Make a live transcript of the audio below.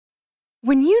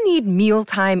When you need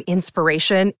mealtime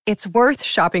inspiration, it's worth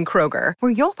shopping Kroger,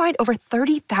 where you'll find over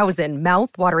 30,000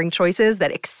 mouth-watering choices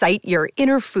that excite your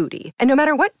inner foodie. And no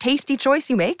matter what tasty choice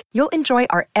you make, you'll enjoy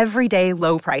our everyday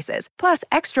low prices, plus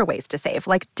extra ways to save,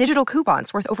 like digital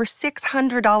coupons worth over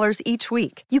 $600 each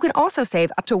week. You can also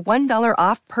save up to $1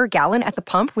 off per gallon at the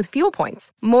pump with fuel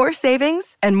points. More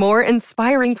savings and more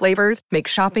inspiring flavors make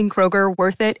shopping Kroger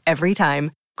worth it every time.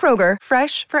 Kroger,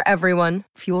 fresh for everyone.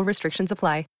 Fuel restrictions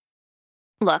apply.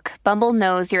 Look, Bumble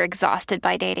knows you're exhausted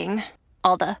by dating.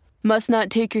 All the, must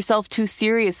not take yourself too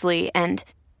seriously, and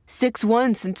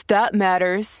 6'1" since that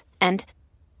matters, and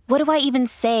what do I even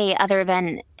say other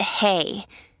than, hey?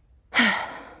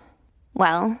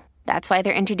 Well, that's why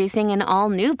they're introducing an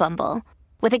all-new Bumble,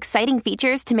 with exciting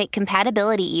features to make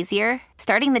compatibility easier,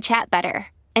 starting the chat better,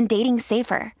 and dating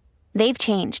safer. They've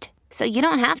changed, so you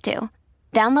don't have to.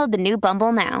 Download the new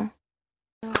Bumble now.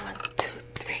 1, 2,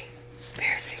 3,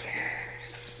 spare fingers.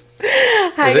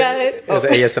 Hi guys. Is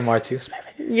it ASMR too?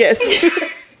 Yes.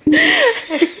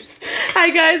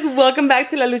 Hi guys, welcome back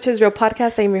to La Lucha is Real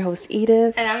podcast. I'm your host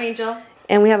Edith. And I'm Angel.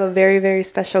 And we have a very, very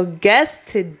special guest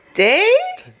today.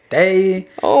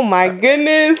 Oh my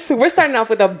goodness. We're starting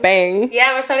off with a bang.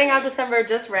 Yeah, we're starting out December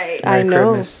just right. I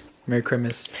know. Merry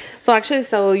Christmas. So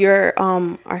actually, you're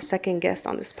our second guest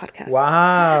on this podcast.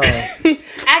 Wow.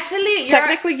 Actually,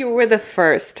 technically you were the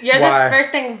first. You're the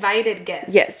first invited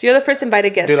guest. Yes, you're the first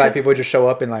invited guest. Do like people just show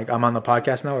up and like I'm on the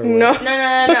podcast now? Or no. what?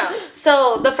 No.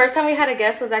 So the first time we had a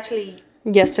guest was actually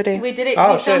yesterday. We did it.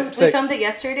 We filmed it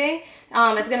yesterday.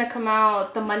 It's gonna come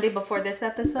out the Monday before this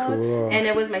episode, and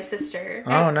it was my sister.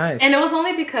 Oh, nice. And it was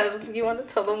only because you want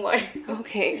to tell them why.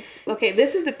 Okay.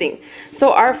 This is the thing.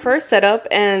 So our first setup,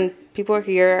 and people are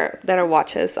here that are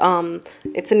watch us.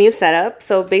 It's a new setup.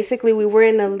 So basically, we were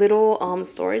in a little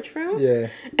storage room. Yeah.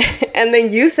 And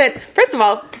then you said, first of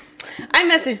all, I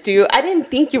messaged you. I didn't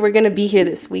think you were gonna be here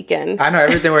this weekend. I know,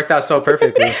 everything worked out so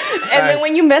perfectly. And then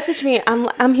when you messaged me,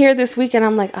 I'm here this weekend.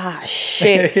 I'm like,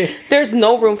 shit. There's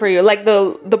no room for you. Like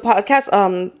the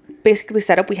podcast basically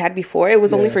setup we had before, it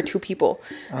was only for 2 people.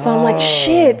 So I'm like,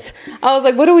 shit. I was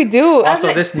like, what do we do?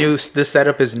 Also, this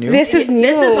setup is new. This is new.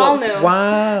 This is all new.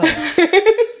 Wow.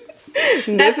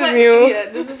 This is new.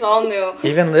 Yeah, this is all new.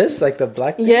 Even this, like the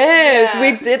black thing? Yes,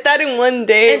 we did that in one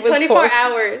day. In 24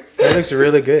 hours. That looks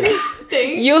really good.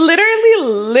 You literally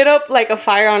lit up like a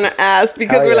fire on the ass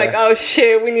because we're like, oh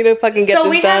shit, we need to fucking get this done. So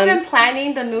we have been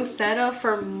planning the new setup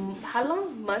for how long?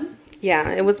 Months?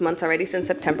 Yeah, it was months already, since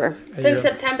September.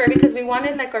 September, because we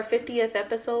wanted like our 50th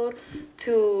episode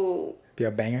to be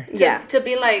a banger. To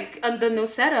be like the new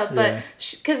setup, but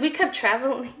because we kept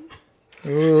traveling.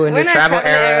 Ooh, in the travel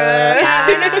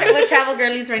era. We're travel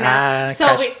girlies right now. So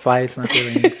catch flights, not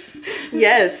feelings.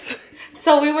 Yes.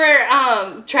 So we were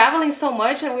traveling so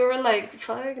much, and we were like,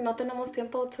 fuck, no tenemos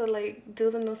tiempo to like do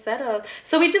the new setup.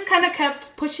 So we just kind of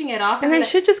kept pushing it off. And then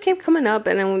shit just kept coming up,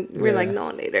 and then we were like,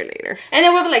 no, later. And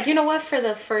then we were like, you know what, for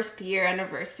the first year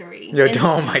anniversary.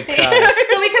 Oh my God.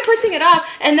 So we kept pushing it off.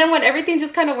 And then when everything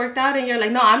just kind of worked out, and you're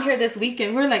like, no, I'm here this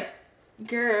weekend. We're like,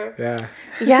 girl. Yeah,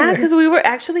 because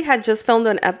we had just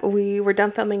filmed we were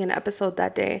done filming an episode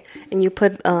that day, and you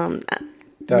put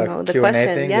the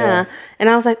question thing, and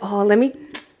I was like, oh, let me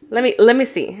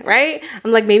see, right?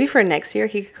 I'm like, maybe for next year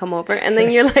he could come over, and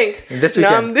then you're like, this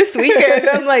weekend. No, this weekend.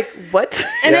 I'm like, what?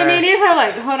 And then me and Eve are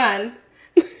like, hold on.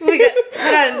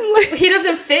 He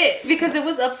doesn't fit because it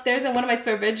was upstairs in one of my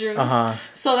spare bedrooms.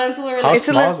 So then we were like, how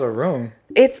small is the room?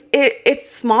 It's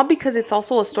small because it's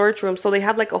also a storage room, so they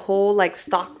have like a whole like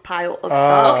stockpile of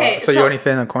stuff. Okay, so you only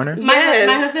fit in a corner. My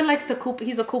husband likes to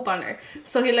he's a couponer,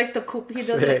 so he likes to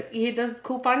he does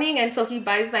couponing, and so he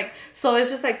buys like, so it's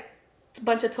just like a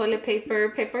bunch of toilet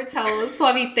paper towels,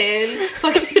 Suavitel,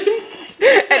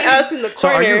 and us in the corner. So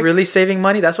are you really saving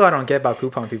money? That's what I don't get about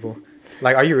coupon people.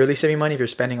 Like, are you really saving money if you're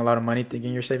spending a lot of money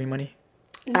thinking you're saving money?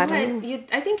 No, I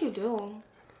think you do.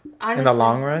 Honestly. In the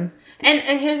long run?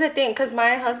 And here's the thing, because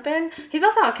my husband, he's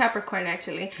also a Capricorn,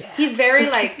 actually. Yeah. He's very,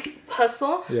 like,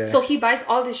 hustle. Yeah. So he buys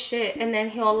all this shit, and then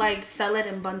he'll, like, sell it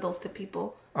in bundles to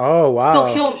people. Oh,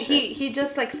 wow. So he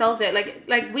just, like, sells it.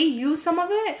 Like we use some of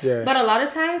it, but a lot of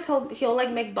times he'll like,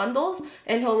 make bundles,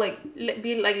 and he'll, like,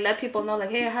 let people know,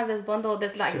 like, hey, I have this bundle,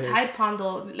 this, like, Tide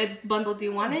bundle, do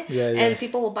you want it? Yeah. And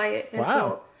people will buy it. And wow.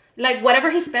 So, like,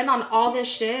 whatever he spent on all this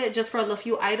shit, just for a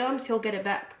few items, he'll get it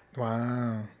back.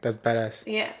 Wow, that's badass.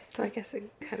 Yeah. So I guess it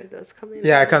kind of does come in.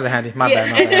 Yeah, it comes in handy. My bad.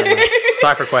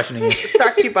 Sorry for questioning you.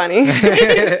 Start couponing.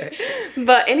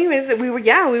 But anyways, we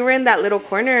were in that little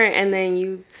corner, and then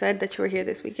you said that you were here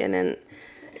this weekend, and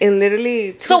in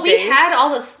literally 2 days. So we had all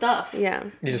the stuff. Yeah.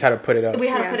 You just had to put it up. We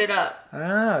had to put it up.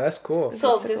 Ah, that's cool.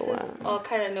 So this is all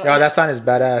kind of new. Oh, that sign is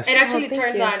badass. It actually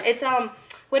turns on. It's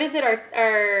what is it?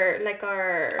 Our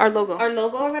logo. Our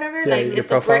logo or whatever. Yeah, like your it's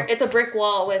profile? it's a brick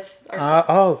wall with our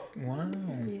oh, wow.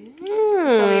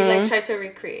 So we like tried to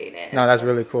recreate it. No, that's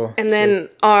really cool. And then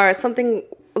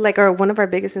one of our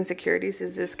biggest insecurities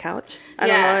is this couch. I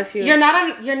don't know if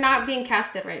you're not being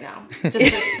casted right now.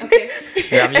 Just okay.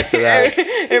 Yeah, I'm used to that.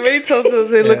 Everybody tells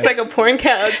us it looks like a porn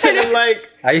couch, and I'm like,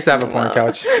 I used to have a porn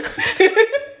couch.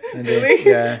 Really?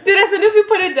 Yeah. Dude, as soon as we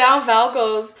put it down, Val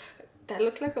goes, "That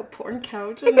looks like a porn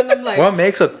couch," and then I'm like, "What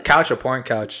makes a couch a porn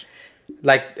couch?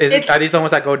 Like, are these the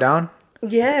ones that go down?"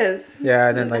 Yes. Yeah,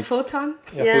 and then the like futon.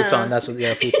 Yeah, futon. That's what.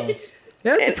 Yeah, futons.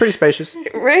 Yeah, it's pretty spacious.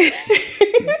 Right.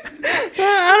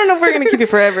 I don't know if we're gonna keep it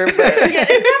forever, but yeah,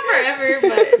 it's not forever,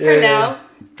 but for now.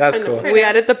 That's cool. We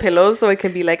added the pillows so it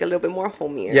can be like a little bit more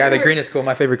homey. Yeah, the green is cool.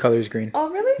 My favorite color is green. Oh,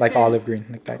 really? Like olive green,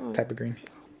 like that type of green.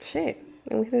 Shit.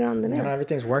 And we hit it on the nail.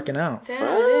 Everything's working out.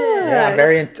 Yeah,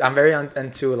 I'm very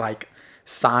into like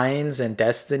signs and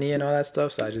destiny and all that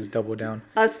stuff, so I just double down.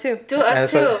 Us too. Do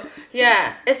us too.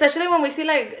 Yeah, especially when we see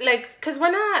like because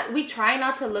we try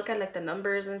not to look at like the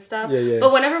numbers and stuff. Yeah.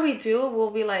 But whenever we do,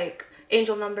 we'll be like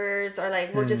angel numbers or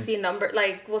like we'll just see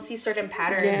we'll see certain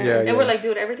patterns. Yeah. We're like,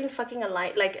 dude, everything's fucking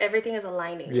aligned. Like everything is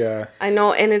aligning. Yeah. I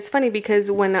know, and it's funny because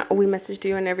when we messaged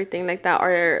you and everything like that,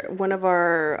 one of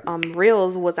our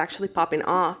reels was actually popping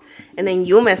off, and then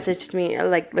you messaged me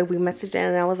like we messaged,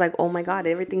 and I was like, oh my god,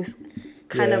 everything's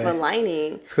kind of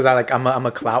aligning. It's because I'm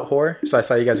a clout whore, so I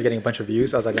saw you guys are getting a bunch of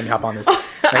views. So I was like, let me hop on this.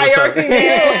 I already knew.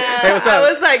 Hey, what's up?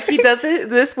 I was like, he does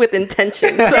this with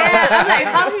intention. So. Yeah, I'm like,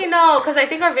 how do you know? Because I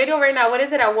think our video right now, what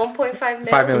is it at 1.5 million?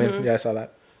 5 million. Mm-hmm. Yeah, I saw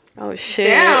that. Oh shit!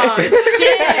 Damn,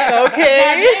 shit.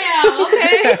 Okay. Damn.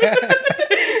 Okay.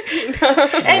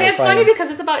 And it's funny because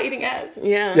it's about eating ass.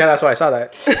 Yeah. Yeah, that's why I saw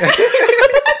that.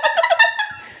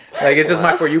 Like, it's just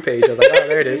my For You page. I was like, oh,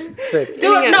 there it is. Sick.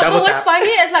 Dude, no, but what's funny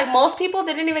is, like, most people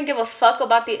didn't even give a fuck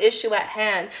about the issue at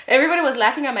hand. Everybody was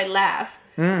laughing at my laugh.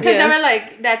 Because they were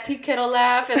like, that tea kettle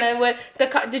laugh. And then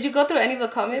did you go through any of the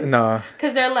comments? No.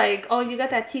 Because they're like, oh, you got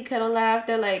that tea kettle laugh.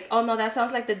 They're like, oh, no, that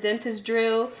sounds like the dentist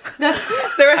drill. I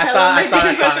saw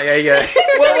that comment. Yeah.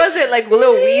 What was it? Like,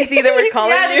 Little Wheezy they were calling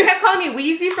you? Yeah, they kept calling me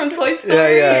Wheezy from Toy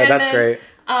Story. Yeah, that's great.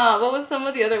 What was some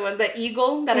of the other ones? The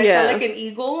eagle, that I sound like an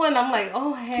eagle, and I'm like,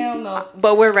 oh hell no.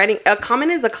 But we're writing a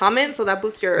comment is a comment, so that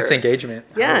boosts your. It's engagement.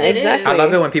 Yeah, exactly. I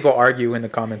love it when people argue in the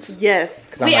comments.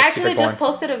 Yes, we actually just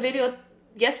posted a video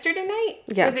yesterday night.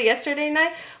 Yeah, was it yesterday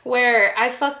night where I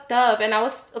fucked up and I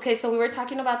was okay? So we were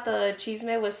talking about the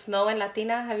chisme with Snow and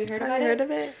Latina. Have you heard about it? Heard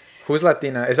of it? Who's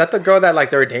Latina? Is that the girl that like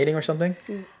they were dating or something?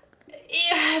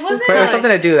 Yeah, it wasn't. It was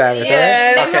something to do that with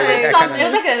it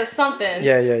was like a something.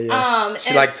 Yeah.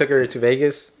 She like took her to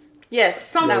Vegas. Yes,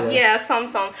 some.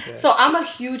 So I'm a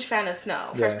huge fan of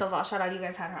Snow. First of all, shout out, you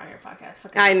guys had her on your podcast.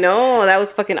 I know, that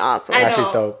was fucking awesome. I know. She's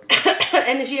dope.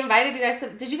 And then she invited you guys to.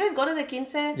 Did you guys go to the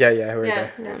quince? Yeah, we were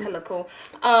there. That's hella cool.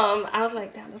 I was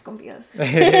like, damn, that's gonna be us.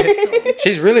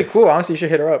 She's really cool. Honestly, you should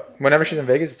hit her up. Whenever she's in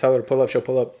Vegas, tell her to pull up. She'll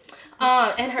pull up.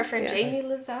 And her friend Jamie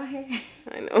lives out here.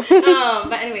 I know.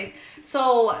 But anyways,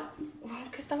 so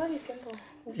 ¿qué estaba diciendo?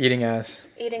 Eating ass.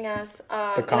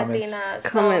 The comments.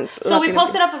 Latinas. So we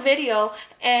posted up a video,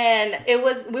 and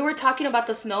we were talking about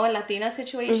the Snow and Latina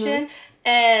situation,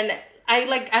 and I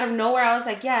like out of nowhere I was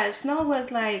like, yeah, Snow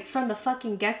was like from the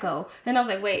fucking get-go, and I was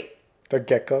like, wait. The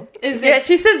get-go?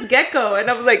 She says get-go, and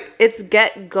I was like, it's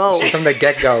get-go. She's from the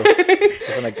get-go.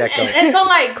 And so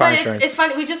like, but it's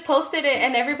funny. We just posted it,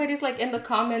 and everybody's like in the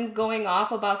comments going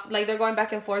off about like they're going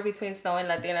back and forth between Snow and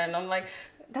Latina, and I'm like,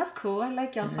 that's cool. I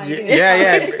like y'all fighting.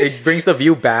 Yeah. It brings the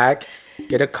view back.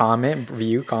 Get a comment,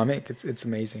 comment. It's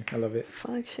amazing. I love it.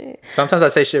 Fuck shit. Sometimes I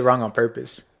say shit wrong on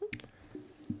purpose.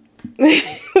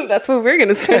 That's what we're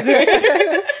gonna start doing.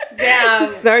 Damn.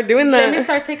 Start doing that. Let me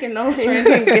start taking notes.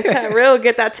 Get that reel.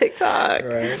 Get that TikTok.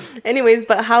 Right. Anyways,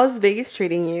 but how's Vegas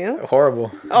treating you?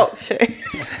 Horrible. Oh shit.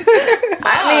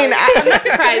 I mean, I'm not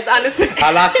surprised, honestly.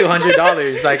 I lost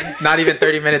 $200, like not even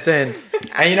 30 minutes in.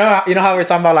 And you know how we're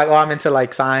talking about like, oh, I'm into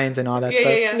like signs and all that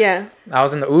stuff. Yeah. I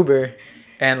was in the Uber,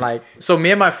 and like, so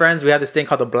me and my friends, we have this thing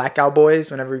called the Blackout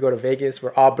Boys. Whenever we go to Vegas,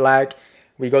 we're all black.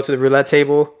 We go to the roulette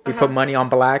table, we put money on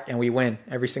black, and we win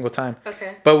every single time.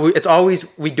 Okay. But we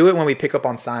do it when we pick up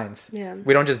on signs. Yeah.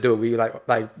 We don't just do it. We like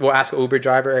we'll ask an Uber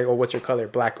driver, hey, oh, what's your color?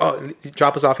 Black. Oh,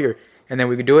 drop us off here. And then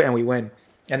we could do it and we win.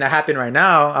 And that happened right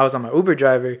now. I was on my Uber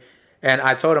driver, and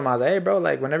I told him, I was like, hey, bro,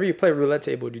 like whenever you play roulette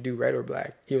table, do you do red or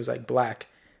black? He was like, black.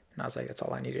 And I was like, that's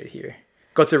all I needed to hear.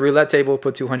 Go to the roulette table,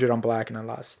 put 200 on black, and I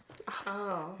lost.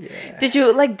 Oh. Yeah. Did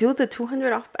you like do the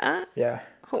 200 off bat? Yeah.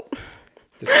 Oh.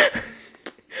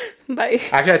 Bye.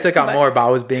 Actually, I took out more, but I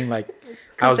was being like,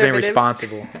 I was being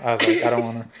responsible. I was like, I don't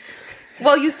want to.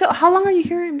 Well, you still. How long are you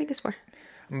here in Vegas for?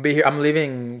 I'm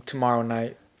leaving tomorrow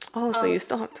night. Oh, so you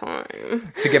still have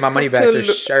time to get my money back for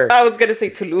sure. I was gonna say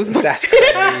to lose money. That's crazy.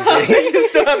 You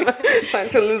still have time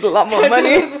to lose a lot more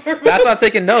money. That's why I'm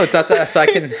taking notes. So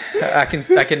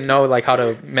I can know like how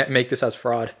to make this as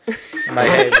fraud. I'm like,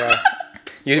 hey, bro,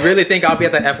 you really think I'll be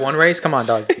at the F1 race? Come on,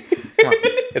 dog. Come on,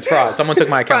 it's fraud. Someone took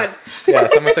my account. Fraud. Yeah,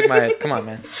 someone took my. Come on,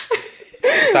 man.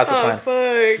 So that's the plan.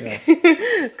 Fuck.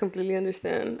 Yeah. Completely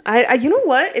understand. I you know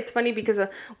what? It's funny because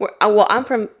I'm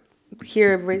from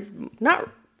here, raised not.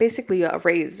 Basically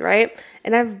raised, right?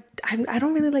 And I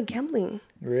don't really like gambling.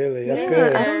 Really? That's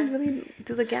good. I don't really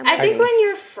do the gambling. I think when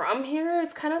you're from here,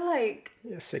 it's kind of like...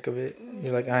 You're sick of it.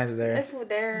 You're like, it's there. It's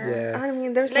there. Yeah. I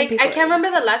mean, there's some like, people... I can't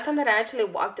remember the last time that I actually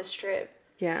walked the strip.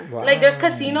 Yeah. Wow. Like, there's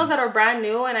casinos that are brand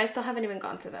new, and I still haven't even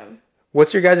gone to them.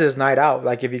 What's your guys' night out?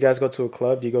 Like, if you guys go to a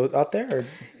club, do you go out there? Or?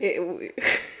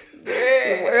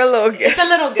 We're a little ghetto. It's a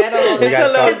little ghetto. It's a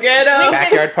little ghetto.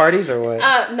 Backyard parties or what?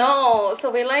 No.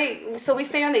 So we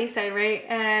stay on the east side, right?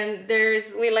 And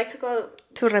we like to go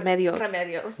to Remedios.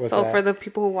 What's so that? For the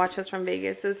people who watch us from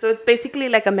Vegas, so it's basically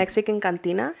like a Mexican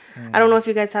cantina. I don't know if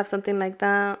you guys have something like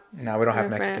that. No, we don't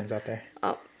have Mexicans out there.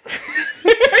 Oh. Shut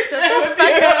the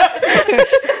fuck up.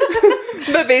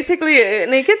 But basically,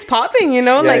 it gets popping, you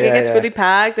know? It gets really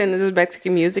packed and there's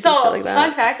Mexican music and shit like that.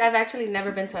 Fun fact, I've actually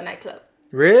never been to a nightclub.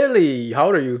 Really? How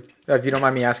old are you? If you don't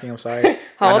mind me asking, I'm sorry.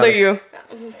 How old are you?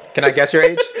 Can I guess your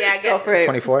age? Yeah, I guess. Go for it.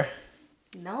 24?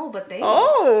 No, but they...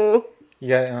 Oh! You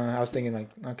got, I was thinking like,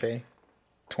 okay.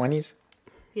 20s?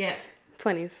 Yeah.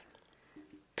 20s.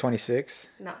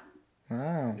 26? No.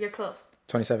 Wow. You're close.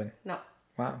 27? No.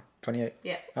 Wow. 28?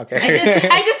 Yeah. Okay.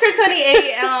 I just turned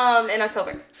 28 in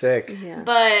October. Sick. Yeah.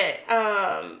 But,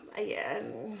 yeah.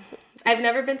 I've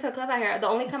never been to a club out here. The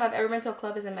only time I've ever been to a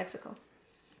club is in Mexico.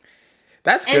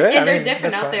 That's good. And they're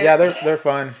different out there. Yeah, they're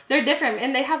fun. They're different.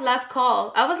 And they have last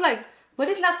call. I was like, what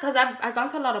is last? Because I've gone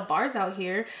to a lot of bars out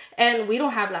here, and we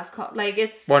don't have last call. Like,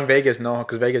 it's... Well, in Vegas, no,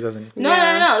 because Vegas doesn't...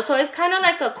 No. So it's kind of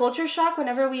like a culture shock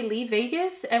whenever we leave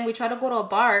Vegas, and we try to go to a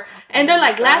bar, and they're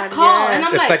like, last call. Yes. And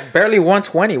I'm it's like barely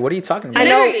 120. What are you talking about? I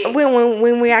know.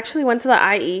 When we actually went to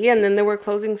the IE, and then they were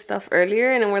closing stuff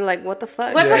earlier, and then we're like, what the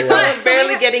fuck? What the fuck? So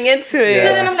barely getting into it. So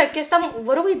then I'm like,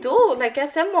 what do we do? Like, ¿qué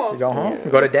hacemos? You go home?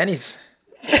 We go to Denny's.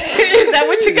 Is that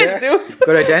what you guys do?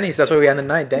 Go to Denny's. That's where we end the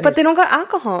night. Denny's. But they don't got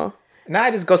alcohol. Nah, I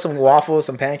just go some waffles,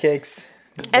 some pancakes.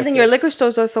 And then your liquor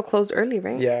stores also close early,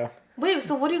 right? Yeah. Wait,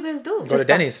 so what do you guys do? Go to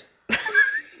Denny's.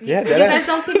 Yeah, you guys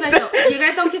don't keep you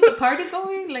guys don't keep the party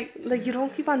going, like you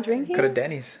don't keep on drinking. Go to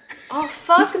Denny's. Oh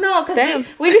fuck no, because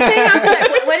we be staying out till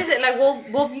like what is it like?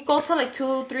 We'll go till like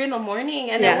 2-3 in the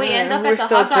morning, and then we end up at the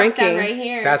hot dog stand right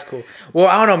here. That's cool. Well,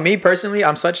 I don't know. Me personally,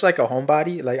 I'm such like a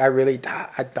homebody. Like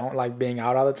I don't like being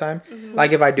out all the time. Mm-hmm.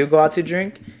 Like if I do go out to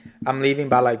drink, I'm leaving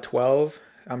by like 12.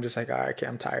 I'm just like, all right, okay,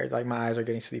 I'm tired. Like my eyes are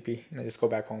getting sleepy, and I just go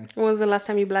back home. When was the last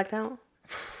time you blacked out?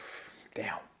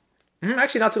 Damn.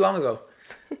 Actually, not too long ago.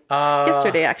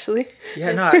 Yesterday, actually.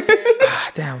 Yeah, no.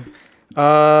 Damn.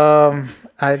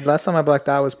 Last time I blacked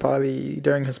out was probably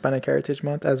during Hispanic Heritage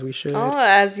Month, as we should. Oh,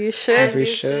 as you should. As we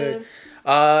should.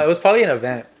 It was probably an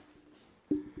event.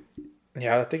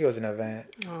 Yeah, I think it was an event.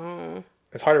 Oh.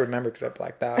 It's hard to remember because I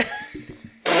blacked out.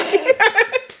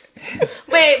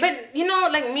 Wait, but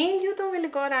like me and you don't really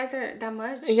go out either that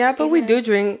much. Yeah, but we do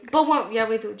drink. But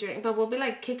we do drink. But we'll be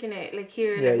like kicking it like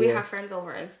here. Yeah, like we have friends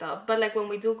over and stuff. But like when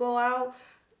we do go out,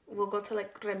 we'll go to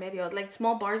like Remedios, like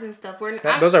small bars and stuff.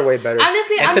 Those are way better.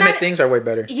 Honestly, intimate things are way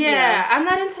better. Yeah, I'm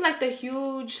not into like the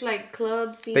huge like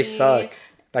club scene. They suck.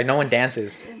 Like no one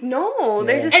dances. No,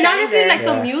 they're just. And honestly, like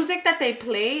the music that they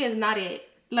play is not it.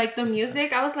 Like the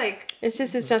music, I was like... It's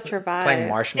not your vibe. Playing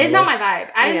Marshmallow. It's not my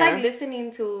vibe. I like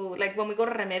listening to... Like when we go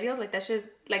to Remedios, like that shit's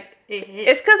like... It hits.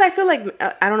 It's because I feel like...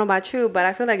 I don't know about you, but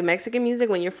I feel like Mexican music,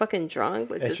 when you're fucking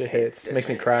drunk... It just hits. It makes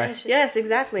me cry. Yes,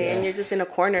 exactly. Yeah. And you're just in a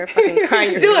corner fucking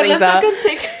crying your Dude, let's out. Let's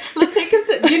take him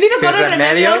to... Do you need to go to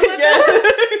Remedios?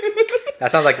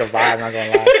 That sounds like a vibe, I'm not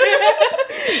gonna lie.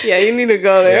 Yeah, you need to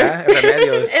go there. Yeah,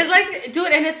 Remedios. It's like,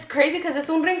 dude, and it's crazy because it's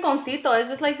un rinconcito. It's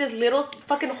just like this little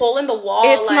fucking hole in the wall.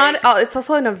 It's not. It's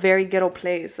also in a very ghetto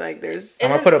place. Like there's. I'm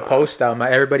gonna put a post out.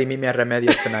 Everybody meet me at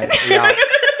Remedios tonight. Yeah,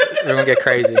 we're gonna get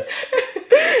crazy.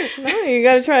 No, you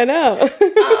gotta try it out.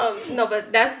 No,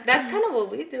 but that's kind of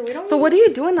what we do. We don't. So what do you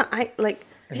do in the like?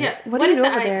 Yeah. What do you do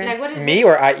over there? Like, me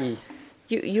or IE?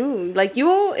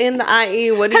 you in the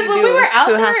IE, what do you do when we were out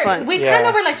to there, have fun? we kind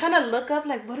of were like trying to look up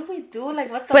like, what do we do?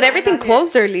 Like, what's the But everything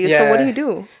closed early, so what do you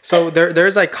do? So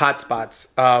there's like hot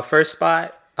spots. First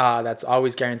spot that's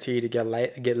always guaranteed to get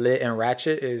lit and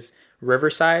ratchet is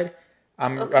Riverside.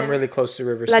 I'm really close to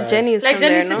Riverside. Like Jenny's from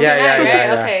Jenny's there, no? Yeah.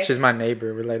 Yeah. Okay. She's my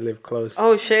neighbor. We like live close.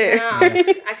 Oh shit.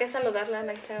 I can saludarla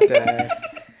next time.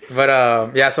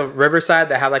 But so Riverside,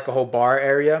 they have like a whole bar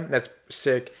area that's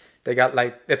sick. They got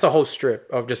like, it's a whole strip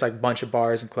of just like bunch of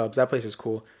bars and clubs. That place is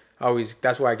cool.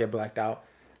 That's where I get blacked out.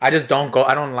 I just don't go.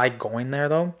 I don't like going there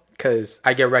though, because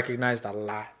I get recognized a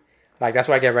lot. Like that's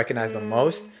where I get recognized the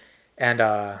most, and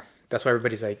that's why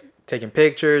everybody's like taking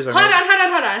pictures. Or Hold on.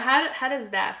 How does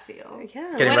that feel?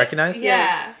 Yeah. Getting recognized?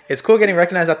 Yeah. It's cool getting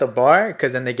recognized at the bar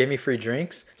because then they give me free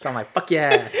drinks. So I'm like, fuck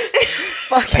yeah.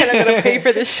 Fuck it, I'm gonna pay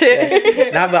for this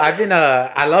shit. Nah, but I've been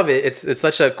I love it. It's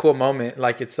such a cool moment.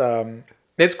 Like it's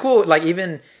cool. Like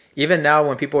even now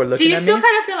when people are looking at me. Do you still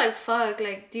kind of feel like fuck?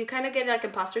 Like, do you kind of get like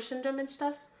imposter syndrome and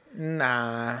stuff?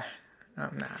 Nah.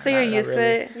 So you're used to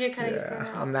it? You're kind of used to it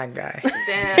now. I'm that guy.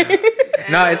 Damn.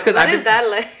 No, it's because What is that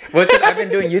like? Well, it's because I've been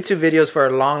doing YouTube videos for a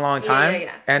long time.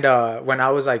 Yeah. And when I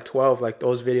was like 12, like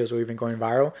those videos were even going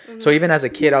viral. Mm-hmm. So even as a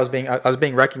kid, I was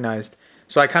being recognized.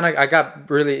 So I got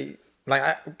really like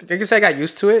I guess I got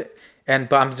used to it.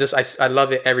 But I'm just I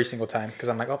love it every single time because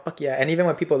I'm like, oh fuck yeah. And even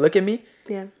when people look at me,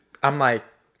 I'm like,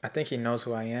 I think he knows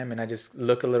who I am, and I just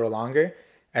look a little longer,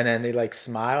 and then they like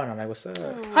smile, and I'm like, what's up?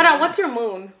 Hold on, what's your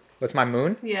moon? What's my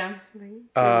moon? Yeah.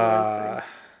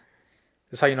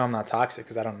 That's how you know I'm not toxic,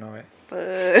 because I don't know it.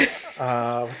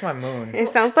 What's my moon? It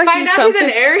sounds like Find out he's an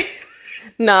Aries.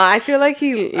 No, I feel like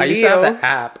he. I used to have the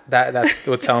app that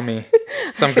would tell me.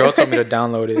 Some girl told me to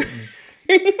download it.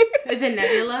 Is it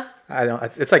Nebula? I don't.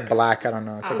 It's like black. I don't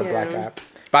know. It's like a black app.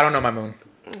 But I don't know my moon.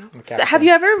 Have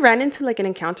you ever ran into like an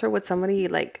encounter with somebody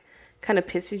like kind of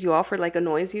pisses you off or like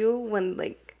annoys you when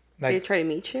like they try to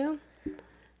meet you?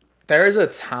 There is a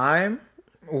time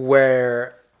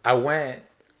where I went.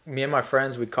 Me and my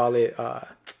friends, we call it. No,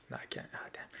 I can't.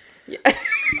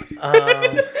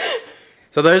 Oh, damn.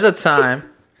 So there's a time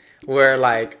where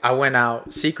like I went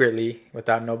out secretly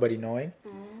without nobody knowing.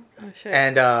 Oh shit.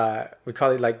 And we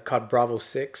call it called Bravo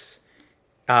 6.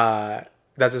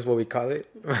 That's just what we call it.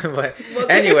 But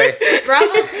anyway,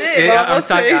 Bravo 6.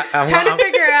 I'm trying to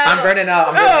figure out. I'm burning out.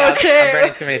 I'm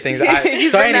burning too many things.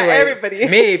 So anyway, everybody.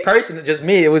 Me personally, just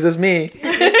me. It was just me.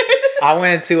 I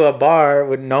went to a bar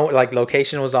with no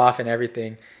location was off and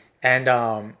everything, and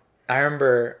I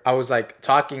remember I was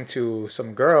talking to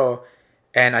some girl,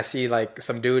 and I see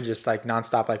some dude just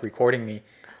nonstop recording me,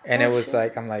 and it was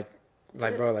shit. I'm like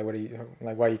bro, what are you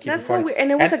why are you keep That's recording? So weird.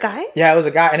 And it was a guy? Yeah, it was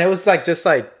a guy, and it was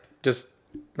just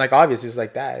obvious, it's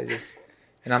like that.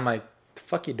 And I'm like, the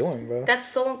fuck you doing, bro?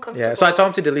 That's so uncomfortable. Yeah, so I told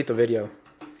him to delete the video.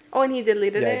 Oh, and he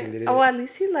deleted it? Deleted it. At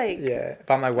least he Yeah,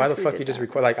 but I'm like, why the fuck you just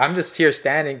record? I'm just here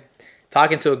standing,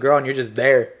 talking to a girl, and you're just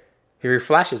there. Your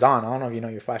flash is on. I don't know if you know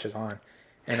your flash is on.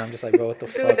 And I'm just like, bro, what the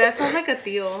fuck? Dude, that sounds like a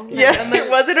Theo. Yeah,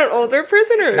 was it an older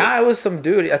person or? Nah, it was some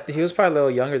dude. He was probably a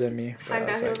little younger than me. Find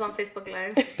out he was on Facebook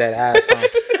Live. That ass, huh?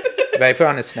 But I put it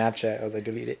on his Snapchat. I was like,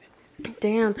 delete it.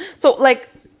 Damn. So,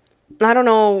 I don't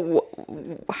know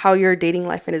how your dating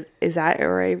life is at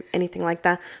or anything like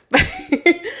that.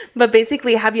 But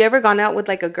basically, have you ever gone out with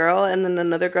a girl and then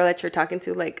another girl that you're talking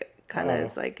to kind of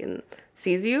is and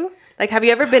sees you? Have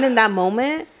you ever been in that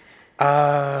moment?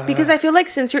 Because I feel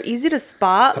since you're easy to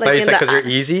spot, I thought you said because you're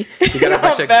easy, you got a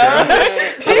bunch of girls.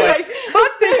 She's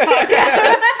fuck this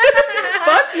podcast.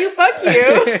 fuck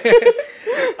you.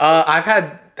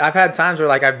 I've had times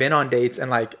where I've been on dates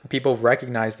and people have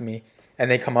recognized me and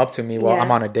they come up to me while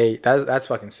I'm on a date. That's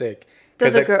fucking sick.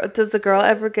 Does the girl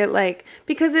ever get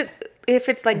because if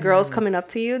it's girls coming up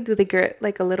to you, do they get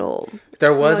a little?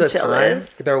 There was a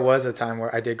jealous? time. There was a time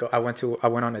where I did go. I went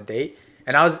on a date.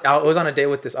 And I was on a date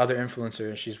with this other influencer,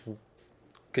 and she's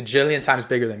gajillion times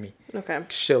bigger than me. Okay.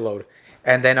 Shitload.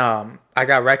 And then I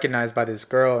got recognized by this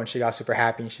girl, and she got super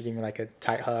happy, and she gave me a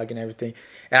tight hug and everything.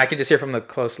 And I could just hear from the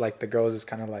close, the girls is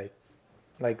kind of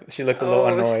she looked a little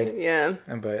annoyed. Yeah.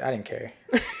 But I didn't care.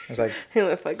 I was like,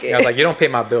 fuck it. I was like, you don't pay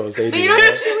my bills. They but do. You don't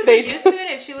think she would be used to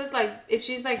it if she was if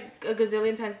she's a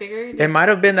gazillion times bigger? It might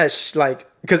have been that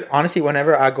because honestly,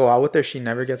 whenever I go out with her, she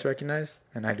never gets recognized,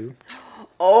 and I do.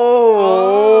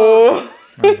 Oh.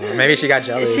 Maybe she got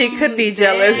jealous. She could be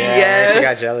jealous. Yeah, yes. She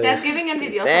got jealous. That's giving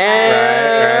envidiosa.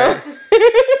 Right.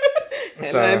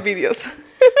 So, envidiosa.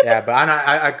 Yeah,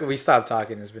 but we stopped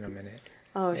talking. It's been a minute.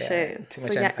 Oh shit. Too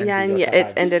much.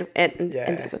 It's ended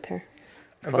with her.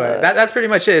 But that's pretty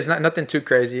much it. It's nothing too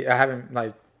crazy. I haven't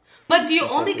But do you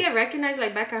only get recognized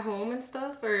like back at home and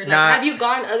stuff, or like have you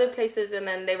gone other places and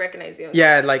then they recognize you?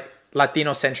 Yeah, like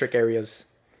Latino centric areas.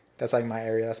 That's like my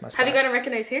area. That's my spot. Have you gotten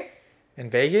recognized here? In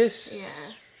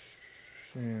Vegas?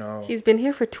 Yeah. No. He's been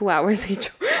here for 2 hours each.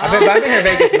 I've been here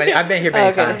Vegas I've been here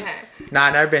many times.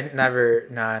 Okay.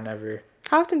 Never.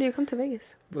 How often do you come to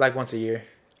Vegas? Like once a year.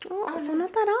 Oh, so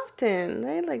not that often,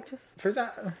 right? Like just for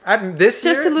that. This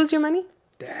year, just to lose your money.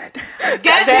 Dad.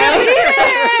 Goddamn.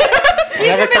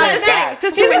 Never coming back.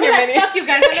 Just to win your money. Fuck you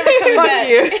guys. I'm never coming back.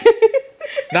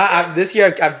 No, this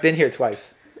year I've been here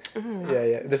twice.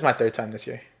 Yeah. This is my third time this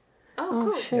year.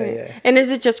 Oh, cool. Shit. Yeah. And is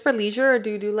it just for leisure, or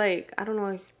do you do like, I don't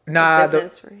know,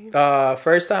 business?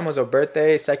 First time was a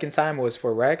birthday. Second time was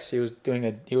for Rex. He was doing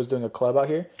a club out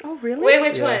here. Oh, really? Wait,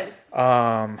 which one?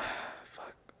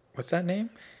 Fuck. What's that name?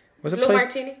 Was it Blue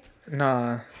Martini?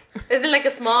 Nah. Is it like a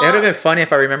small? It would have been funny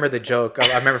if I remember the joke.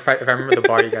 I remember if I remember the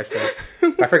bar you guys said.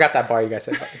 I forgot that bar you guys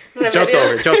said. Joke's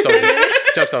over.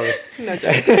 No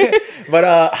joke. But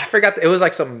I forgot. It was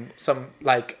like some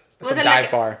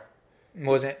dive bar. It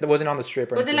wasn't on the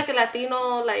strip or was anything. It like a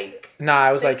Latino like? Nah,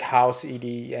 it was like house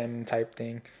EDM type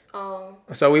thing. Oh.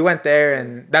 So we went there,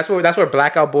 and that's where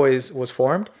Blackout Boys was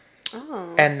formed.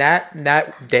 Oh. And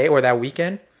that day or that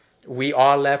weekend, we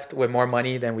all left with more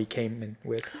money than we came in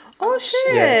with. Oh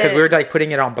shit! Yeah, because we were like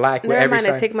putting it on black. Never mind,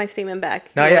 I take my statement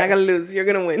back. No, you're not gonna lose. You're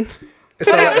gonna win.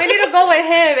 So we need to go with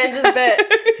him and just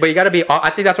bet. But you gotta be. I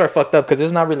think that's where I fucked up because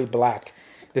it's not really black.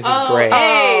 This is gray.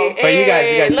 But you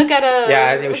guys look at us.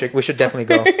 Yeah, I think we should definitely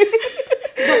go.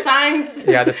 The signs.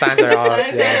 Yeah, the signs are all.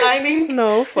 Signs are lining.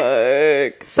 No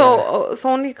fuck. So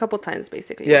only a couple times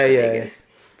basically. Yeah. It's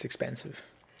expensive.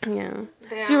 Yeah.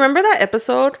 Damn. Do you remember that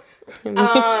episode?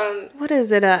 What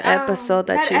is it? Episode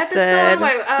that you said?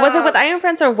 Was it with Iron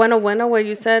Friends or Winna where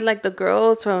you said like the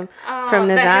girls from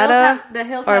Nevada the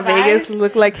hills or have Vegas eyes?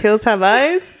 look like hills have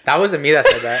eyes? That wasn't me that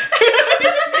said that.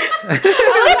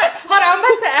 Hold on, I'm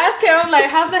about to ask him. I'm like,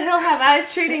 how's the hill have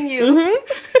eyes treating you?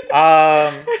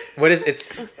 Mm-hmm. What is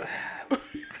it's?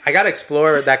 I gotta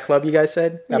explore that club you guys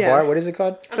said. That bar. What is it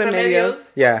called?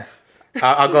 Remedios. Yeah.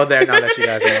 I'll go there now that you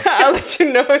guys know. I'll let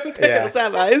you know if the hills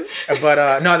have eyes.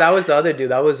 But no, that was the other dude.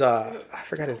 That was I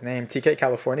forgot his name. TK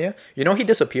California. You know he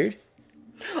disappeared.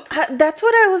 That's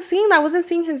what I was seeing. I wasn't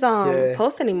seeing his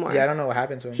post anymore. Yeah, I don't know what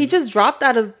happened to him. He just dropped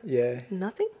out of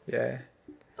nothing. Yeah.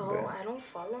 Oh, I don't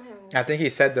follow him. I think he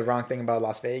said the wrong thing about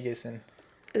Las Vegas and.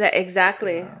 That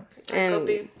exactly. And could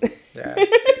be. Yeah.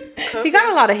 He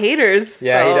got a lot of haters.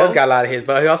 Yeah, he does got a lot of haters,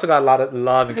 but he also got a lot of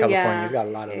love in California. Yeah, He's got a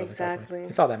lot of love in California.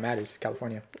 It's all that matters,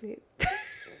 California. Wow.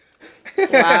 You're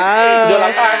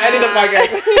like, all right, ending the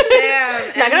podcast.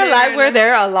 Damn. Not gonna lie, we're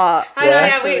there a lot. I know,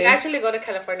 yeah, we actually go to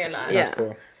California a lot. That's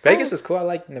cool. Vegas is cool. I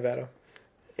like Nevada.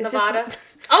 Nevada.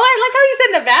 Oh, I like how you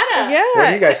said Nevada. Yeah. What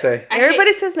do you guys say?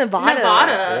 Everybody says Nevada.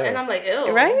 Yeah. And I'm like,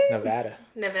 ew. Right?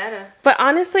 Nevada. But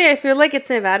honestly, I feel like it's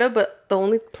Nevada, but the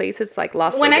only place is like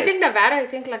Las Vegas. When I think Nevada, I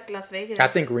think like Las Vegas. I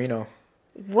think Reno.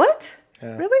 What?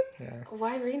 Yeah. Really? Yeah.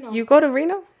 Why Reno? You go to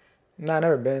Reno? No, I've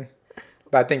never been.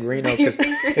 But I think Reno because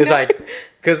it's like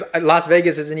because Las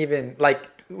Vegas isn't even like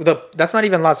that's not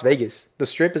even Las Vegas. The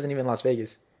Strip isn't even Las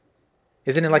Vegas.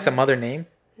 Isn't it like some other name?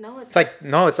 No, it's like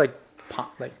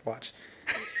watch.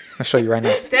 I'll show you right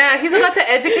now. Damn, he's about to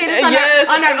educate us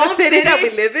on our own city that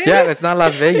we live in. Yeah, it's not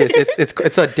Las Vegas.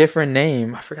 It's a different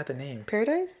name. I forgot the name.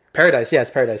 Paradise? Paradise. Yeah, it's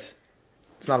Paradise.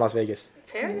 It's not Las Vegas.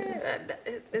 Paradise?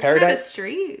 Isn't Paradise? that a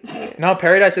street? No,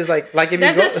 Paradise is like if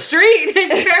there's you go... a street in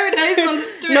Paradise on the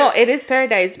street. No, it is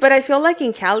Paradise. But I feel like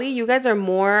in Cali, you guys are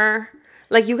more...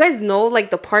 Like, you guys know, like,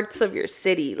 the parts of your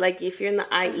city. Like, if you're in the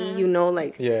IE, you know,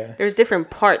 like, there's different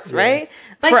parts, right?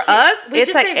 But for us,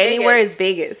 it's like anywhere is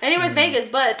Vegas. Anywhere's Vegas,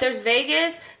 but there's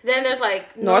Vegas, then there's,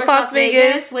 like, North Las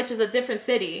Vegas, which is a different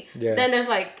city. Yeah. Then there's,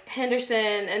 like, Henderson,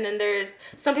 and then there's...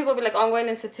 Some people be like, oh, I'm going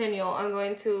to Centennial, I'm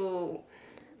going to...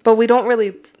 But we don't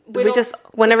really... We just...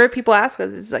 Whenever people ask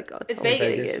us, it's like, oh, it's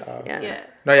Vegas. Yeah.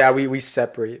 No, yeah, we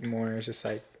separate more. It's just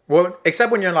like... Well,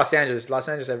 except when you're in Los Angeles. Los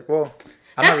Angeles... Well...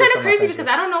 That's kind of crazy because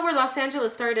I don't know where Los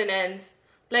Angeles starts and ends.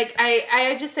 Like,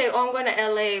 I just say, oh, I'm going to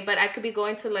LA, but I could be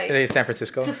going to, like... San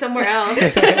Francisco? To somewhere else.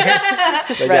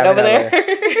 Just right over there.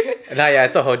 No, yeah,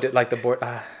 it's a whole... Like, the board...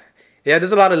 yeah,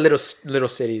 there's a lot of little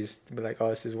cities to be like, oh,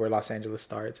 this is where Los Angeles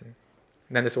starts. And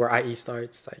then this is where IE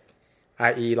starts.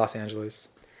 Like, IE, Los Angeles.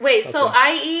 Wait, so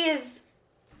IE is...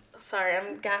 Sorry,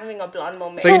 I'm having a blonde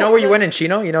moment. So you know where you went in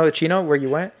Chino? You know the Chino, where you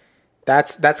went?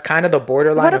 That's kind of the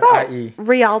borderline of IE.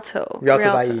 Rialto?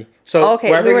 Rialto's IE. So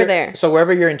we were there. So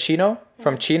wherever you're in Chino,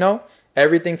 from Chino,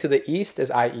 everything to the east is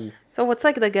IE. So what's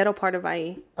like the ghetto part of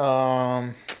IE?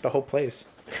 The whole place.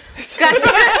 You know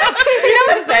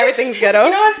Everything's ghetto.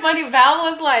 You know what's funny? Val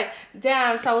was like,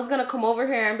 damn, so I was going to come over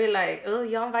here and be like, oh,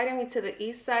 y'all inviting me to the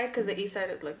east side? Because the east side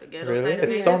is like the ghetto side.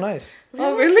 It's so nice.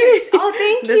 Oh, really? Oh,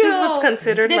 thank you. This is what's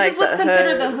considered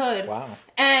the hood. Wow.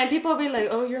 And people will be like,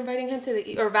 oh, you're inviting him to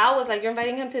the... Or Val was like, you're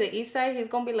inviting him to the east side? He's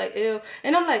going to be like, ew.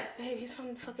 And I'm like, babe, he's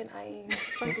from fucking IE.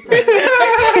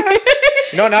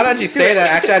 No, now that you say that,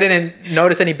 actually, I didn't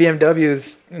notice any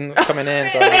BMWs coming in.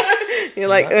 So you're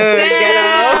like, damn.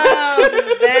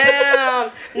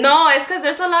 No, it's because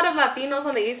there's a lot of Latinos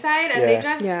on the east side, and they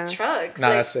drive trucks. Nah,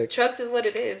 that's sick. Trucks is what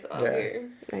it is out here.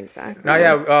 Exactly. No,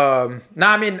 yeah.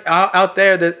 I mean, out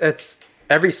there, it's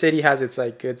every city has its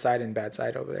like good side and bad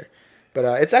side over there. But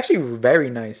it's actually very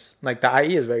nice. Like, the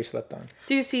IE is very slept on.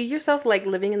 Do you see yourself, like,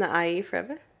 living in the IE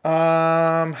forever?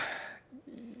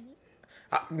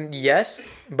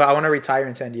 Yes, but I want to retire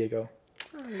in San Diego.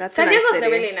 San Diego's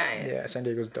really nice. Yeah, San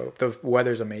Diego's dope. The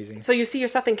weather's amazing. So you see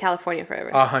yourself in California forever?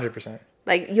 100%.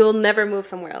 Like, you'll never move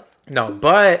somewhere else? No,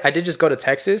 but I did just go to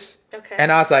Texas. Okay.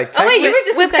 And I was like, Texas? Oh, wait, you were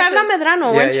just with Carla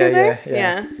Medrano, weren't you there?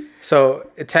 Yeah. So,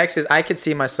 Texas, I could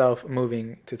see myself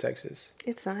moving to Texas.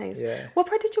 It's nice. Yeah. What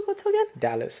part did you go to again?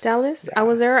 Dallas. Yeah. I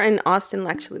was there in Austin,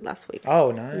 actually, last week. Oh,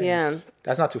 nice. Yeah.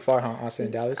 That's not too far, huh? Austin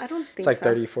and Dallas? I don't think it's like so.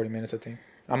 30, 40 minutes, I think.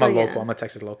 I'm a local. I'm a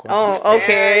Texas local. Oh,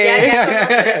 okay.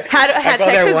 Yeah. Had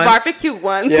Texas barbecue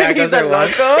once. Yeah, he's a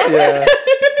local. Yeah.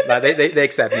 Nah, they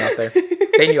accept me out there.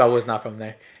 They knew I was not from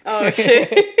there. Oh,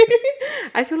 shit.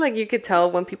 I feel like you could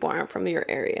tell when people aren't from your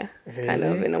area. Really? Kind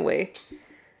of, in a way.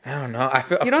 I don't know.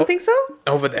 You don't think so?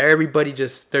 Over there, everybody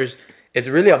just... It's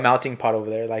really a melting pot over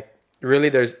there. Like, really,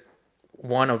 there's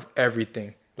one of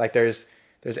everything. Like, there's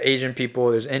Asian people,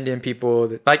 there's Indian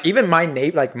people. Like, even my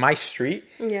my street.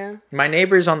 Yeah. My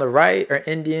neighbors on the right are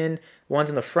Indian. The ones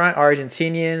in the front are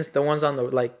Argentinians. The ones on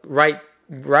the right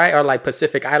are like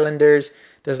Pacific Islanders.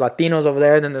 There's Latinos over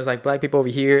there. Then there's like black people over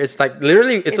here. It's like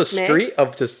literally it's a street mixed.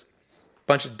 of just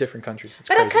bunch of different countries. It's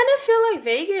but crazy. I kind of feel like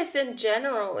Vegas in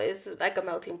general is like a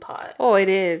melting pot. Oh, it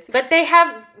is. But they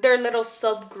have their little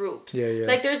subgroups. Yeah.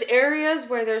 Like there's areas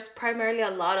where there's primarily a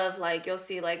lot of like you'll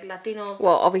see like Latinos.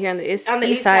 Well, over here on the east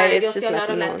side, it's you'll just see a lot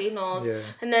of Latinos. Latinos. Yeah.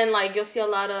 And then like you'll see a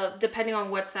lot of, depending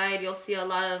on what side, you'll see a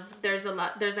lot of, there's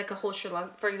like a whole Sri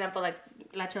Lanka, for example, like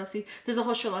La Chelsea, there's a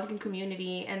whole Sri Lankan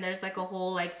community, and there's like a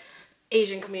whole like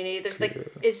Asian community. There's like,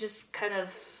 it's just kind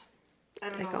of, I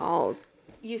don't know. All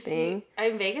you see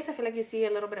in Vegas, I feel like you see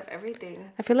a little bit of everything.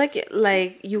 I feel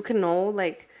like you can know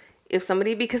like if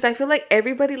somebody, because I feel like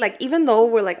everybody, like even though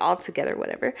we're like all together,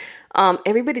 whatever,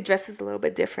 everybody dresses a little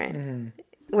bit different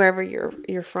wherever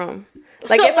you're from.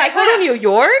 Like so, if I go to New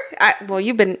York,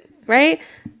 you've been right.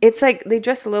 It's like they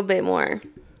dress a little bit more.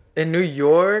 In New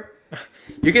York,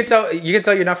 you can tell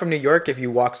you're not from New York if you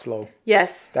walk slow.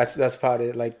 Yes, that's about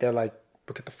it. Like they're like,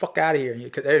 get the fuck out of here.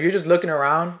 If you're just looking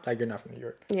around, like you're not from New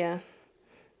York. Yeah.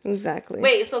 Exactly.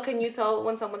 Wait, so can you tell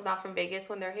when someone's not from Vegas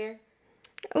when they're here?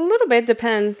 A little bit,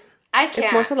 depends. I can't.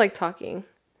 It's more so like talking.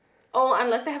 Oh,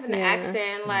 unless they have an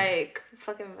accent, like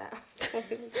fucking Val.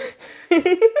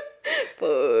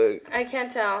 Fuck. I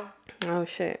can't tell. Oh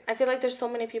shit. I feel like there's so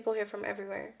many people here from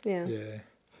everywhere. Yeah. Yeah.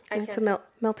 It's a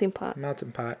melting pot.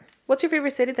 Melting pot. What's your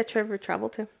favorite city that you ever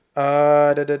traveled to?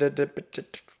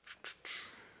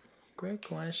 Great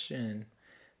question.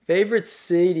 Favorite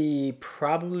city,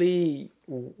 probably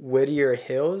Whittier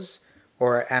Hills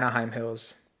or Anaheim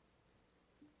Hills.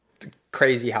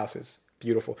 Crazy houses.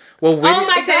 Beautiful. Well, oh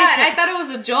my God. I thought it was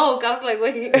a joke. I was like,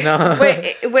 wait. No.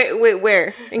 Wait,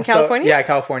 where? In California? Yeah,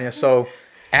 California. So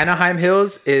Anaheim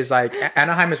Hills is like,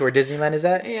 Anaheim is where Disneyland is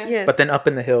at. Yeah. Yes. But then up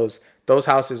in the hills, those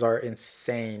houses are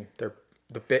insane. They're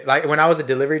like when I was a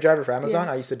delivery driver for Amazon,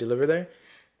 I used to deliver there.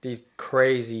 These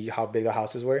crazy how big the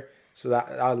houses were. So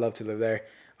that I would love to live there.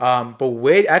 But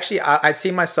I'd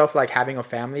see myself like having a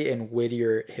family in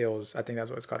Whittier Hills. I think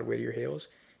that's what it's called, Whittier Hills.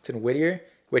 It's in Whittier,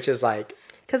 which is like...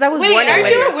 Because I was born in Whittier. Aren't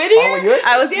you in Whittier? Oh,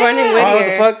 I was born in Whittier. Oh, what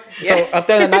the fuck? Yeah. So up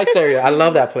there in the nice area. I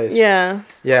love that place. Yeah.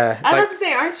 Yeah. I was about to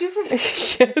say, aren't you from...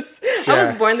 Yes. Yeah. I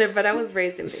was born there, but I was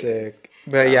raised in Vegas. Sick.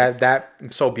 But yeah,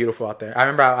 that's so beautiful out there. I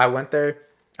remember I went there,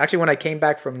 actually when I came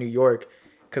back from New York,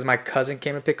 because my cousin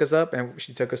came to pick us up and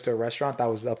she took us to a restaurant that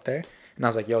was up there. And I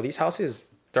was like, yo, these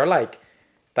houses, they're like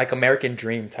American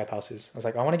Dream type houses. I was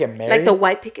like, I want to get married. Like the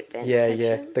white picket fence.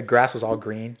 Yeah. The grass was all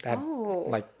green.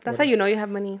 That's how you know you have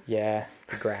money. Yeah,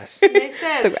 the grass. They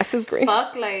said the grass is green.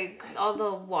 Fuck like all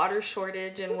the water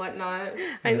shortage and whatnot.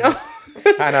 I know.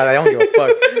 I know. I don't give a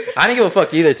fuck. I didn't give a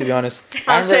fuck either, to be honest.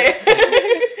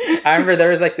 I remember there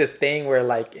was like this thing where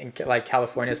like in like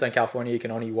California, Southern California, you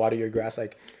can only water your grass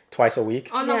like twice a week.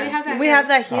 Oh no, we have that. We have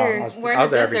that here. We're in the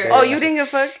desert. Oh, you didn't give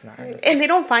a fuck? And they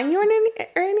don't fine you or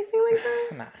anything like that?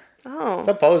 Nah. Oh.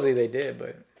 Supposedly they did,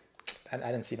 but I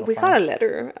didn't see no. We got a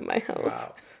letter at my house.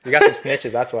 Wow. You got some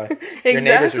snitches. That's why. Exactly. Your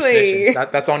neighbors were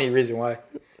snitching. That's the only reason why.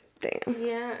 Damn.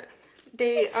 Yeah.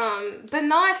 They but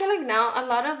no, I feel like now a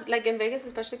lot of like in Vegas,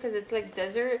 especially because it's like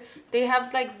desert, they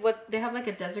have like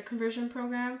a desert conversion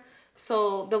program.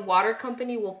 So the water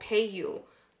company will pay you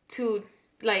to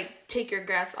like take your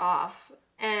grass off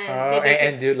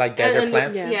and do like desert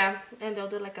plants. Yeah, and they'll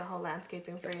do like a whole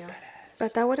landscaping for you.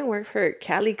 But that wouldn't work for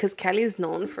Cali because Cali is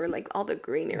known for like all the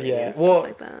greenery and stuff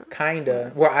like that.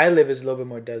 Kinda. Where I live is a little bit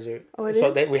more desert. Oh, it is?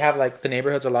 is? We have like the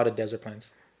neighborhood's a lot of desert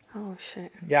plants. Oh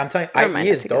shit. Yeah, I'm telling you, IE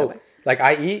is dope. Like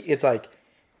IE, it's like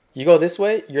you go this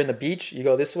way, you're in the beach. You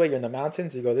go this way, you're in the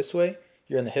mountains. You go this way,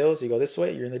 you're in the hills. You go this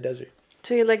way, you're in the desert.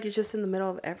 So you're just in the middle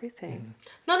of everything. Mm-hmm.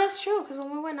 No, that's true. Because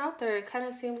when we went out there, it kind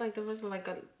of seemed like there was like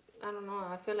I don't know.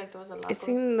 I feel like there was a lot. It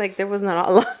seemed like there was not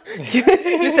a lot.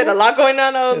 You said a lot going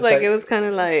on. I was like, it was kind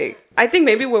of like. I think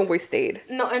maybe when we stayed.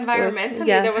 No, environmentally,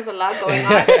 there was a lot going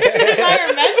on.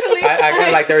 Environmentally, I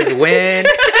feel like there's wind,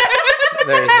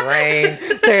 there's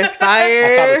rain, there's fire. I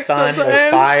saw the sun.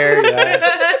 There's fire.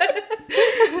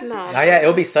 Yeah. Nah. Now, yeah,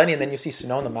 it'll be sunny, and then you see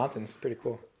snow in the mountains. Pretty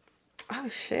cool. Oh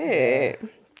shit. Yeah.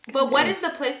 But what is the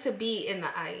place to be in the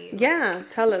IE? Yeah,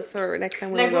 tell us, or next time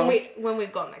when we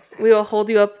go next time. We will hold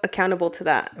you up accountable to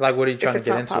that. Like, what are you trying to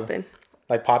get into? Popping.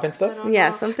 Like popping stuff? Yeah,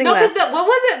 something. No, because what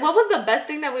was it? What was the best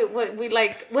thing that we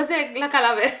like? Was it la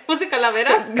calavera? Was it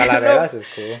Calaveras? Calaveras is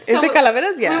cool. So is it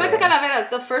Calaveras? Yeah. We went to Calaveras.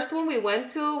 The first one we went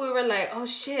to, we were like, oh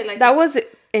shit! Like that was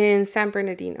in San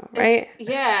Bernardino, right?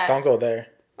 Yeah. Don't go there.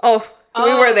 Oh. We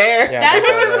were there. Yeah, that's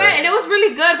where we went, and it was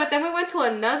really good. But then we went to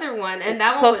another one, and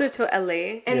that closer one to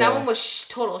LA, and that one was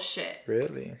total shit.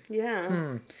 Really?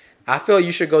 Yeah. I feel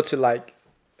you should go to like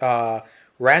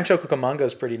Rancho Cucamonga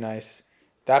is pretty nice.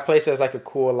 That place has like a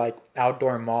cool like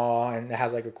outdoor mall, and it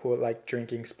has like a cool like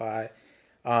drinking spot.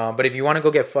 But if you want to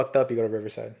go get fucked up, you go to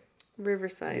Riverside.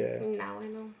 Riverside. Yeah. Now I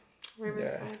know.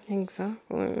 Riverside. I think so.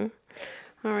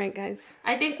 All right, guys.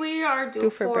 I think we are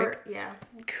due for a break. Yeah.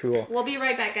 Cool. We'll be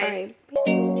right back, guys.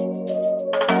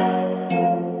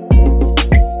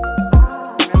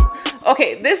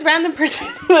 Okay, this random person,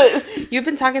 you've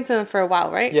been talking to them for a while,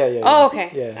 right? Yeah. Oh,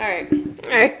 okay. Yeah.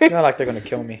 All right. Not like they're gonna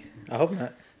kill me. I hope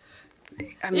not.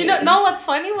 I mean, no, what's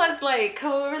funny was like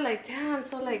how we were like, damn,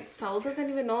 so like Saul doesn't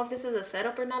even know if this is a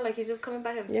setup or not, like he's just coming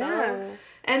by himself. Yeah.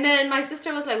 And then my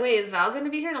sister was like, wait, is Val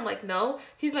gonna be here? And I'm like, no.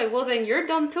 He's like, well then you're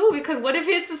dumb too, because what if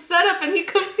it's a setup and he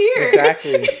comes here?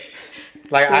 Exactly.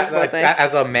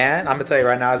 As a man, I'm gonna tell you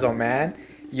right now, as a man,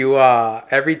 you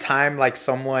every time like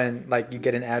someone like you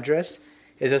get an address,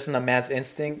 it's just in the man's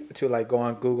instinct to like go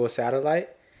on Google Satellite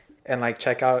and like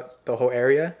check out the whole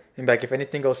area and be like, if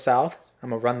anything goes south,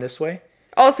 I'm gonna run this way.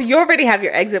 Oh, so you already have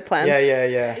your exit plans. Yeah.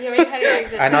 You already had your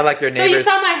exit. I know, like your neighbors. So you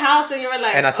saw my house and you were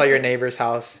like. And I saw your neighbor's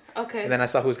house. Okay. And then I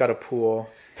saw who's got a pool.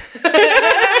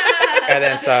 And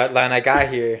then when I got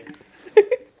here,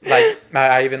 like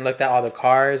I even looked at all the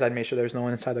cars. I made sure there was no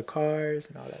one inside the cars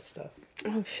and all that stuff.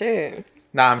 Oh shit.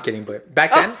 Nah, I'm kidding. But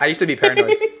back then, I used to be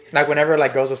paranoid. Like whenever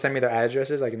like girls will send me their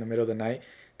addresses, like in the middle of the night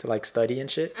to like study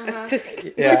and shit. Uh-huh.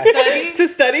 To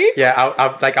study? Yeah,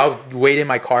 I'll wait in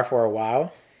my car for a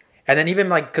while. And then even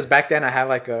like, cause back then I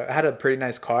had a pretty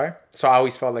nice car, so I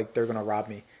always felt like they're gonna rob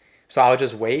me. So I would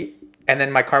just wait, and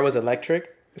then my car was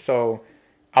electric, so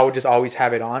I would just always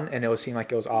have it on, and it would seem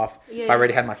like it was off. Yeah. But I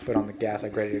already had my foot on the gas,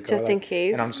 like ready to go. Just in like,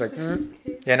 case. And I'm just like,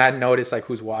 yeah, and I'd notice like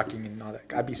who's walking and all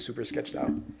that. I'd be super sketched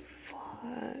out. Fuck.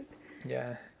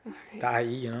 Yeah. Right. The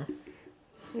IE, you know.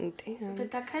 Damn.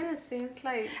 But that kind of seems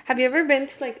like. Have you ever been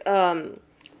to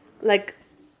like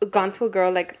gone to a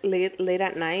girl like late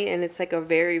at night and it's like a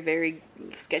very very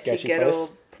sketchy ghetto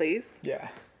place? Yeah.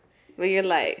 Where you're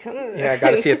like, yeah, I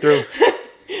gotta see it through.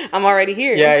 I'm already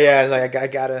here. Yeah. It's like I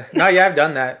gotta. No, yeah, I've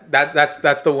done that.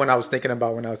 That's the one I was thinking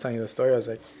about when I was telling you the story. I was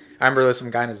like, I remember there was some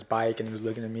guy on his bike and he was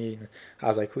looking at me. And I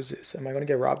was like, who's this? Am I gonna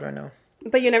get robbed right now?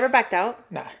 But you never backed out?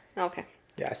 Nah. Okay.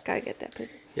 Yeah, I gotta get that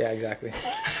pussy. Yeah, exactly.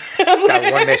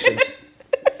 Got one mission.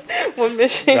 One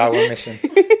mission. Got one mission.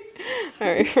 All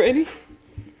right, ready?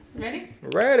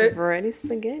 Ready,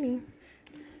 spaghetti.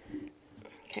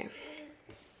 Okay.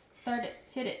 Start it.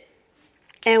 Hit it.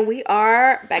 And we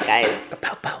are back, guys.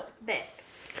 Pow. Back.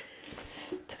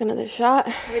 Took another shot.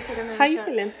 How you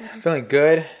feeling? Feeling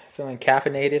good. Feeling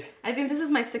caffeinated. I think this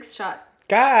is my 6th shot.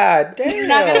 God damn.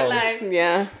 Not gonna lie.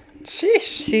 Yeah.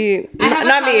 Sheesh. I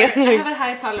have me. I have a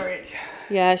high tolerance.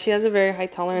 Yeah, she has a very high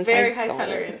tolerance. Very high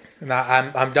tolerance.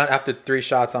 Nah, I'm done after 3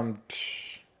 shots. I'm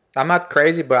not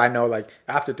crazy, but I know like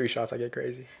after 3 shots I get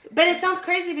crazy. But it sounds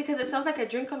crazy because it sounds like I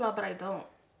drink a lot, but I don't.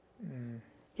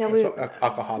 Yeah, Yeah, that's what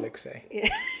alcoholics say. Yeah.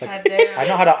 It's like, I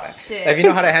know how to. Shit. If you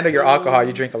know how to handle your alcohol,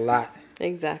 you drink a lot.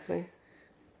 Exactly.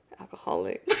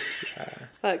 Alcoholic.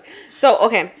 Fuck. So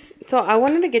okay. So I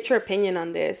wanted to get your opinion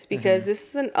on this because this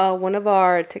isn't one of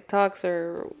our TikToks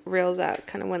or reels that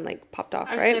kind of went like popped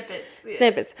off, right?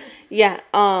 Snippets. Yeah.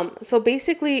 So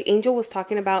basically, Angel was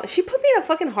talking about. She put me in a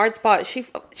fucking hard spot.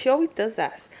 She always does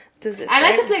that. I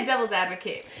like to play devil's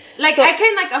advocate. Like, so, I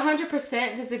can like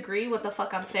 100% disagree what the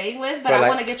fuck I'm saying with, but I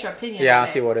want to get your opinion. Yeah, I'll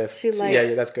see what if. She likes.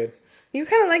 Yeah, that's good. You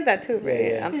kind of like that too,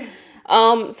 right?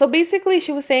 Yeah. So basically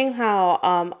she was saying how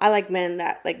I like men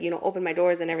that like, you know, open my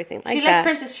doors and everything like that. She likes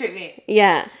princess treatment.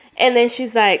 Yeah. And then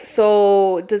she's like,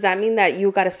 so does that mean that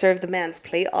you got to serve the man's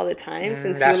plate all the time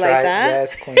since you like right. that?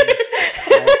 Yes, queen.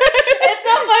 Yes. It's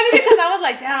so funny because I was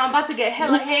like, damn, I'm about to get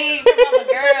hella hate from all the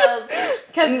girls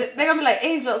because they're going to be like,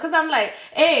 Angel. Because I'm like,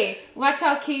 hey, watch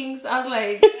out, kings. I was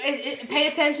like, pay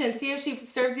attention. See if she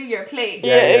serves you your plate.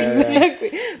 Yeah, exactly.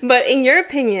 Yeah. But in your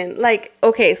opinion, like,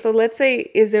 okay, so let's say,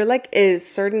 is there like a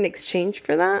certain exchange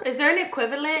for that? Is there an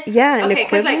equivalent? Yeah, an equivalent. Okay,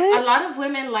 because like a lot of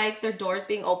women like their doors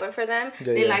being open for them.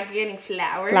 Yeah, they like getting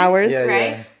flowers. Flowers,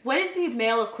 right? Yeah. What is the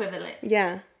male equivalent?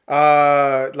 Yeah.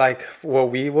 Like what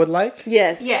we would like?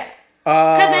 Yes. Yeah.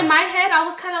 Because in my head, I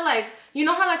was kind of like, you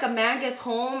know how like a man gets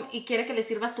home y quiere que le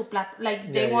sirvas tu plato,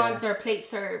 like they want their plate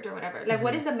served or whatever. Like,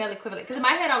 what is the male equivalent? Because in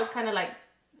my head, I was kind of like,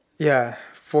 yeah,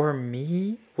 for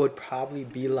me would probably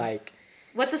be like,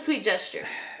 what's a sweet gesture?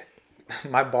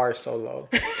 My bar is so low.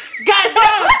 Goddamn!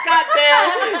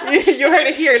 You heard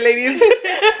it here, ladies.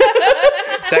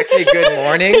 Text me good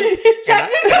morning. Text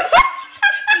me good.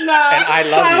 No, and I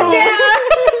love you. Yeah.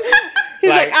 He's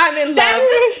like, I'm in love. That's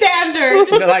the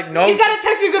standard. Like, no. You gotta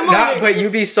text me good morning. But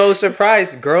you'd be so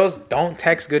surprised. Girls don't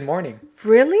text good morning.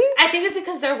 Really? I think it's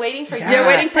because they're waiting for you. They're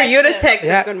waiting for you to text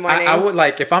them good morning. I would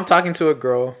like, if I'm talking to a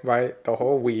girl, right, the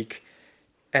whole week,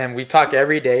 and we talk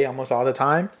every day, almost all the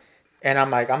time, and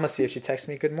I'm like, I'm gonna see if she texts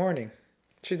me good morning.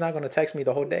 She's not gonna text me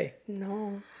the whole day.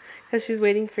 No. Because she's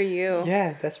waiting for you.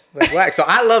 Yeah, that's whack. So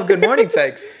I love good morning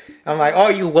texts. I'm like, oh,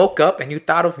 you woke up and you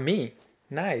thought of me.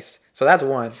 Nice. So that's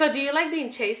one. So do you like being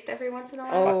chased every once in a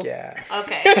while? Oh. Fuck yeah.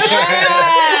 Okay.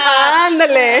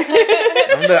 Ándale.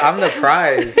 I'm the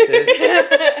prize.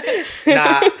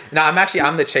 Nah,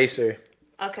 I'm the chaser.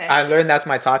 Okay. I learned that's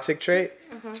my toxic trait.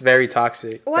 It's very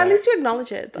toxic. Well, at least you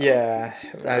acknowledge it, though. Yeah.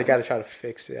 So. I gotta try to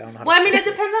fix it. I don't know how to it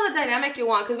depends on the dynamic you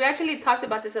want, because we actually talked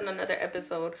about this in another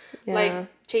episode. Yeah. Like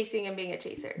chasing and being a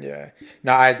chaser. Yeah.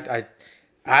 No,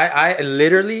 I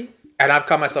literally, and I've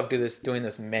caught myself doing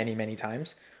this many, many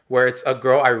times, where it's a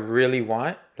girl I really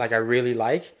want, like I really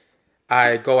like.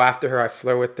 I go after her, I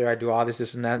flirt with her, I do all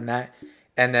this and that.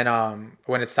 And then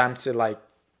when it's time to like,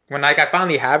 when like I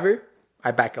finally have her, I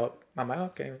back up. I'm like,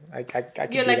 okay, I can.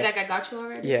 You're like I got you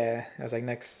already. Yeah, I was like,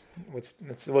 next,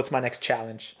 what's my next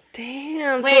challenge?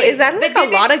 Damn. Wait, so is that like a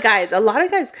lot of guys? A lot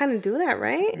of guys kind of do that,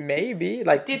 right? Maybe.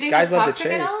 Like, do you think guys love to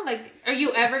chase. At all? Like, are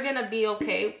you ever gonna be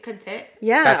content?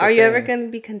 Yeah. Are you ever gonna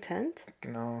be content?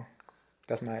 No,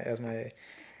 that's my.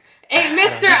 Hey,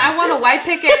 mister, I want a white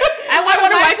picket. I want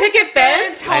a white picket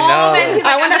fence. I know. Like,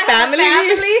 I want a family.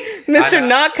 Mister,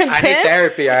 not content. I need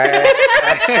therapy.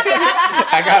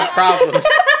 I got problems.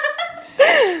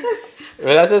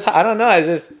 But that's just, I don't know.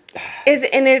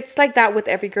 It's like that with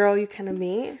every girl you kind of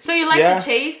meet. So you like the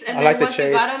chase, and then once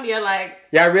you got him, you're like,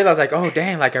 yeah. I realized like, oh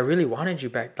damn, like I really wanted you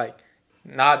back. Like,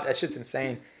 nah, that shit's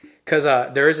insane. Cause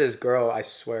there is this girl, I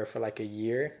swear, for like a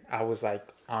year, I was like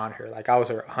on her, like I was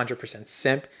her 100%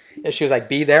 simp. And she was like,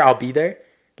 be there, I'll be there,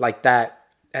 like that.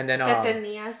 And then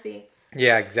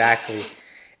yeah, exactly.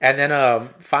 And then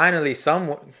finally,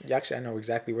 actually, I know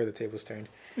exactly where the tables turned.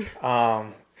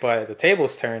 But the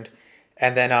tables turned,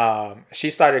 and then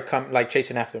she started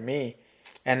chasing after me,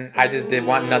 and I just didn't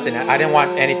want nothing. I didn't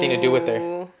want anything to do with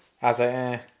her. I was like,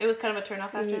 eh. It was kind of a turn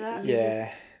off after that.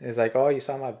 Yeah, it's like, oh, you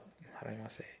saw my. I don't even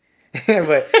want to say it.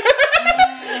 But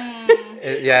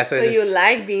yeah, so you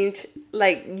like being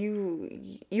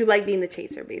you like being the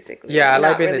chaser, basically. Yeah, I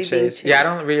like being the chase. Yeah, I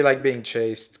don't really like being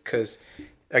chased because,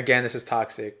 again, this is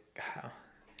toxic.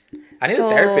 I need a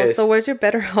therapist. So where's your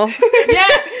BetterHelp? Yeah.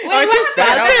 Aren't you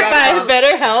sponsored by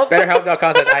BetterHelp?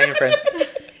 BetterHelp.com/I am friends.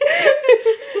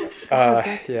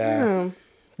 Yeah.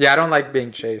 Yeah, I don't like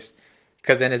being chased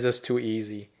because then it's just too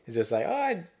easy. It's just like,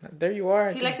 oh, there you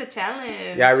are. He likes a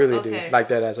challenge. Yeah, I really do. Like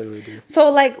that, I really do. So,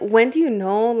 like, when do you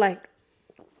know, like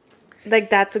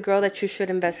that's a girl that you should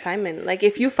invest time in? Like,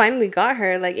 if you finally got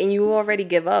her, like, and you already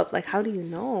give up, like, how do you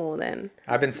know then?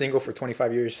 I've been single for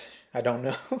 25 years. I don't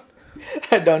know.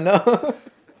 I don't know.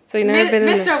 So you never been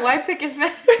Mr. White Picket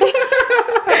Fence.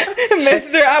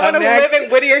 Mister, I want to live in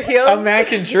Whittier Hills. A man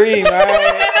can dream, all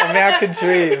right? A man can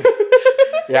dream.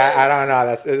 Yeah, I don't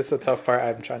know. It's a tough part.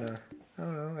 I'm trying to, I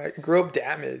don't know. I grew up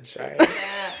damaged, all right?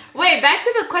 Yeah. Wait, back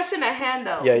to the question at hand,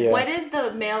 though. Yeah. What is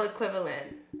the male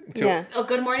equivalent? A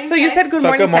good morning text? So you said good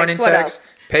morning text. What else?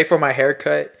 Pay for my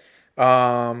haircut.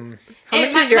 How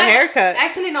much is your haircut?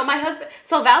 Actually, no, my husband.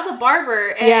 So Val's a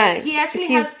barber, and he actually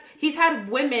he's had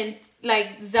women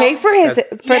like pay for the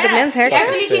men's haircut.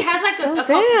 Actually, he has like a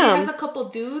couple. He has a couple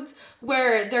dudes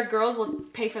where their girls will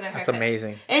pay for their haircuts. That's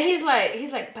amazing. And he's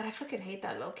like, but I fucking hate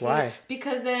that low key. Why?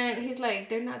 Because then he's like,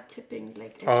 they're not tipping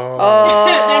like extra. Oh.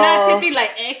 They're not tipping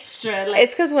like extra. Like,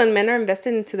 it's because when men are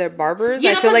invested into their barbers,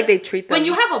 I feel like they treat them. When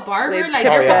you have a barber, like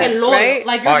you're fucking loyal. Right?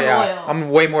 Like you're loyal. I'm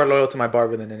way more loyal to my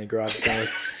barber than any girl I've been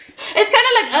with. It's kind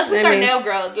of like us with our nail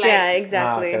girls. Like, yeah,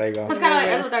 exactly. Okay, there you go. It's kind of like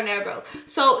us with our nail girls.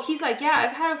 So he's like, yeah,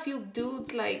 I've had a few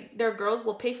dudes, like, their girls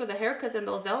will pay for the haircuts and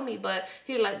they'll sell me, but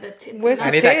he's like, the tip. Where's the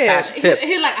tip? I need that cash tip.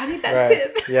 He's like, I need that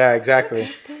tip. Yeah, exactly.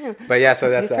 Damn. But yeah, so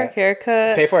that's Pay for a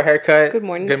haircut. Pay for a haircut. Good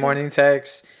morning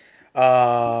text.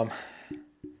 That's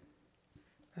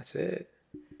it.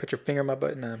 Put your finger in my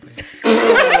butt. Nah, please.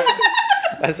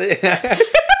 That's it.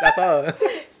 That's all.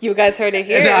 You guys heard it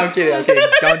here. No, I'm kidding.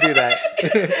 Don't do that.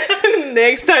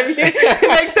 Next time you with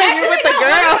the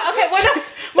girl. Okay,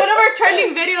 one of our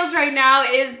trending videos right now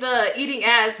is the eating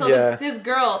ass. So this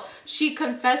girl, she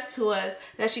confessed to us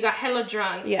that she got hella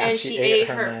drunk and she ate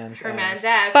her man's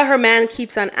ass. But her man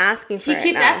keeps on asking for it. He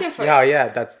keeps asking for it. Yeah,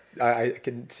 that's I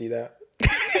can see that.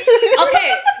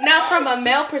 Okay, now from a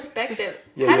male perspective,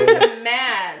 how does a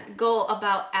man go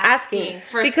about asking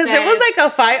for because sex? there was like a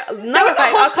fight,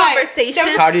 a conversation.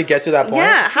 How do you get to that point?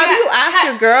 Yeah, how do you ask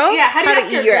your girl how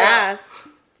to eat your ass?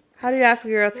 How do you ask a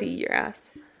girl to eat your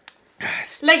ass?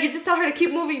 Like, you just tell her to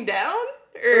keep moving down?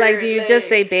 Or like, do you just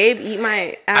say, babe, eat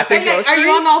my ass? Like, are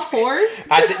you on all fours?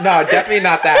 No, definitely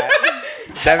not that.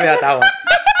 Definitely not that one.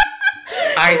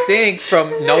 I think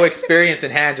from no experience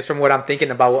in hand, just from what I'm thinking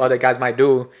about what other guys might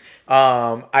do,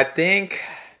 I think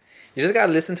you just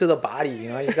gotta listen to the body. You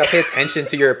know, you just gotta pay attention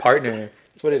to your partner.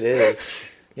 That's what it is.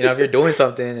 You know, if you're doing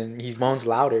something and he moans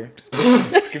louder,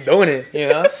 just keep doing it. You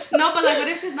know. No, but like, what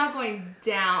if she's not going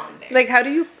down there? Like, how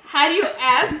do you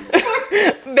ask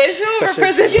for visual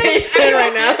representation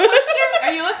right now?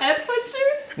 Are you a head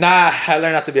pusher? Nah, I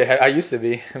learned not to be a head. I used to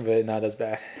be, but nah, that's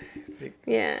bad.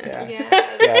 Yeah.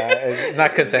 It's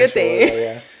not consensual.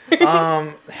 Yeah.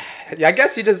 I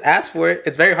guess you just ask for it.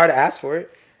 It's very hard to ask for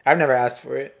it. I've never asked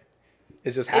for it.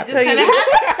 It's just happened.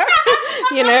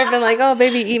 You never been like, oh,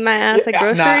 baby, eat my ass at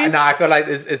groceries? Nah, I feel like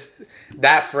it's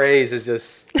that phrase is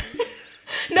just...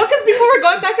 No, because people were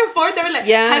going back and forth. They were like,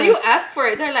 how do you ask for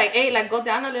it? They're like, hey, like, go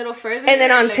down a little further. And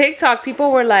then on TikTok,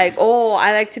 people were like, oh,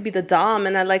 I like to be the dom,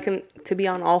 and I like him to be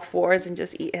on all fours and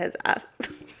just eat his ass.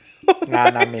 Nah,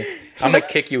 not me. I'm going to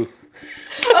kick you.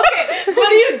 Okay, what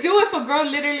do you do if a girl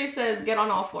literally says, get on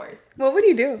all fours? What would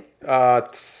you do?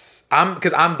 Because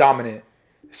I'm dominant.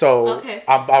 So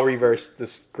I'll reverse the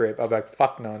script. I'll be like,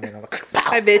 fuck no. And then I'm like,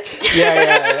 hi, bitch.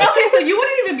 Yeah. Okay, so you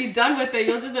wouldn't even be done with it.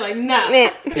 You'll just be like, nah.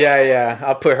 Yeah.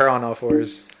 I'll put her on all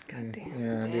fours. God damn.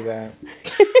 Yeah, do that.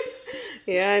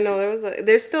 Yeah, I know.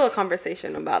 There's still a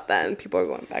conversation about that, and people are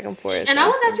going back and forth. And I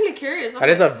was actually curious. That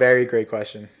is a very great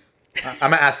question. I'm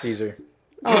going to ask Caesar.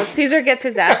 Oh, Caesar gets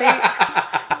his ass ate?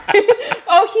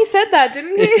 Oh, he said that,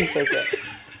 didn't he? He said that.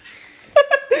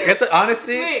 It's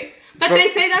honestly... Wait. But they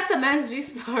say that's the man's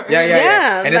G-spot.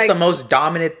 Yeah. And it's the most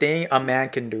dominant thing a man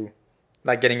can do.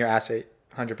 Like getting your ass ate.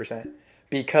 100%.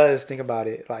 Because, think about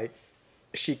it. Like,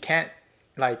 she can't...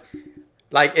 Like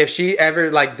if she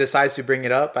ever, like, decides to bring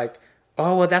it up, like,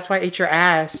 oh, well, that's why I ate your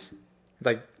ass. It's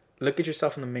like, look at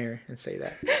yourself in the mirror and say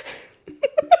that.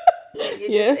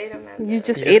 You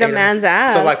just ate a man's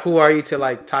ass. So, like, who are you to,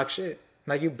 like, talk shit?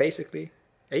 Like, you basically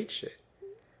ate shit.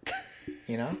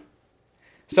 You know?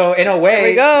 So in a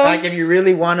way, like if you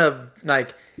really want to,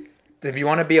 like, if you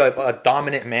want to be a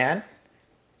dominant man,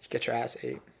 you get your ass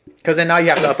ate. Because then now you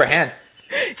have the upper hand.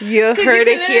 You heard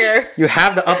it here. You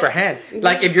have the upper hand.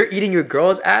 Like if you're eating your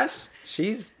girl's ass,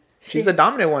 she's the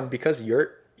dominant one because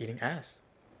you're eating ass.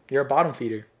 You're a bottom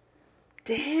feeder.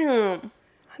 Damn.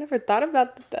 I never thought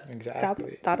about that.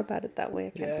 Exactly. Thought about it that way. I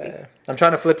can't speak. I'm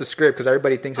trying to flip the script because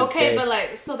everybody thinks it's gay. Okay, but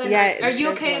like, so then are you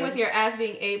okay with your ass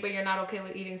being ate, but you're not okay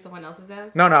with eating someone else's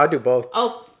ass? No, I do both.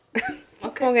 Oh,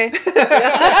 okay.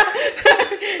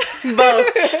 Both.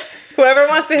 Whoever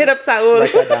wants to hit up Saul.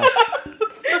 Write that down.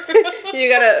 You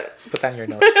gotta... Just put that in your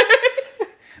notes.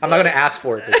 I'm not going to ask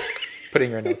for it, but just put it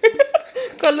in your notes.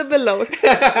 Go a little bit lower.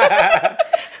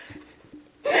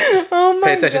 Oh my God.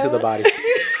 Pay attention to the body.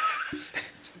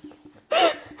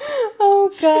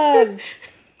 God.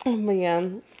 Oh my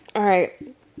God. All right.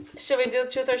 Should we do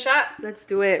truth or shot? Let's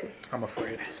do it. I'm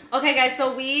afraid. Okay, guys.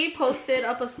 So we posted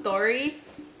up a story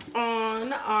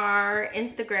on our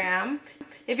Instagram.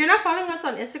 If you're not following us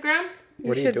on Instagram,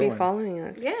 You should be following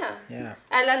us. Yeah.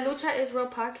 At La Lucha is Real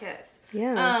Podcast.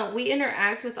 Yeah. We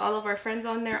interact with all of our friends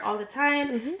on there all the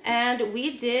time. And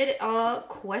we did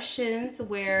questions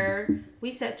where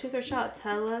we said truth or shot.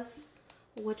 Tell us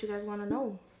what you guys want to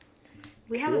know.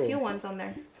 We have a few ones on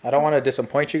there. I don't want to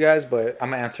disappoint you guys, but I'm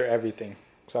going to answer everything.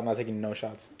 So I'm not taking no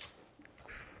shots.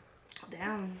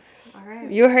 Damn. All right.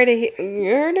 You heard it.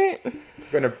 You heard it? I'm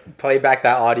going to play back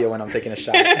that audio when I'm taking a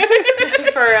shot.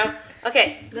 For real.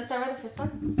 Okay, let's start with the first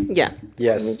one. Yeah.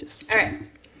 Yes. All right.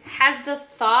 Has the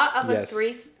thought of a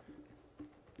threesome...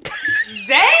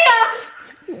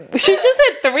 Damn! She just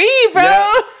said 3, bro.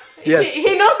 Yeah. Yes.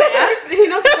 He knows the answer. He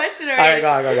knows the question already.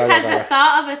 All right, go. Has the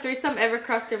thought of a threesome ever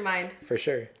crossed your mind? For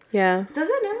sure. Yeah. Does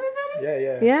it never,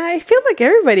 Yeah. Yeah, I feel like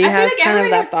everybody has kind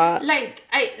of that thought.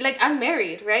 I'm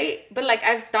married, right? But like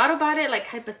I've thought about it like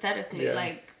hypothetically. Yeah.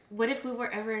 Like, what if we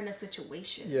were ever in a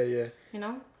situation? Yeah. You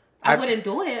know? I wouldn't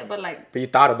do it, but like... But you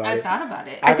thought about it. I thought about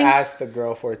it. I've asked a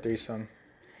girl for a threesome.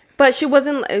 But she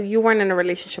wasn't... You weren't in a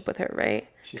relationship with her, right?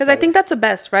 Because I think that's the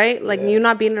best, right? Like, you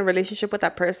not being in a relationship with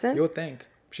that person. You would think.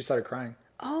 She started crying.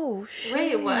 Oh, shit.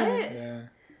 Wait, what? Yeah.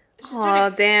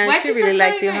 Oh, damn. Why She really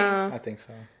liked you, crying? huh? I think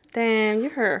so. Damn, you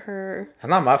hurt her. That's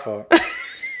not my fault.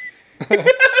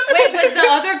 Wait, was the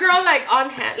other girl like on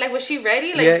hand? Like, was she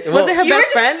ready? Like, Yeah, well, was it her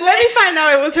best friend? Let me find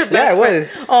out it was her best Yeah, it friend.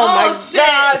 was. Oh my shit.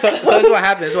 God. So this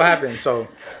is what happened. So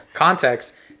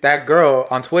context, that girl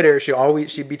on Twitter,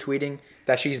 she'd be tweeting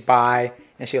that she's bi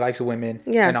and she likes women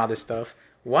and all this stuff.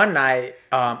 One night,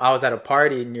 I was at a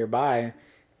party nearby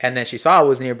and then she saw I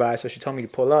was nearby, so she told me to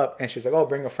pull up and she was like, oh,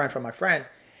 bring a friend from my friend.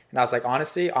 And I was like,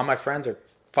 honestly, all my friends are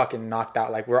fucking knocked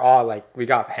out. Like, we're all like, we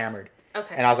got hammered.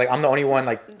 Okay. And I was like, I'm the only one,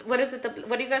 like... What is it?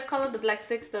 What do you guys call it? The Black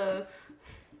Six? The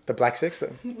Black Six?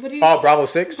 What do you... Oh, Bravo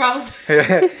 6? Bravo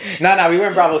 6. No, we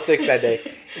weren't Bravo 6 that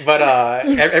day. But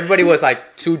everybody was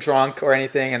like too drunk or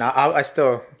anything. And I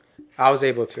was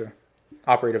able to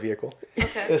operate a vehicle.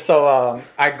 Okay. So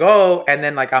I go and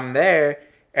then like I'm there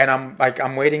and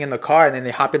I'm waiting in the car and then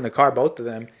they hop in the car, both of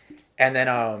them. And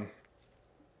then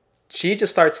she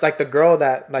just starts, like the girl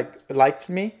that like liked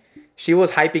me, she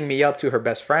was hyping me up to her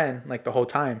best friend like the whole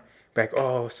time. Like,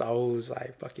 oh, Saul's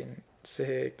like fucking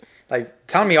sick. Like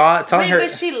telling her. But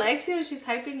she likes you and she's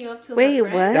hyping you up to her friend?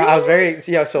 What? Yeah, I was very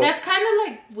so. That's kind of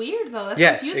like weird though. That's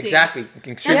confusing. Exactly.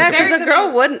 Yeah, because the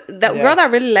girl girl that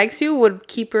really likes you would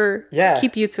keep you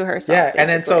to herself. Yeah, basically. and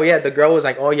then the girl was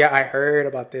like, "Oh yeah, I heard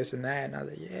about this and that," and I was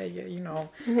like, "Yeah, you know,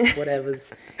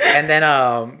 whatever's." And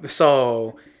then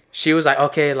so she was like,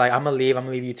 "Okay, like I'm gonna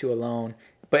leave you two alone,"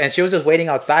 and she was just waiting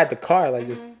outside the car, like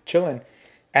just chilling.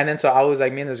 And then so I was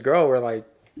like, me and this girl were like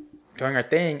doing our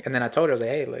thing, and then I told her, I was like,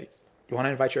 "Hey, like, you want to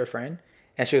invite your friend?"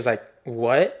 And she was like,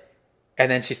 "What?" And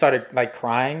then she started like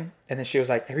crying, and then she was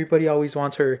like, "Everybody always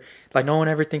wants her. Like,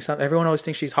 everyone always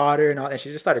thinks she's hotter and all." And she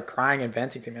just started crying and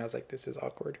venting to me. I was like, "This is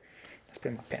awkward." I was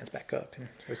putting my pants back up, and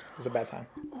it was a bad time.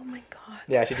 Oh my God.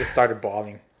 Yeah, she just started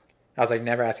bawling. I was like,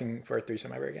 never asking for a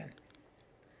threesome ever again.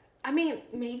 I mean,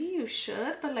 maybe you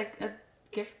should, but like a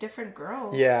different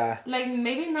girl. Yeah. Like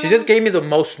maybe not. She just gave me the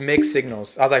most mixed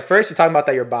signals. I was like, first you're talking about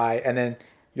that you're bi, and then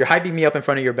you're hyping me up in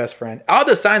front of your best friend. All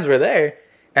the signs were there.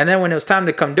 And then when it was time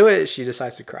to come do it, she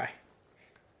decides to cry.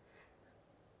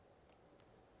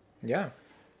 Yeah.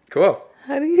 Cool.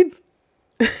 How do you...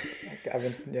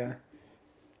 Yeah.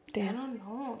 Damn. I don't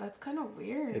know. That's kind of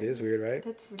weird. It is weird, right?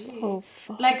 That's really... Oh,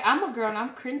 fuck. Like, I'm a girl and I'm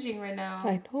cringing right now.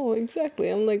 I know, exactly.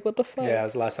 I'm like, what the fuck? Yeah, it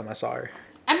was the last time I saw her.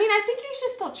 I mean, I think you should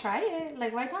still try it.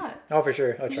 Like, why not? Oh, for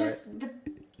sure. I'll try it.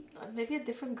 But maybe a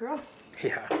different girl.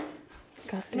 Yeah.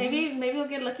 Maybe we'll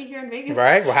get lucky here in Vegas.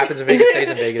 Right? What happens in Vegas stays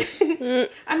in Vegas.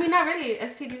 I mean, not really.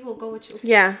 STDs will go with you.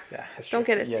 Yeah. Yeah, that's Don't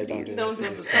true. get STDs. Yeah, Don't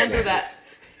do that.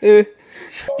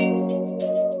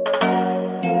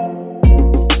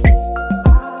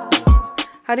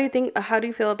 How do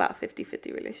you feel about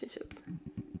 50-50 relationships?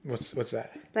 What's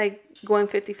that? Like going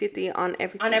 50-50 on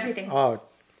everything. On everything. Oh,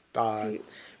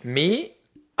 me,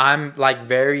 I'm like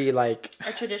very like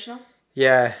A traditional?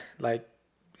 yeah, like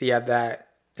yeah that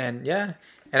and yeah,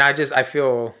 and I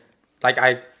feel like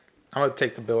I'm gonna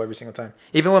take the bill every single time,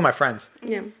 even with my friends.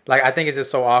 Yeah. Like I think it's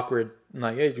just so awkward. I'm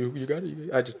like, hey, you got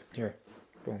it. I just here,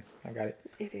 boom, I got it.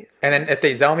 It is. And then if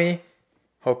they zell me,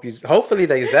 hopefully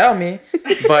they zell me.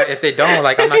 But if they don't,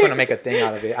 like I'm not gonna make a thing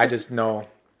out of it. I just know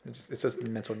it's just a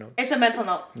mental note. It's a mental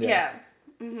note. Yeah.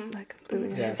 Like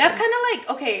completely. Yeah. That's kind of like,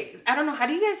 okay, I don't know. How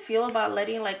do you guys feel about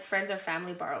letting like friends or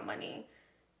family borrow money?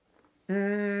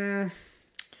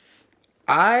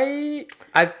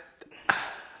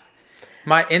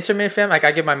 My intermittent fam, like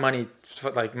I give my money,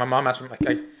 like my mom asks me, like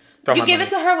I throw you my give money. it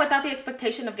to her without the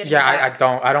expectation of getting. Yeah, it back.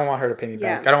 I don't want her to pay me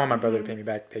back. I don't want my brother to pay me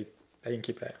back. They can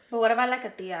keep that. But what about like a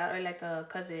tia or like a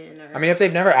cousin? Or... I mean, if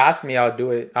they've never asked me, I'll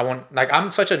do it. I want like I'm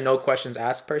such a no questions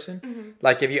asked person.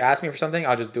 Like if you ask me for something,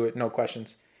 I'll just do it, no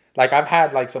questions. Like I've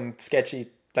had like some sketchy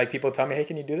like people tell me, hey,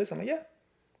 can you do this? I'm like, yeah.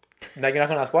 Like you're not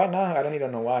gonna ask why? No, I don't need to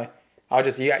know why. I'll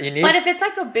just you need. But if it's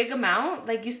like a big amount,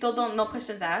 like you still don't no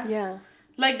questions asked. Yeah.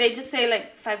 Like they just say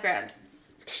like $5,000.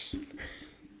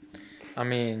 I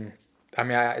mean,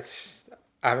 I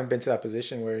haven't been to that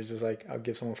position where it's just like I'll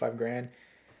give someone $5,000,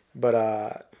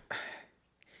 but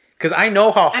because I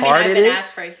know how hard it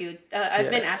is. I've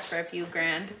been asked for a few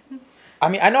grand. I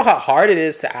mean, I know how hard it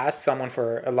is to ask someone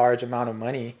for a large amount of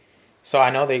money, so I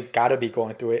know they gotta be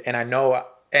going through it, and I know,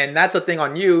 and that's the thing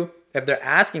on you. If they're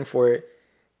asking for it,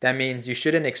 that means you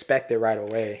shouldn't expect it right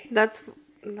away. That's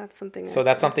something. So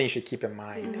that's something you should keep in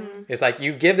mind. It's like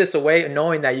you give this away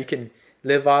knowing that you can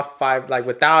live off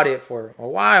without it for a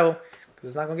while because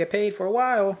it's not gonna get paid for a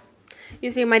while.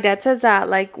 You see, my dad says that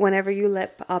like whenever you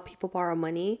let people borrow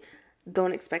money,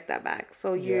 don't expect that back.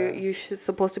 So you're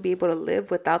supposed to be able to live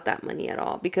without that money at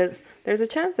all because there's a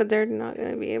chance that they're not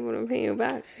gonna be able to pay you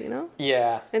back. You know?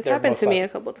 Yeah, it's happened to me a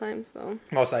couple times. So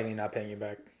most likely not paying you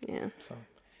back. Yeah. So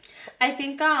I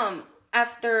think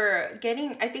after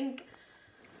getting,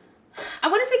 I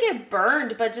wouldn't say get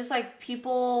burned, but just like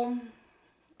people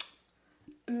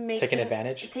taking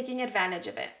advantage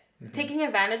of it. Taking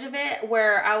advantage of it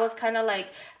where I was kind of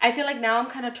like, I feel like now I'm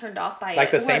kind of turned off by it.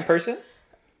 Like the same person?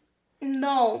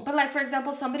 No, but like for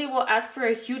example, somebody will ask for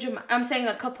a huge amount. I'm saying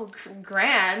a couple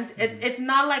grand. It's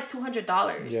not like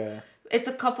 $200. Yeah. It's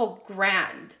a couple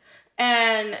grand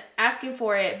and asking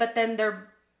for it, but then they're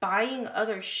buying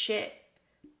other shit.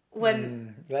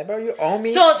 When like, bro, you owe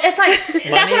me. So it's like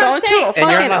that's what I'm saying.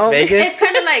 And you're in Las Vegas. It's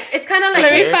kind of like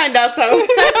let me find out some. So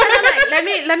it's kind of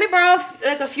like let me borrow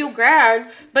like a few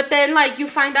grand, but then like you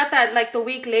find out that like the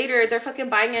week later they're fucking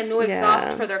buying a new exhaust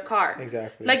for their car.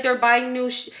 Exactly. Like they're buying new.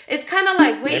 It's kind of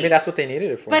like wait. Maybe that's what they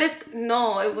needed it for. But it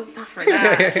was not for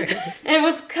that. It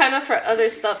was kind of for other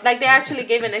stuff. Like they actually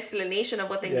gave an explanation of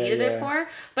what they needed it for,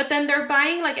 but then they're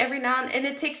buying like every now and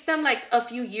it takes them like a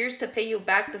few years to pay you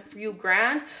back the few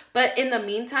grand. But in the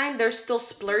meantime, they're still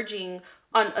splurging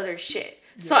on other shit.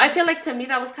 Yeah. So I feel like to me,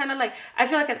 that was kind of like, I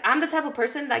feel like I'm the type of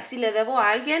person, like, si le debo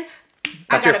a alguien,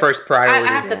 that's your first priority.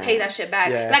 I have to pay that shit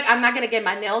back. Yeah. Like, I'm not going to get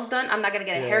my nails done. I'm not going to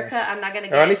get a haircut. I'm not going to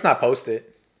get... Or at least not post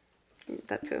it.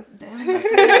 That too. Damn,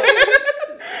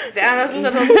 that's a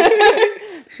little...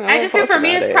 I just feel for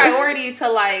me it's priority to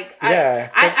like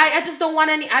I just don't want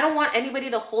I don't want anybody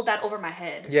to hold that over my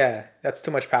head. Yeah, that's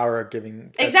too much power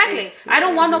giving. Exactly. I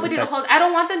don't want nobody to hold. I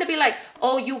don't want them to be like,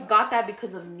 oh, you got that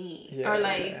because of me, or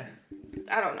like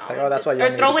I don't know. Like, oh, that's why you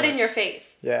or throw it in your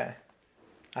face. Yeah,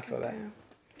 I feel that.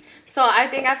 So I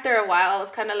think after a while, I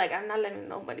was kind of like, I'm not letting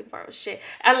nobody borrow shit.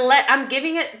 I'm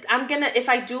giving it. If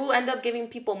I do end up giving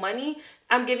people money,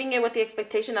 I'm giving it with the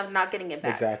expectation of not getting it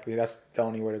back. Exactly. That's the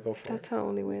only way to go for That's the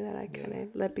only way that I kind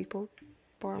of let people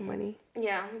borrow money.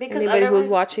 Yeah, because anybody who's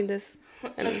watching this.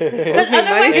 Because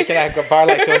otherwise, hey, can I borrow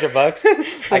like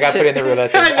 $200? I got to put it in the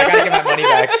roulette. I got to get my money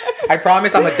back. I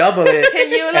promise I'm gonna double it.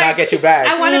 Can you, and I'll get you back.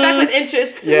 I want it back with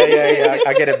interest. Yeah.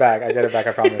 I get it back.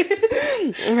 I promise.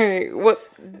 All right. What?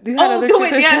 Do you have other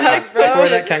traditions? Before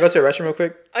that, can I go to the restroom real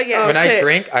quick? Oh yeah. When I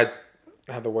drink, I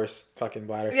have the worst fucking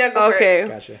bladder. Yeah, go for it.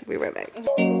 Gotcha. Be right back.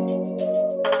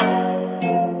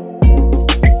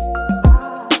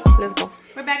 Let's go.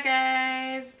 We're back,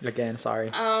 guys. Again, sorry.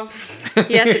 Yeah, for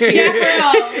real.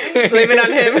 Blame it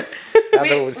on him.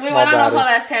 We went on a whole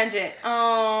ass tangent.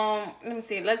 Let me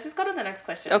see. Let's just go to the next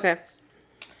question. Okay.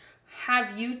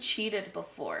 Have you cheated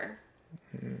before?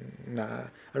 Nah.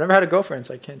 I've never had a girlfriend,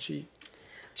 so I can't cheat.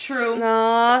 True.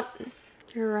 No,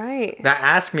 you're right. Now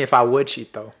ask me if I would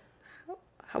cheat though.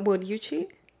 Would you cheat?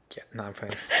 Yeah, nah, I'm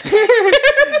playing.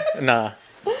 Nah.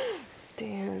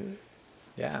 Damn.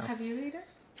 Yeah. Have you either?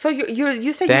 So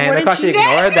you said damn, you wouldn't cheat? Damn, she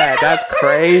ignored that. That's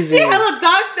crazy. She hella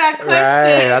dodged that question.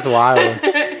 Right, that's wild.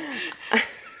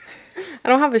 I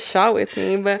don't have a shot with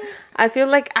me, but I feel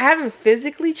like I haven't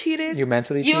physically cheated. You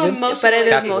mentally you cheated? Emotionally. But it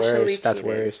is that's emotionally worse. cheated.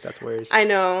 That's worse. I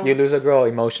know. You lose a girl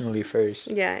emotionally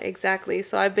first. Yeah, exactly.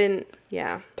 So I've been,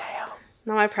 Damn.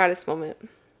 Not my proudest moment.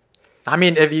 I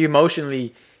mean, if you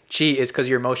emotionally cheat, it's because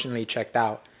you're emotionally checked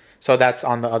out. So that's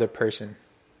on the other person.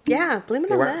 Yeah, blame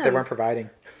it on them. They weren't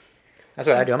providing. That's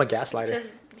what I do. I'm a gaslighter.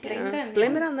 Just blame them.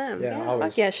 Blame it on them. Yeah,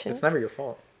 always. Fuck yeah, shit. It's never your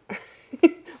fault.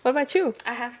 What about you?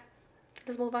 I have.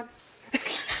 Let's move on.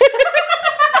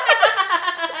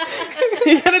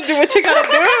 You gotta do what you gotta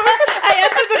do. I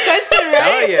answered the question,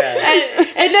 right? Oh yeah.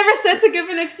 And it never said to give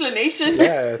an explanation.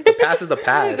 Yeah, the past is the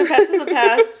past. The past is the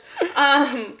past.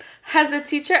 Has a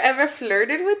teacher ever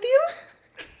flirted with you?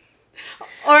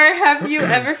 Or have you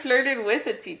ever flirted with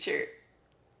a teacher?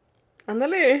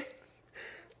 Ándale.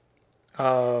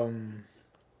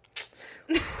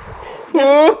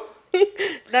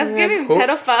 That's giving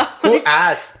pedophile. Who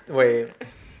asked? Wait,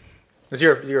 it's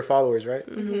your followers, right?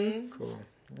 Mm-hmm. Cool.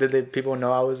 Did people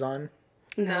know I was on?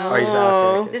 No. Or you said,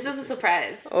 okay. This is a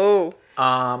surprise. Oh.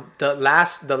 The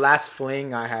last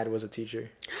fling I had was a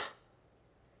teacher.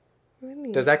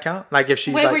 Really? Does that count? Like if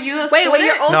she Wait, like, were you a Wait, student? when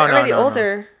you're already No.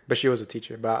 older. But she was a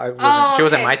teacher. But she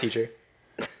wasn't my teacher.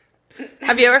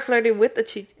 Have you ever flirted with a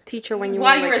teacher when you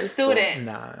While were you were a in school? student?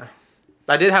 Nah.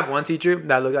 I did have one teacher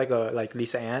that looked like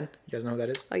Lisa Ann. You guys know who that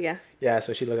is? Oh yeah. Yeah,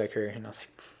 so she looked like her, and I was like,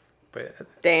 but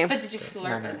Damn. But did you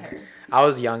flirt with her? I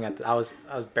was young I was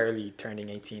barely turning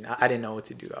 18. I didn't know what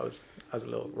to do. I was a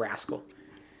little rascal.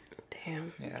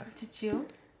 Damn. Yeah. Did you?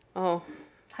 Oh.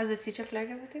 Has a teacher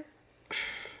flirted with you?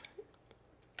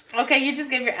 Okay, you just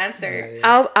gave your answer.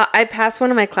 Yeah. I passed one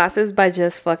of my classes by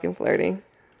just fucking flirting,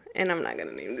 and I'm not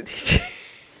gonna name the teacher.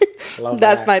 Love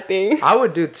That's that. my thing. I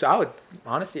would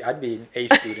honestly, I'd be an A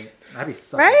student. I'd be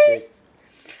sucking Right? dick.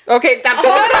 Okay,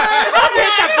 tampoco.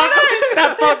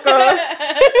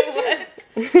 What?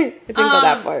 It didn't go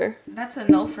that far. That's a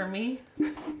no for me.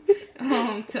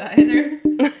 To either.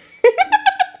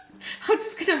 I'm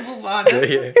just gonna move on.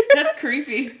 That's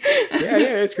creepy.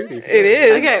 Yeah, it's creepy. It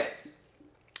is. Okay.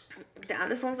 Damn,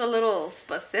 this one's a little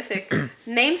specific.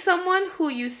 Name someone who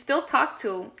you still talk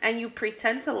to and you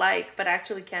pretend to like, but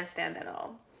actually can't stand at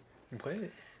all. What?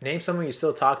 Name someone you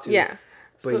still talk to. Yeah.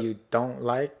 But you don't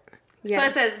like. Yeah. So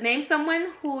it says, name someone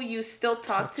who you still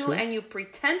talk to and you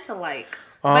pretend to like,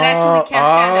 but actually can't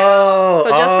stand at all.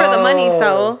 So just for the money,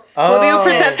 Saul. Who do you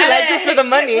pretend to like just for the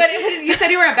money? What, you said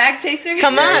you were a bag chaser?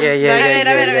 Come on.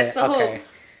 Yeah. So okay.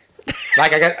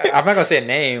 Like I'm not gonna say a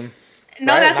name.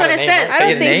 No, right? that's Not what a it name, says. right? Say I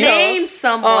don't the think name? Name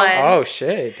someone. Oh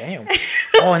shit! Damn.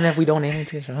 And if we don't name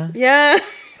it, huh? Yeah.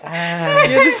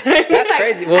 That's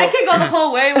crazy. Well, I can go the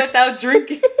whole way without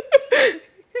drinking.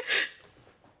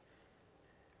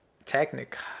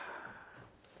 Technic.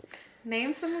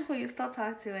 Name someone who you still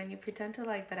talk to and you pretend to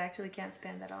like, but actually can't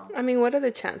stand at all. I mean, what are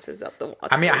the chances of the?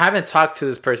 I mean, I haven't talked to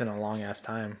this person in a long ass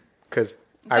time because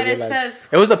I But it realized says-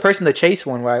 it was the person, the chase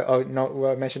one, where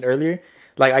what I mentioned earlier.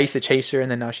 Like I used to chase her, and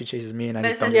then now she chases me, and I But it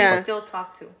just says don't. you still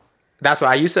talk to. That's what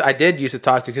I did used to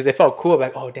talk to because it felt cool.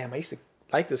 Like, oh damn, I used to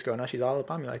like this girl. Now she's all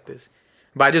up on me like this.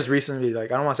 But I just recently,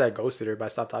 like, I don't want to say I ghosted her, but I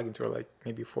stopped talking to her like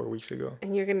maybe 4 weeks ago.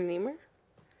 And you're gonna name her?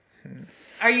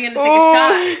 Are you gonna take a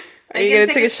shot? Are you gonna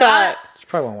take a shot? She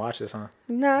probably won't watch this, huh?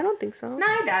 No, I don't think so. No,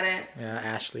 I doubt it. Yeah,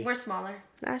 Ashley. We're smaller.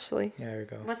 Ashley. Yeah, there we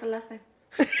go. What's the last name?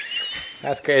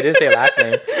 That's great. I didn't say last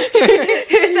name.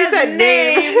 It says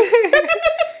name.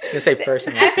 Didn't say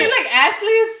person. I feel like Ashley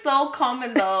is so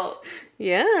common though.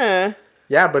 Yeah.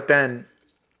 Yeah, but then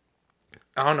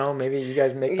I don't know. Maybe you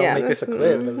guys don't make this a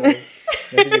clip. But like,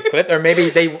 maybe you clip, or maybe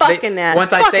they Ash.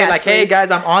 once I Fuck say like, Ashley. "Hey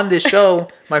guys, I'm on this show,"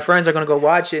 my friends are gonna go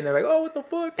watch it, and they're like, "Oh, what the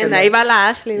fuck?" And ahí va la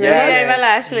Ashley, right? Yeah, ahí va la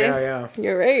Ashley. Yeah.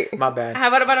 You're right. My bad. How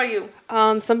about you?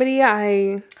 Somebody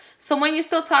Someone you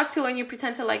still talk to and you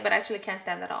pretend to like, but actually can't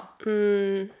stand at all.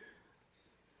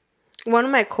 one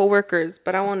of my coworkers,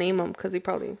 but I won't name him because he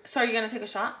probably. So are you gonna take a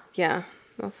shot? Yeah,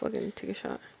 I'll fucking take a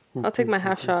shot. I'll take my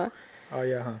half shot. Oh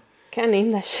yeah, huh? Can't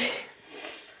name that shit.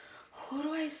 Who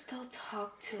do I still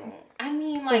talk to? I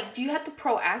mean, like, do you have to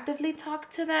proactively talk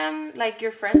to them? Like,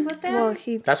 you're friends with them? Well,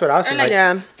 That's what I was saying. like, Like,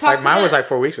 yeah. talk like to mine was them. like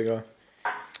 4 weeks ago.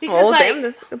 Because, Oh like, damn,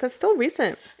 that's still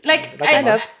recent. Like, Kind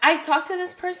of. I talk to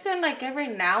this person, like, every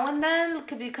now and then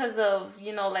because of,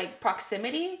 like,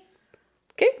 proximity.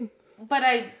 Okay,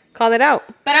 But call it out.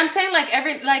 I'm saying,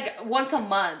 like, once a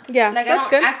month. Yeah, Like, I that's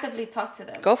don't good. actively talk to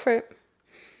them. Go for it.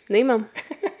 Name them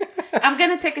I'm going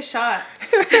to take a shot.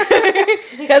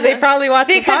 because they probably watch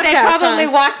the podcast. Because they probably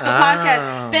huh? watch the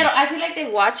podcast. Pero I feel like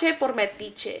they watch it por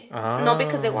metiche. Not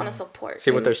because they want to support.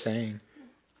 See what they're saying.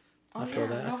 Oh, feel yeah.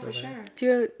 that, No, I for feel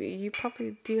sure. Do you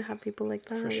probably have people like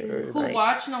that? For sure. Who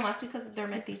watch nomás because they're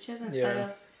metiches instead Yeah.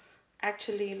 of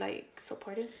actually, like,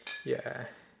 supporting. Yeah.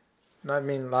 No, I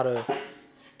mean a lot of.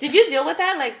 Did you deal with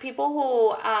that? Like, people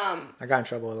who... I got in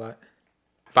trouble a lot,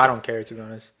 but I don't care, to be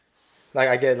honest. Like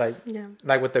I get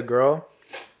like with the girl.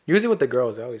 Usually with the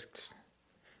girls, they always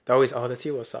let's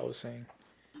see what Saul was saying.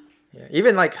 Yeah,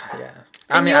 even like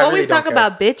I mean, you I always really don't talk care.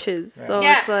 about bitches, so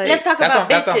yeah, it's like let's talk about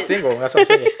That's why I'm bitches. single. That's why I'm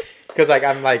single. Because like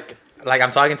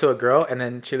I'm talking to a girl and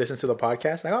then she listens to the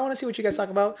podcast. Like, I want to see what you guys talk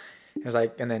about. It's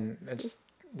like, and then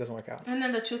it doesn't work out. And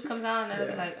then the truth comes out, and then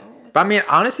they'll be like, oh. But I mean,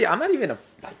 honestly, I'm not even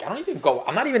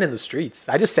I'm not even in the streets.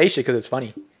 I just say shit because it's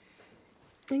funny.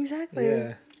 Exactly.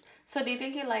 Yeah. So do you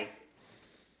think you like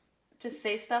just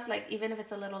say stuff like even if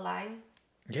it's a little lie?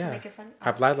 Yeah. To make it funny?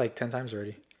 I've lied like 10 times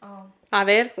already. Oh. A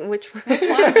ver, which one?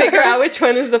 Figure out which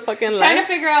one is the fucking lie. Trying to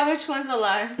figure out which one's a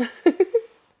lie.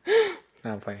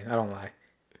 No, I'm playing. I don't lie.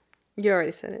 You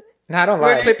already said it. No, I don't lie.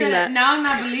 We're clipping that. Now I'm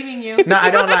not believing you. No,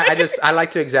 I don't lie. I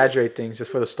like to exaggerate things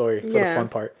just for the story, for the fun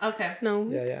part. Okay. No.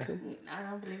 Yeah. I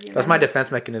don't believe you. That's my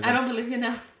defense mechanism. I don't believe you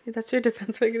now. That's your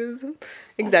defense mechanism.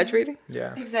 Exaggerating.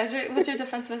 Yeah. Exaggerate. What's your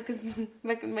defense mechanism?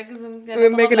 Mechanism.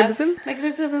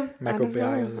 Mechanism.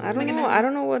 Microbiology. I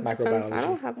don't know what defense. I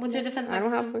don't have. What's your defense I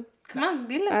don't mechanism? have one. Come on,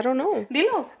 dilo. I don't know.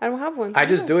 Dilos. I don't have one. I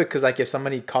just do it because like if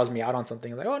somebody calls me out on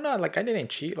something, like, oh no, like I didn't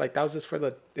cheat. Like that was just for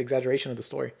the exaggeration of the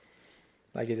story.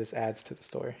 Like it just adds to the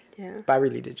story. Yeah. But I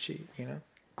really did cheat, you know?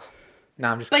 No,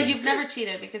 I'm just But kidding. you've never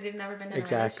cheated because you've never been in a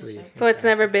relationship. So it's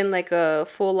never been like a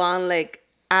full on like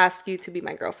ask you to be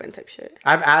my girlfriend type shit.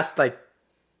 I've asked like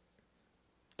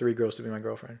 3 girls to be my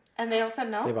girlfriend. And they all said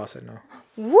no? They've all said no.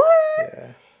 What? Yeah.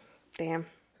 Damn. Isn't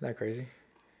that crazy?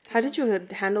 How did you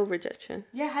handle rejection?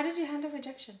 Yeah, how did you handle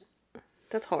rejection?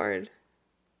 That's hard.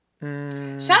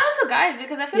 Shout out to guys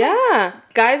because I feel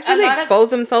like guys really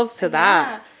expose themselves to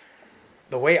that.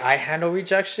 The way I handle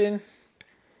rejection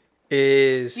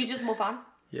is... You just move on?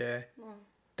 Yeah.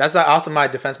 That's also my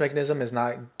defense mechanism is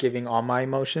not giving all my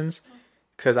emotions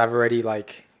because I've already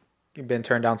like been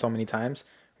turned down so many times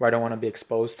where I don't want to be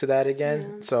exposed to that again.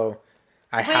 Yeah. So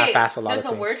I half-ass a lot of things.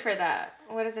 There's a word for that.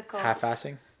 What is it called?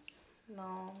 Half-assing?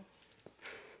 No.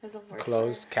 There's a word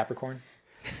Closed for it. Capricorn?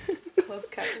 Closed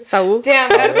Capricorn. Saul? Damn,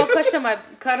 gotta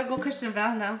go question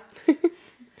Val now.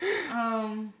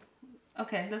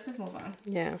 Okay, let's just move on.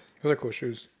 Yeah. Those are cool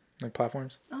shoes. Like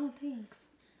platforms. Oh, thanks.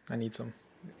 I need some.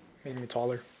 Make me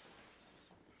taller.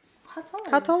 How tall are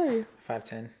you? How tall are you?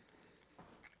 5'10".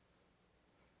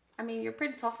 I mean, you're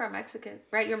pretty tall for a Mexican,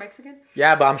 right? You're Mexican?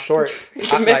 Yeah, but I'm short.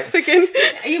 I'm Mexican?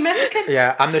 Are you Mexican?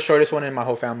 Yeah, I'm the shortest one in my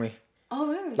whole family. Oh,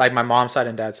 really? Like my mom's side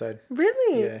and dad's side.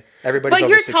 Really? Yeah. Everybody's but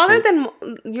over 6 feet.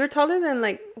 you're taller than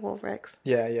like, well, Rex.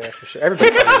 Yeah, for sure.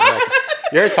 Everybody's taller than Rex.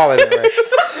 You're taller than Rex.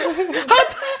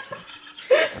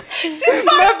 She's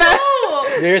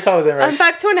 5'2". You're taller than Rex.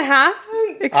 I'm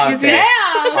 5'2.5". Excuse me.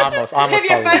 Damn. Almost If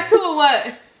you're taller. 5'2" or what?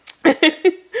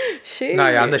 Shit. No,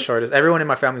 yeah, I'm the shortest. Everyone in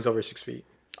my family's over 6 feet.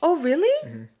 Oh, really?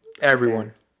 Mm-hmm.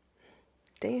 Everyone.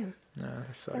 Damn. No,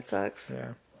 that sucks. That sucks.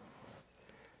 Yeah.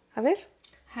 A ver.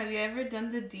 Have you ever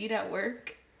done the deed at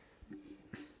work?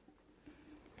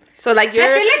 So like you're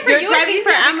driving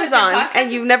for Amazon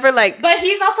and you've never like. But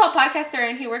he's also a podcaster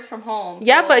and he works from home.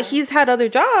 Yeah, but he's had other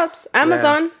jobs.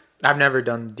 Amazon. Yeah. I've never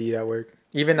done deed at work.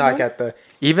 Even like at the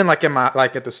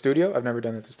at the studio, I've never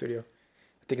done it at the studio.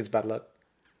 I think it's bad luck.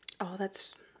 Oh,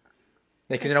 that's.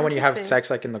 Because you know when you have sex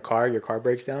like in the car, your car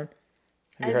breaks down.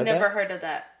 I've never heard of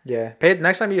that. Yeah,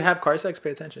 next time you have car sex, pay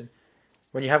attention.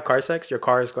 When you have car sex, your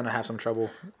car is gonna have some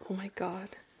trouble. Oh my god.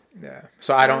 Yeah.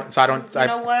 So I don't. You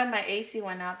know what? My AC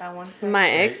went out that one time. My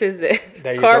ex's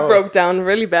car broke down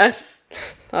really bad.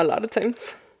 A lot of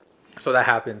times. So that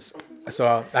happens.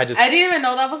 So I didn't even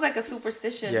know that was like a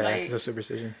superstition. Yeah, like, it's a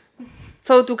superstition.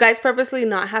 So do guys purposely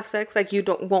not have sex? Like you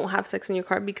won't have sex in your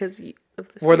car because of the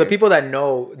fear? Well, the people that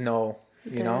know,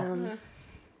 you know.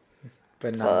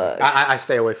 But no, I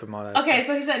stay away from all that. Okay, stuff.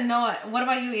 so he said no. What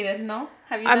about you, Edith? No?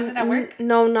 Have you done it at work?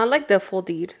 No, not like the full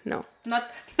deed. No.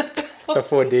 Not the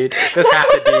full deed. Just half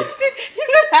the deed. He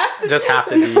said half the deed. Just half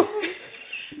the deed.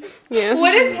 Yeah.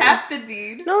 What is half the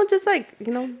deed? No, just like,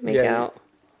 make out.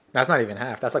 That's not even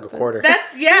half. That's like a quarter. I was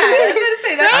gonna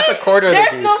say that. That's a quarter of the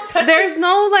deed. No touching. There's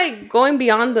no like going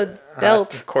beyond the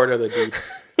belt. That's a quarter of the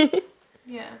deed.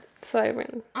 Yeah. So I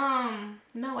went.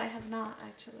 No, I have not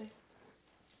actually.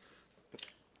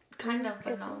 Kind of,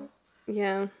 but no.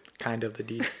 Yeah. Kind of the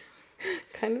deed.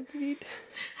 Kind of the deed.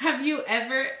 Have you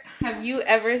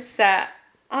ever sat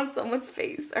on someone's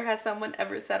face, or has someone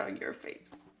ever sat on your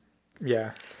face?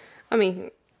 Yeah. I mean,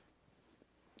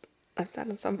 I've sat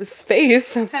on somebody's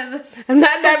face. I've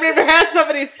never had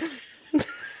somebody's. Okay,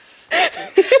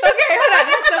 hold on.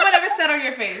 Has someone ever sat on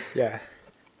your face? Yeah.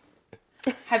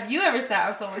 Have you ever sat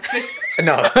on someone's face?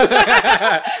 No.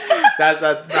 that's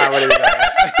not what it is.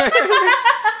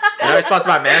 I'm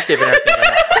responsible for my manscaping and everything.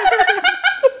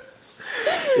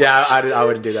 Yeah, I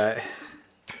wouldn't do that.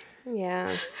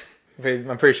 Yeah. But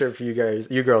I'm pretty sure for you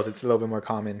girls, it's a little bit more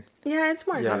common. Yeah, it's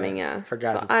more common, yeah. For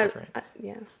guys, it's different.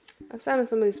 I've sat on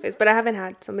somebody's face, but I haven't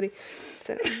had somebody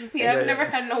sit on my face. Yeah, I've never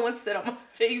had no one sit on my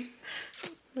face.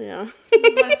 Yeah.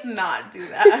 Let's not do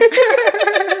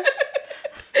that.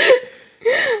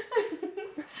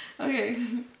 Okay.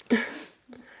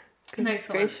 Nice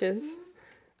gracious.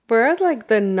 We're like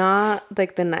the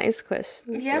nice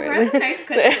questions. Yeah, right? we're the nice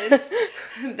questions.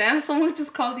 Damn, someone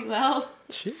just called you out.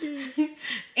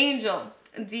 Angel,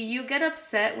 do you get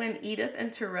upset when Edith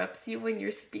interrupts you when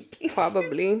you're speaking?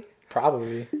 Probably.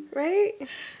 Right?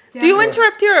 Damn. Do you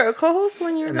interrupt your co-host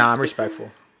when you're I'm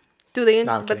respectful. Do they?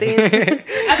 No, but they.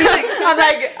 I'm like,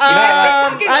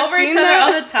 talking over each other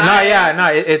all the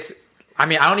time. It's. I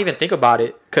mean, I don't even think about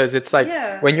it because it's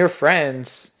like when you're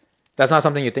friends, that's not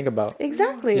something you think about.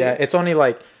 Exactly. Yeah, it's only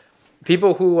like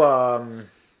people who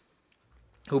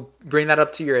bring that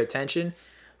up to your attention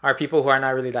are people who are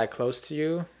not really that close to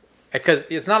you, because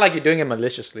it's not like you're doing it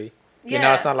maliciously. Yeah. You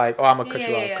know, it's not like, oh, I'm gonna cut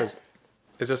you out, because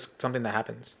it's just something that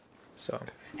happens. So.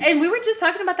 And we were just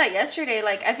talking about that yesterday.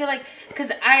 Like, I feel like,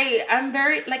 because I'm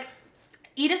very, like,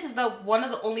 Edith is one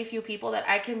of the only few people that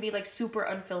I can be, like, super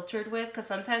unfiltered with. Because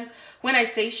sometimes when I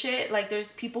say shit, like,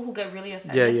 there's people who get really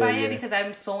offended by it because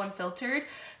I'm so unfiltered.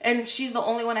 And she's the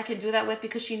only one I can do that with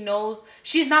because she knows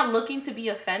she's not looking to be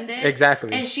offended.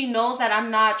 Exactly. And she knows that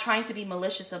I'm not trying to be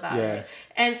malicious about it.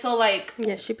 And so, like...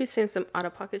 Yeah, she'd be saying some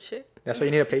out-of-pocket shit. That's why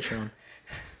you need a Patreon.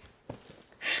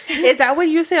 Is that what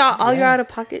you say? All your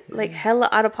out-of-pocket? Like, hella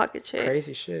out-of-pocket shit?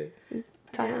 Crazy shit.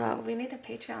 About. We need a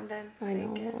Patreon then. I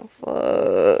know.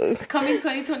 Fuck. Coming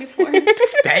 2024.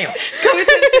 Damn. Coming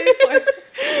 2024.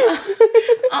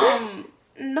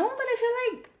 No, but I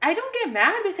feel like I don't get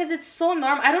mad because it's so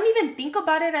normal. I don't even think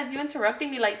about it as you interrupting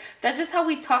me. Like, that's just how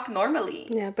we talk normally.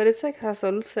 Yeah, but it's like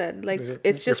Hassel said. Like,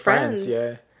 it's just friends.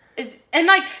 Yeah. And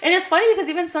it's funny because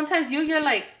even sometimes you're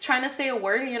like trying to say a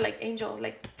word and you're like, Angel,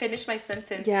 like, finish my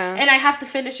sentence. Yeah. And I have to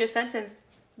finish your sentence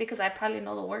because I probably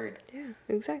know the word. Yeah,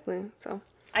 exactly. So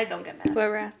I don't get mad.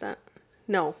 Whoever asked that.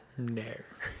 No. No.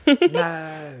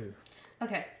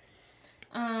 Okay.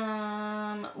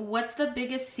 What's the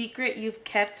biggest secret you've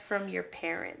kept from your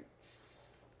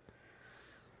parents?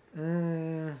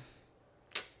 Probably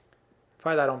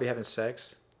that I don't be having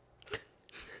sex.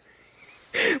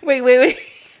 Wait.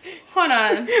 Hold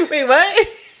on. Wait, what?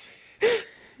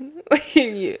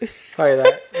 You. Probably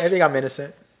that. I think I'm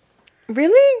innocent.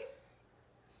 Really?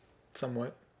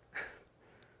 Somewhat.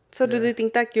 So do they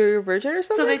think that you're a virgin or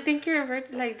something? So they think you're a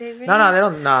virgin? Like, they really... No, they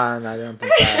don't. Nah, they don't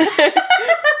think that.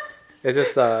 It's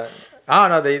just, I don't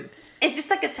know. It's just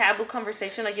like a taboo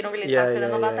conversation. Like, you don't really talk to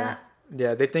them about that.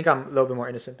 Yeah, they think I'm a little bit more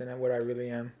innocent than what I really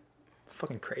am.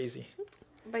 Fucking crazy.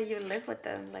 But you live with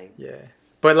them, like... Yeah.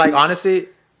 But, like, honestly,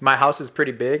 my house is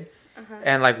pretty big.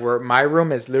 And, like, where my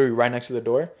room is literally right next to the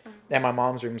door. And my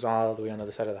mom's room's all the way on the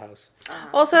other side of the house.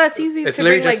 Also, that's easy to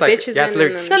bring, like, bitches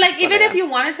in. So, like, even if you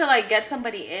wanted to, like, get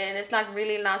somebody in, it's not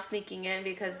really not sneaking in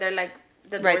because they're, like,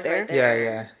 the door's right there.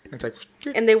 Yeah. It's like...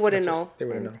 And they wouldn't know. They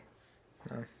wouldn't know.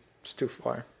 No. It's too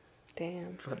far.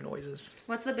 Damn. For the noises.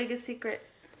 What's the biggest secret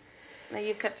that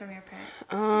you've kept from your parents?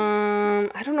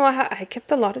 I don't know. I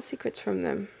kept a lot of secrets from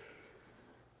them.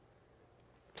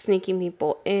 Sneaking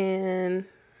people in.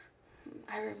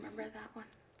 I remember that one.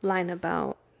 Lying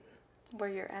about where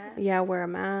you're at. Yeah, where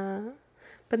I'm at.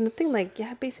 But nothing like,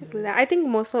 basically that. I think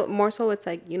more so it's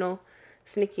like, you know,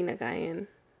 sneaking a guy in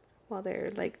while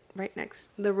they're like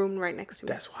the room right next to me.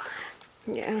 That's wild.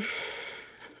 Yeah.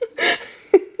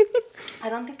 I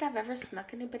don't think I've ever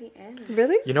snuck anybody in.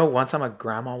 Really? You know, one time a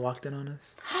grandma walked in on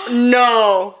us.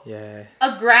 No. Yeah.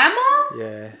 A grandma?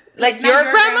 Yeah. Like your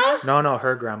grandma? No,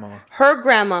 her grandma. Her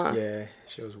grandma. Yeah,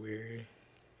 she was weird.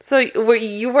 So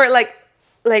you were like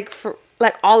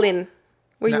all in?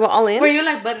 Were you all in? Were you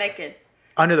like butt naked?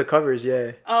 Under the covers,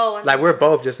 yeah. Oh. Like we're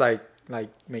both just like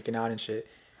making out and shit,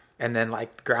 and then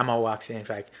like grandma walks in,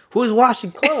 like, who's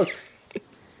washing clothes?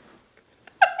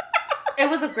 It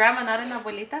was a grandma, not an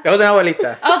abuelita? It was an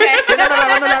abuelita. Okay. ¿Quién anda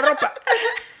lavando la ropa?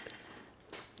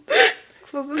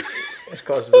 It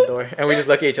closes the door. And we just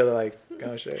look at each other like,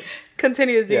 oh shit.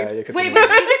 Continue, dude. Yeah, you continue. Wait, but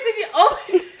you continue. Oh.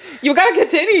 You gotta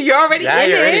continue. You're already in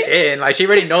you're it. already in. Like, she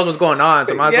already knows what's going on,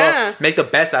 so might as well make the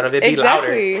best out of it. Be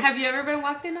louder. Have you ever been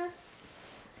walked in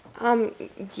on?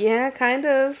 Yeah, kind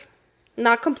of.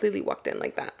 Not completely walked in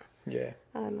like that. Yeah.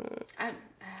 I don't know. I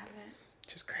haven't.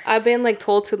 Just crazy. I've been like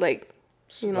told to like,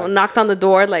 you know, knocked on the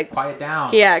door like, quiet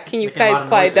down. Yeah, can you guys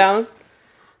quiet down?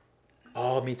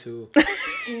 Oh, me too.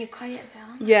 Can you quiet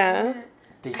down? Yeah.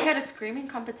 I had a screaming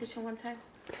competition one time.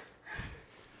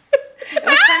 It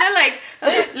was kind of like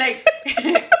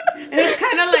it was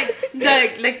kind of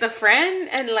like the friend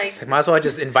and like might as well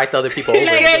just invite the other people over.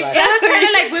 It was kind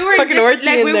of like we were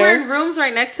were in rooms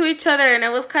right next to each other, and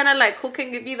it was kind of like who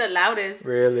can be the loudest.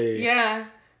 Really? Yeah,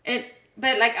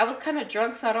 but like I was kind of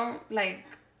drunk, so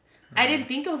I didn't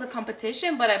think it was a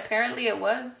competition, but apparently it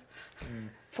was.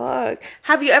 Fuck.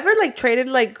 Have you ever like traded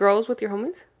like girls with your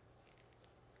homies?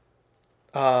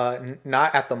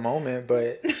 Not at the moment,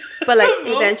 but like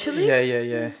eventually.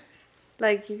 Yeah.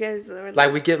 Like you guys are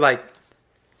like we get like.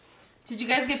 Did you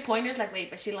guys get pointers like, wait,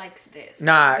 but she likes this?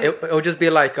 Nah, it'll just be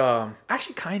like,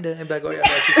 actually kinda, and be like, oh yeah,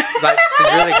 she's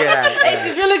really good at it. Hey,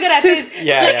 she's really good at this.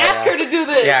 Yeah, like, ask her to do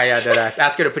this. Yeah, deadass.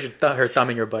 Ask her to put her thumb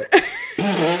in your butt.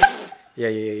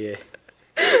 Yeah.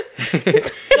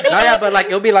 No, yeah, but like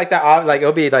it'll be like that. Like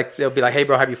it'll be like hey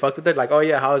bro, have you fucked with her? Like, oh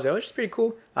yeah, how is it? Oh, she's pretty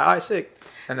cool. Alright, sick.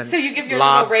 And then so you give your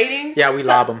little rating. Yeah, we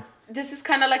lob them. This is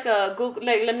kind of like a Google.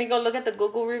 Like, let me go look at the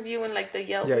Google review and like the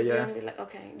Yelp review and be like,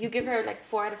 okay, you give her like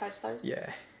 4 out of 5 stars.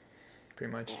 Yeah,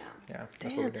 pretty much. Yeah,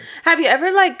 that's what we're doing. Have you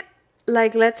ever like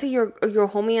let's say your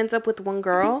homie ends up with one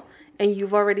girl and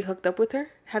you've already hooked up with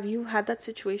her? Have you had that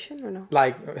situation or no?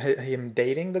 Like him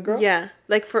dating the girl? Yeah,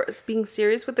 like for being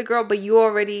serious with the girl, but you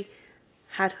already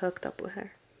had hooked up with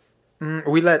her.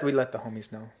 We let the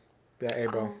homies know. Yeah, hey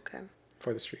bro. Oh, okay.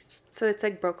 For the streets. So it's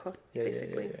like bro code,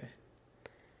 basically. Yeah.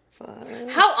 Fuck.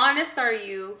 How honest are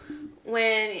you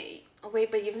when?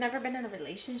 Wait, but you've never been in a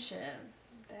relationship.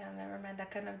 Damn, never mind. That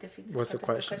kind of defeats. What's the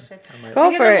question?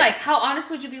 Go for it. Like, how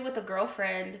honest would you be with a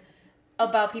girlfriend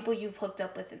about people you've hooked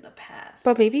up with in the past?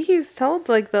 But maybe he's told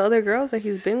like the other girls that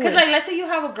he's been with. Because like, let's say you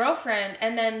have a girlfriend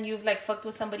and then you've like fucked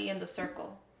with somebody in the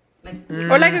circle, like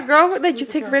or like a girl that you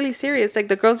take really serious, like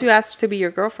the girls you asked to be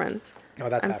your girlfriends. Oh,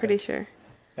 that's happened. I'm pretty sure.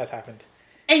 That's happened.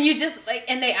 And you just like,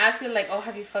 and they asked you like, oh,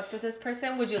 have you fucked with this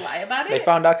person? Would you lie about it? They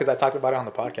found out because I talked about it on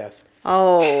the podcast.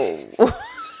 Oh.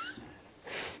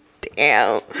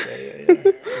 Damn. Yeah.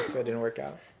 So it didn't work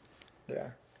out.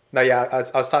 Yeah. No, yeah.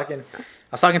 I was talking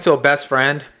to a best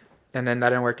friend, and then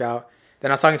that didn't work out.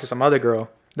 Then I was talking to some other girl.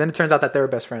 Then it turns out that they were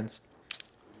best friends.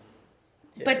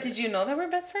 Yeah. But did you know they were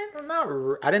best friends?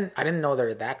 I didn't know they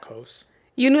were that close.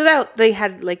 You knew that they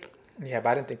had like. Yeah, but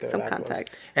I didn't think they were some that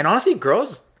contact. close. And honestly,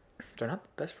 girls, they're not the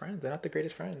best friends. They're not the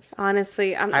greatest friends.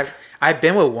 Honestly, I've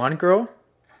been with one girl,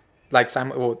 like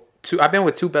two. I've been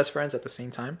with 2 best friends at the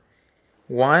same time.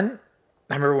 One,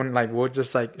 I remember when like we'll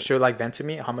just like she'll like vent to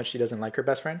me how much she doesn't like her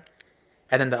best friend,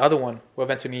 and then the other one will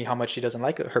vent to me how much she doesn't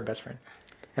like her best friend.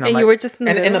 And you were just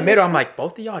in the middle. I'm like,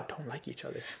 both of y'all don't like each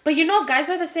other. But you know, guys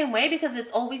are the same way because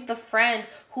it's always the friend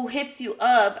who hits you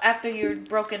up after you're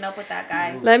broken up with that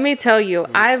guy. Let me tell you,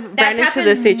 I've ran into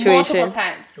this situation multiple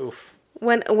times. Oof.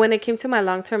 When it came to my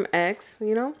long-term ex,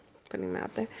 you know, putting him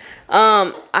out there,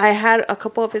 I had a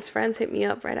couple of his friends hit me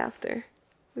up right after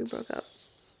we broke up.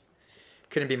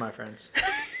 Couldn't be my friends.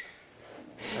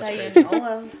 That you know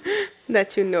of.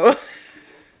 That you know.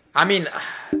 I mean,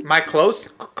 my close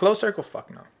circle.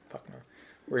 Fuck no.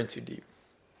 We're in too deep.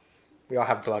 We all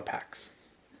have blood packs.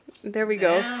 There we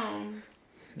go.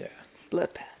 Yeah.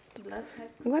 Blood pack.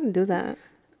 I'm gonna do that.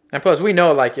 And plus, we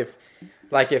know like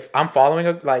if I'm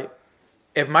following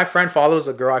if my friend follows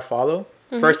a girl I follow,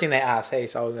 first thing they ask, hey,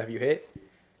 so have you hit?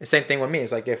 The same thing with me.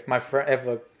 It's like if my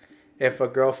friend if a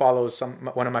girl follows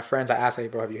one of my friends, I ask, hey,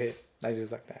 bro, have you hit? I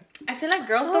just like that. I feel like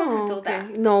girls don't do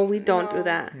that. No, we don't do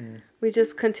that. We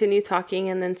just continue talking,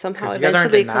 and then somehow you guys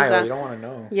eventually are in denial. comes out. You don't want to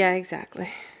know. Yeah, exactly.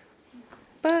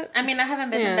 But I mean, I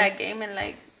haven't been in that game in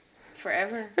like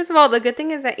forever. First of all, the good thing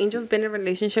is that Angel's been in a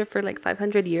relationship for like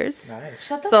 500 years. Nice.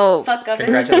 Shut the fuck up.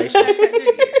 Congratulations.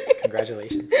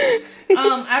 Congratulations.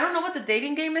 I don't know what the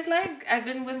dating game is like. I've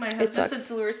been with my husband since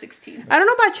we were 16. I don't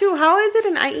know about you. How is it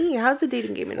in IE? How's the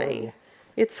dating game in IE?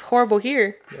 It's horrible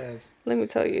here. Yes. Let me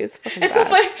tell you, it's fucking It's bad.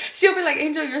 so funny. She'll be like,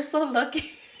 Angel, you're so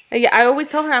lucky. Yeah, I always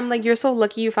tell her, I'm like, you're so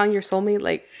lucky you found your soulmate,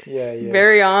 like, yeah.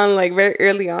 very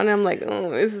early on. I'm like,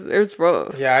 oh, it's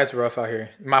rough. Yeah, it's rough out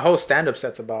here. My whole stand-up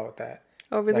set's about that.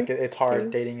 Oh, really? Like, it's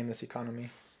hard dating in this economy.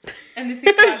 In this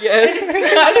economy. In this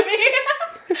economy.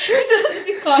 This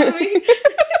economy.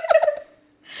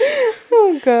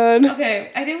 Oh, God.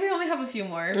 Okay, I think we only have a few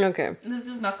more. Okay. Let's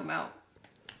just knock them out.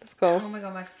 Let's go. Oh my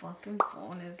God, my fucking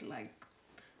phone is like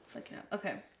fucking up.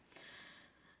 Okay.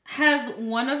 Has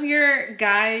one of your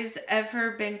guys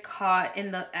ever been caught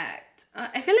in the act?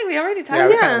 I feel like we already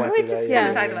talked about that. We just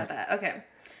talked about that. Okay.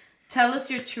 Tell us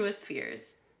your truest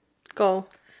fears. Go.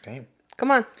 Damn.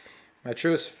 Come on. My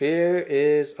truest fear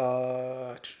is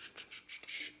I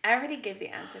already gave the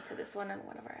answer to this one in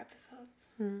one of our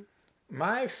episodes.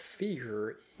 My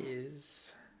fear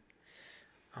is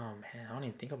oh man, I don't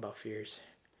even think about fears.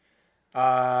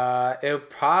 It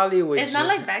probably would. It's not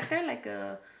like back there, like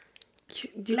a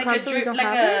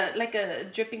like a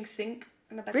dripping sink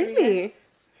in the back. Really?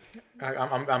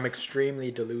 I'm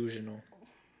extremely delusional.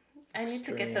 I need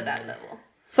to get to that level.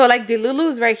 So like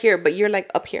Delulu's right here, but you're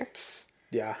like up here.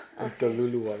 Yeah,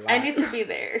 Delulu a lot. I need to be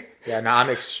there. Yeah, no, I'm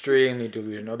extremely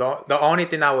delusional. The only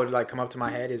thing that would like come up to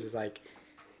my head is like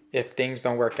if things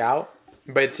don't work out.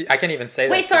 But I can't even say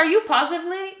that. Wait, so are you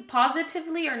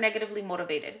positively or negatively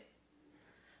motivated?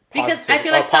 Because I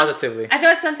feel like positively. I feel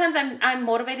like sometimes I'm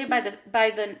motivated by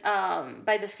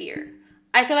the fear.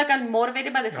 I feel like I'm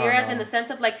motivated by the fear, as in the sense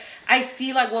of like I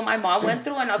see like what my mom went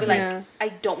through, and I'll be like, I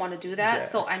don't want to do that,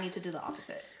 so I need to do the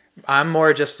opposite. I'm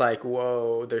more just like,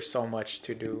 whoa, there's so much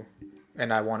to do,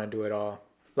 and I want to do it all.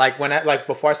 Like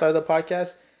before I started the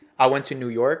podcast, I went to New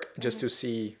York just to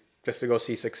go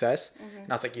see success,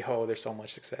 and I was like, yo, there's so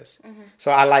much success.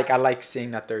 So I like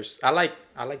seeing that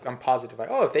I'm positive, like,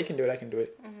 oh, if they can do it, I can do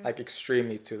it, like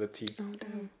extremely to the T.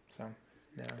 So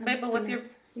yeah. Wait, but what's your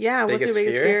biggest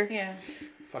fear? Yeah.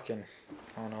 Fucking,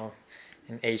 I don't know,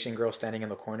 an Asian girl standing in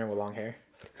the corner with long hair.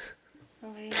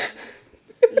 Oh, yeah.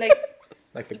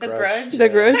 Like the Grudge. The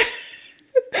Grudge.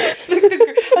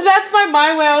 That's my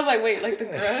mind where I was like, wait, like The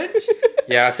Grudge.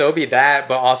 Yeah, so it'll be that,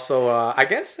 but also I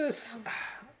guess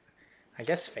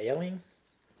failing.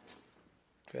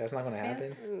 That's not gonna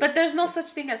happen. But there's no such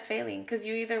thing as failing, because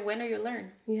you either win or you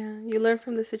learn. Yeah, you learn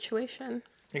from the situation.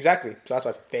 Exactly. So that's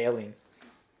why failing.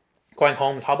 Going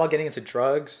home. How about getting into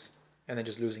drugs and then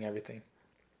just losing everything?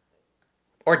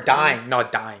 Or dying. No,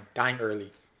 dying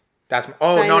early. That's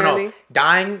no.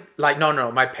 Dying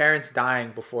my parents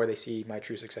dying before they see my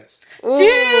true success. Ooh.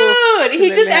 Dude, he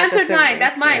just answered mine.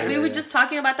 That's mine. We were just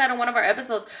talking about that on one of our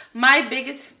episodes. My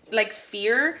biggest like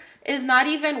fear is not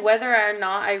even whether or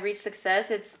not I reach success.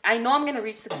 It's I know I'm gonna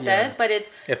reach success, but it's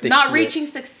not reaching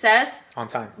success on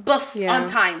time. On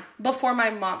time before my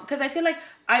mom, because I feel like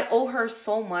I owe her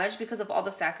so much because of all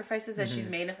the sacrifices that she's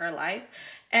made in her life,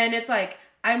 and it's like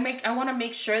I want to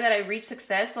make sure that I reach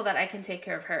success so that I can take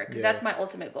care of her, because that's my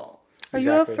ultimate goal. Are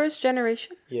you a first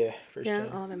generation? Yeah, first gen.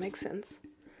 Oh, that makes sense.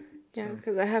 Yeah,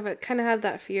 because I have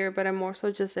that fear, but I'm more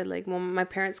so just at like my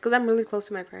parents, because I'm really close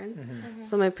to my parents.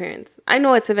 So my parents, I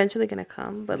know it's eventually gonna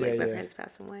come, but like my parents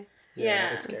pass away.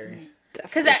 Yeah, it's scary.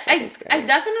 Because I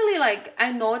definitely like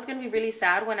I know it's gonna be really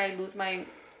sad when I lose my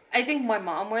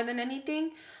mom more than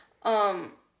anything.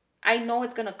 I know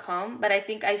it's gonna come, but I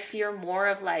think I fear more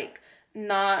of like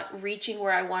not reaching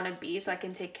where I want to be, so I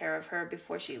can take care of her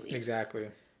before she leaves. Exactly.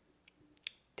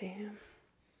 Damn.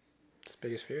 It's the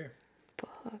biggest fear.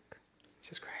 Fuck. It's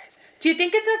just crazy. Do you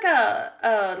think it's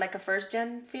like a first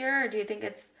gen fear, or do you think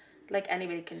it's like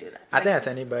anybody can do that? I think that's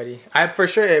anybody. For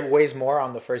sure it weighs more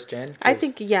on the first gen. I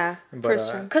think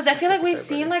first gen. Because I feel like we've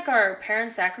seen like our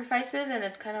parents' sacrifices, and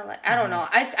it's kind of like I don't know.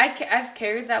 I've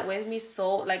carried that with me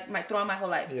so like throughout my whole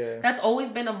life. Yeah. That's always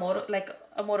been a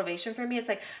motivation for me. It's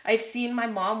like I've seen my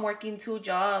mom working 2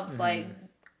 jobs, like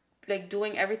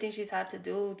doing everything she's had to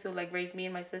do to like raise me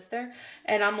and my sister,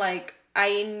 and I'm like.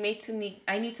 I need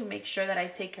to make sure that I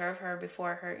take care of her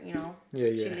before her,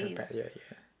 she leaves. Yeah.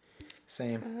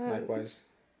 Same. Likewise.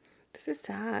 This is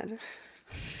sad.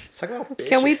 Let's talk about bitches.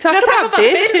 Can we talk about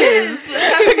bitches? Let's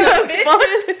talk about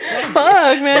bitches.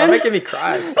 Fuck, man. Don't making me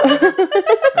cry. Stop.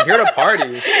 I'm here to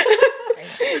party.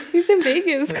 He's in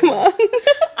Vegas. Come on.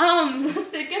 Let's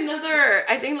take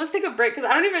a break, because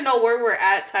I don't even know where we're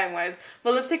at time wise.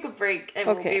 But let's take a break and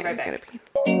we'll be right back.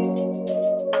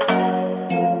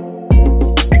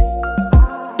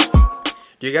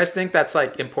 Do you guys think that's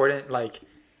like important? Like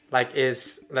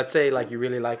is, let's say like you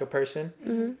really like a person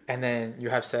and then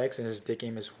you have sex and his dick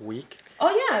game is weak.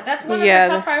 Oh yeah, that's one of the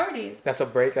top priorities. That's a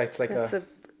break. That's like that's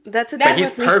but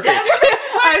he's perfect.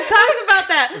 I've talked about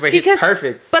that. But he's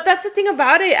perfect. But that's the thing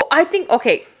about it. I think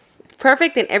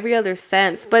perfect in every other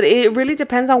sense, but it really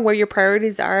depends on where your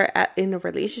priorities are in a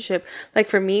relationship. Like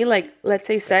for me, like let's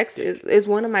say sex is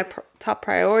one of my top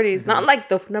priorities, not like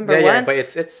the number one. Yeah, but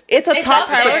it's a top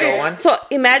priority. So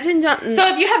imagine, so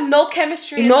if you have no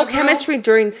chemistry,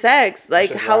 during sex,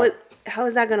 like how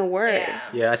is that gonna work?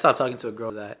 Yeah, I stopped talking to a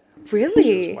girl that really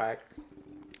she was whack.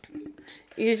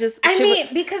 Because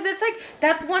it's like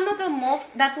that's one of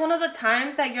the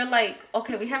times that you're like,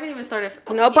 okay, we haven't even started.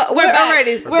 No, but we're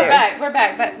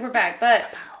back. But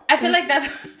I feel like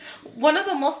that's one of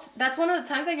the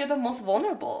times that you're the most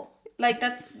vulnerable. Like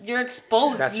you're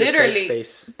exposed, that's literally. Your safe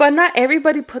space. But not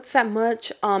everybody puts that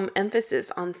much emphasis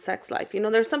on sex life.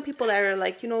 There's some people that are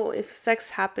like, if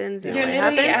sex happens, you're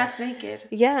literally ass naked.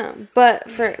 Yeah, but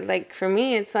for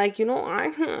me, it's like,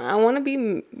 I want to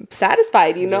be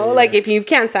satisfied. Like if you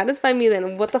can't satisfy me,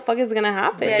 then what the fuck is gonna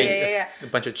happen? Yeah. A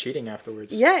bunch of cheating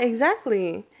afterwards. Yeah,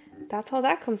 exactly. That's how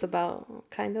that comes about,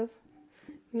 kind of.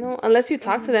 Unless you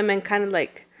talk to them and kind of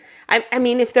like. I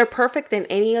mean, if they're perfect in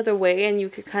any other way, and you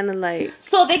could kind of like,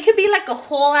 so they could be like a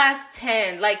whole ass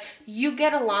 10. Like you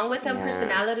get along with them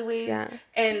personality wise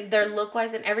and their look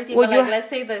wise and everything. Well, but like, let's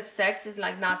say the sex is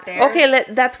like not there. Okay,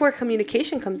 that's where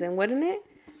communication comes in, wouldn't it?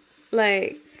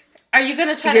 Like, are you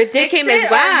gonna try to fix it,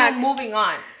 or are you moving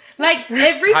on? Like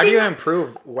everything. How do you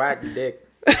improve whack dick?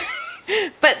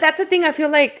 But that's the thing. I feel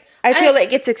like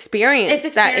it's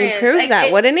experience that improves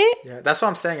that, wouldn't it? Yeah, that's what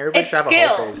I'm saying. Everybody should have a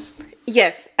whole phase.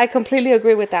 Yes, I completely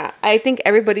agree with that. I think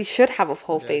everybody should have a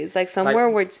whole phase. Like somewhere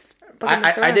where just...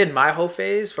 I did my whole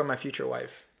phase for my future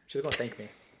wife. She's going to thank me.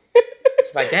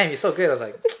 She's like, damn, you're so good. I was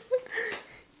like...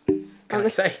 What can I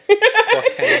say?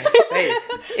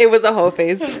 It was a whole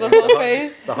phase. It was a whole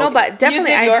phase? No, but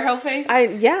definitely... You did your whole phase?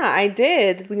 I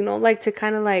did. You know, like to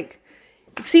kind of like...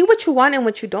 See what you want and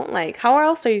what you don't like. How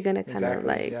else are you going to kind of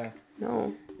like... Yeah.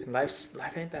 No. And life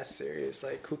ain't that serious.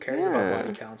 Like, who cares about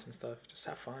body counts and stuff? Just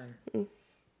have fun.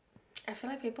 I feel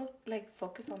like people like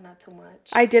focus on that too much.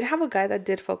 I did have a guy that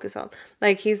did focus on,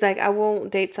 like, he's like, I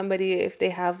won't date somebody if they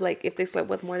slept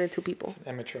with more than 2 people. It's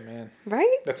an immature man,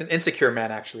 right? That's an insecure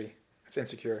man, actually. It's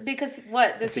insecure. Because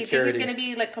what does he think he's gonna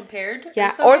be like compared?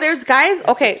 Yeah. Or there's guys.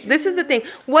 Okay, this is the thing.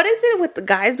 What is it with the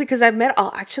guys? Because I've met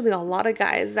actually a lot of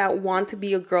guys that want to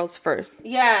be a girl's first.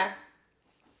 Yeah.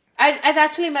 I've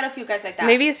actually met a few guys like that.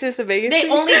 Maybe it's just a Vegas thing.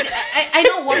 I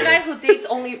know one guy who dates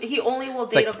he only will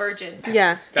date a virgin.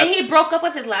 Yeah. And he broke up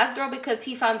with his last girl because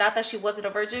he found out that she wasn't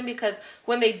a virgin, because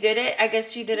when they did it, I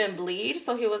guess she didn't bleed.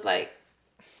 So he was like...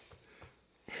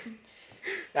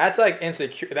 That's like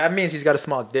insecure. That means he's got a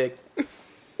small dick. It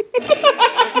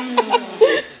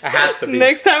has to be.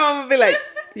 Next time I'm going to be like,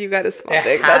 you got a small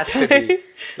dick. It has to be.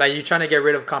 Like, you're trying to get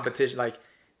rid of competition. Like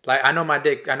I know my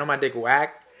dick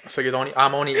whack. So you only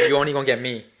gonna get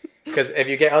me, because if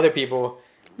you get other people,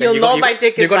 you'll know my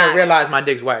dick is whack. You're gonna realize my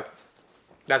dick's whack.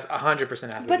 That's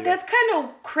 100%. But that's kind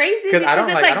of crazy, because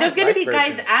it's like there's gonna be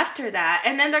guys after that,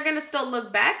 and then they're gonna still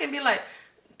look back and be like,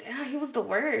 "Damn, he was the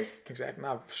worst." Exactly.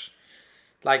 No,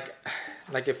 like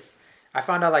if I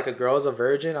found out like a girl's a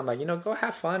virgin, I'm like, go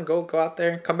have fun, go out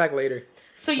there, come back later.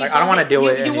 So you I don't want to deal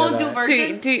with it. You won't do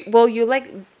virgins. Will you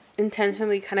like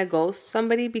intentionally kind of ghost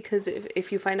somebody because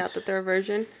if you find out that they're a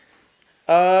virgin?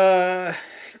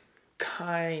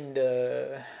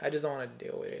 Kinda. I just don't want to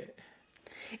deal with it.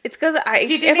 It's because I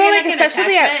feel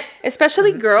like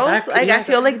especially girls, I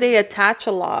feel like they attach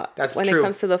a lot. That's when true. It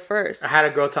comes to the first. I had a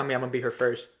girl tell me I'm gonna be her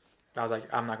first. I was like,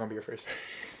 I'm not gonna be your first.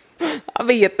 I'll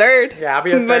be your third. Yeah, I'll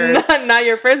be your third. But not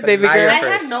your first, baby girl. I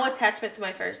had no attachment to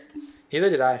my first.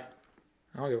 Neither did I.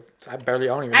 I barely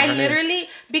own it. I literally,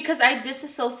 because I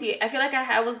disassociate. I feel like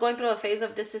I was going through a phase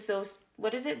of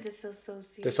what is it?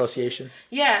 Dissociation.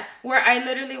 Yeah, where I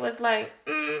literally was like,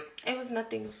 it was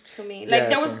nothing to me.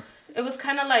 Like it was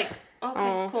kind of like,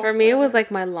 okay, cool. For me, it was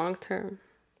like my long term.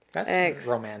 That's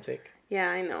romantic. Yeah,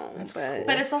 I know. That's cool.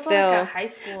 But it's also like a high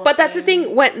school. But that's the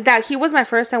thing. That he was my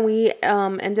first, and we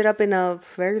ended up in a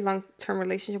very long term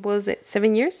relationship. What was it?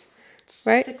 7 years?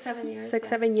 Right? 6-7 years.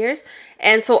 7 years.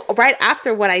 And so right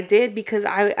after what I did, because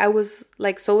I was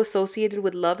like so associated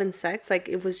with love and sex, like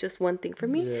it was just one thing for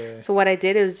me. Yeah. So what I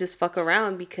did was just fuck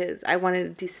around because I wanted to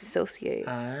disassociate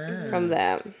from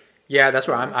them. Yeah, that's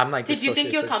where I'm like. Did you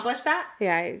think you accomplished that?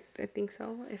 Yeah, I think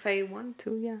so. If I wanted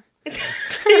to, yeah. You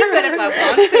said if I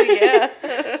want to,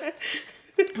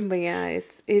 yeah. But yeah,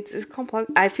 it's complex.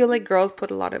 I feel like girls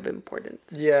put a lot of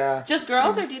importance. Yeah. Just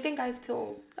girls, or do you think guys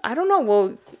too? I don't know.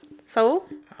 Well, so?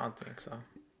 I don't think so.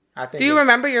 Do you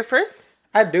remember your first?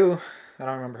 I do. I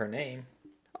don't remember her name.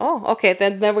 Oh, okay.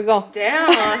 Then there we go.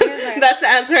 Damn. That's the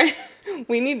answer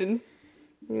we needed.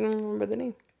 You don't remember the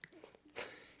name.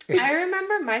 I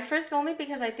remember my first only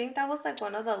because I think that was like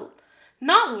one of the...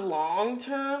 Not long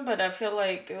term, but I feel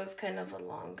like it was kind of a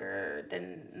longer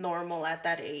than normal at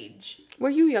that age. Were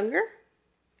you younger?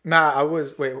 Nah, I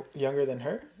was... Wait, younger than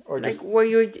her? Or just... Like, were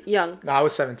you young? No, I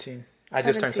was 17. I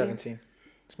just turned 17.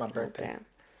 It's my birthday.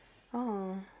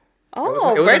 Oh,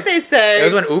 birthday sex. It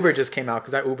was when Uber just came out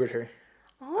because I Ubered her.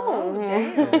 Oh,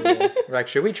 damn. Yeah. Like,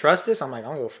 should we trust this? I'm like, I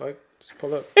don't give a fuck. Just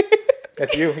pull up.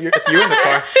 It's you. It's you in the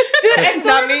car. Dude, I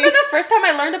still remember the first time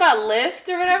I learned about Lyft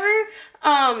or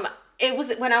whatever. It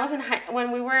was when I was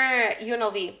when we were at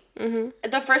UNLV. Mm-hmm.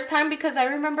 The first time, because I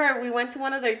remember we went to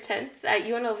one of their tents at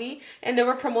UNLV and they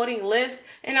were promoting Lyft,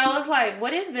 and I was like,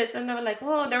 "What is this?" And they were like,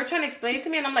 "Oh," they were trying to explain it to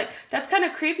me, and I'm like, "That's kind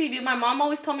of creepy." But my mom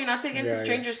always told me not to get into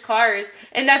strangers' cars,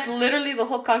 and that's literally the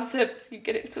whole concept. You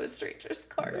get into a stranger's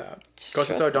car. Yeah.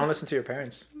 So don't listen to your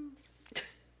parents.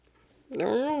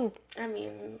 No. I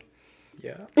mean.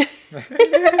 Yeah.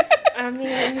 I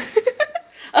mean.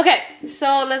 Okay,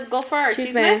 so let's go for our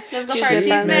chisme. Let's go for our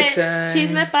chisme.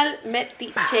 Chisme pal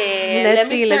metiche.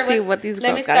 Let's see what these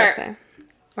girls gotta say.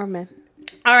 Or men.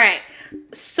 All right.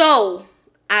 So,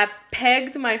 I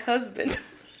pegged my husband.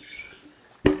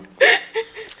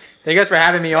 Thank you guys for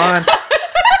having me on.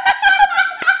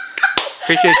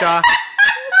 Appreciate y'all.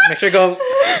 Make sure to go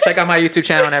check out my YouTube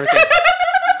channel and everything.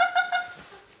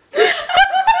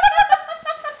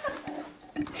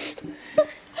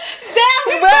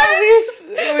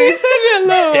 We said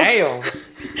hello. Damn.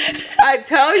 I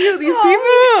tell you, these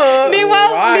people.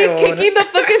 Meanwhile, wild. Me kicking the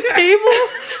fucking table.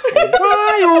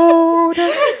 Wild.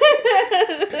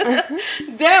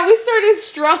 Damn, we started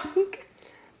strong.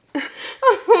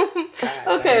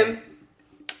 Okay.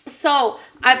 So,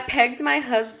 I pegged my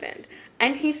husband,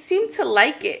 and he seemed to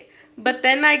like it. But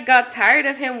then I got tired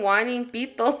of him wanting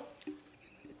pito.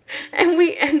 And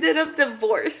we ended up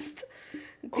divorced.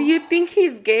 Do you think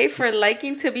he's gay for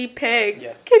liking to be pegged?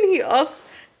 Yes. Can he also...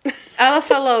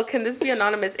 LFLO, can this be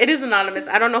anonymous? It is anonymous.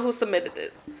 I don't know who submitted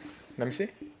this. Let me see.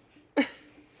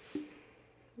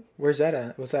 Where's that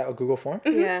at? Was that a Google form?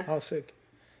 Mm-hmm. Yeah. Oh, sick.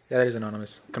 Yeah, that is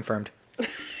anonymous. Confirmed.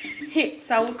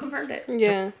 Saul confirmed it.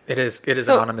 Yeah. It is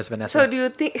anonymous, Vanessa. So do you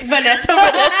think... Vanessa.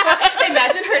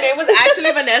 Imagine her name was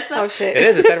actually Vanessa. Oh, shit. It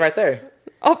is. It said right there.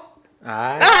 Oh.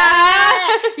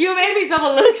 You made me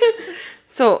double look.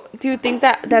 So, do you think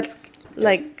that's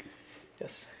like...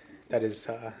 Yes. That is...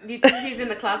 Do you think he's in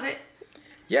the closet?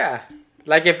 Yeah.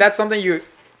 Like, if that's something you...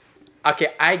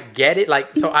 Okay, I get it.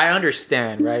 Like, so I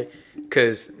understand, right?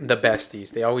 Because the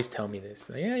besties, they always tell me this.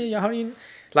 Like, yeah, how do you...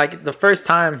 Like, the first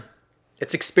time,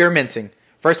 it's experimenting.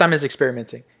 First time is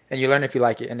experimenting. And you learn if you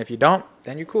like it. And if you don't,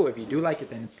 then you're cool. If you do like it,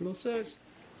 then it's a little sus.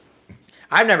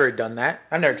 I've never done that.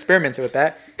 I've never experimented with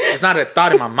that. It's not a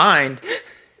thought in my mind.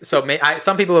 So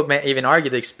some people may even argue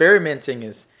that experimenting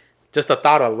is just a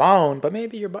thought alone, but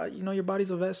maybe your body, your body's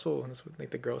a vessel. That's what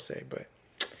like the girls say. But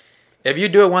if you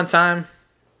do it one time,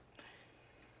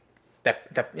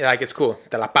 that like it's cool.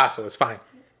 Te la paso, it's fine.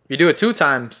 If you do it 2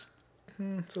 times,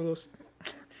 it's a little.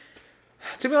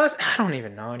 To be honest, I don't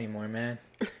even know anymore, man.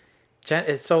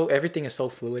 It's everything is so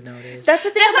fluid nowadays. That's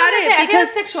the thing about it,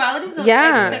 because sexuality is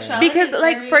because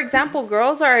like for example,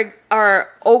 girls are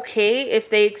okay if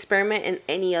they experiment in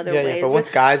any other ways. Yeah, but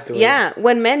once guys do it,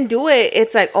 when men do it,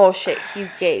 it's like, oh shit,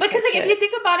 he's gay. Because like if you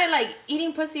think about it, like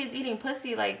eating pussy is eating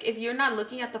pussy. Like if you're not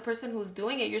looking at the person who's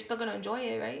doing it, you're still gonna enjoy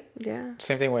it, right? Yeah.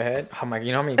 Same thing with head. I'm like,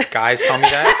 you know how many guys tell me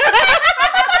that?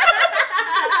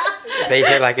 They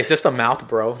hear like it's just a mouth,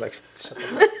 bro. Like. Shut the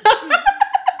fuck.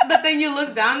 But then you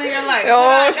look down and you're like,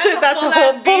 oh shit, that's a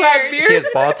whole beard. You see his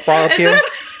bald spot up here? You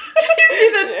see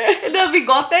the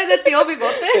bigote, the tío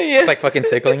bigote? Yes. It's like fucking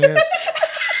tickling you.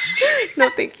 No,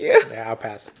 thank you. Yeah, I'll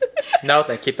pass. No,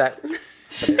 keep that.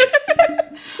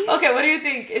 Okay, what do you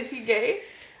think? Is he gay?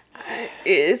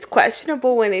 It's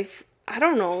questionable I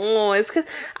don't know. It's because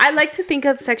I like to think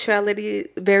of sexuality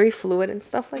very fluid and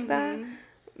stuff like that.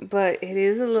 But it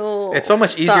is a little. It's so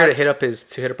much easier to hit up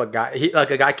a guy.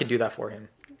 A guy can do that for him.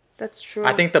 That's true.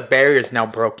 I think the barrier is now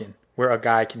broken, where a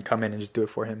guy can come in and just do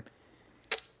it for him.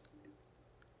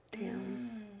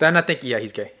 Damn. Then I think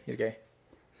he's gay. He's gay.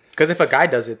 Because if a guy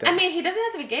does it, then he doesn't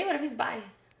have to be gay. What if he's bi?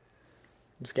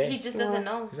 He's gay. He just doesn't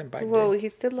know. Isn't bi? Well,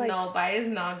 he's still like. No, bi is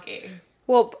not gay.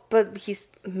 Well, but he's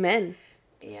men.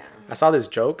 Yeah. I saw this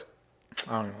joke.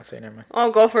 I don't know what to say. Never mind.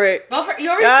 Oh, go for it. You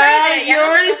already started it. You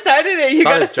already started it. You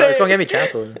gotta say It's gonna get me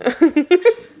canceled.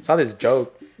 Saw this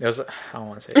joke. It was. I don't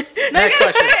want to say it. Next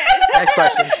question. Next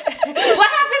question. What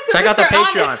happened to Check out their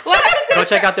Patreon. What happened to Go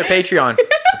check out their Patreon.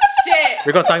 Shit.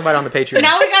 We're gonna talk about it on the Patreon.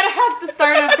 Now we gotta have to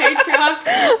start a Patreon.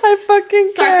 I fucking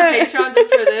start a Patreon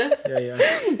just for this. Yeah.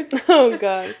 Oh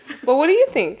god. But what do you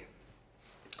think?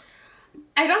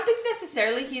 I don't think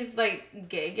necessarily he's like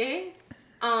gay.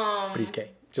 But he's gay.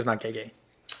 Just not gay.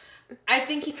 I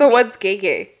think he. So what's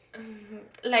gay?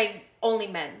 Like only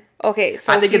men. Okay,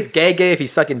 so I think it's gay if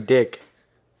he's sucking dick.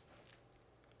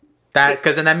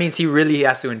 Because then that means he really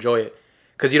has to enjoy it.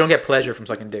 Because you don't get pleasure from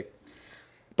sucking dick.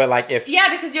 But like if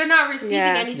because you're not receiving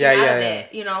anything out of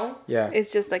it, Yeah.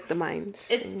 It's just like the mind.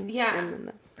 It's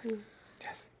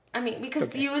Yes. I mean, because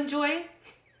do you enjoy?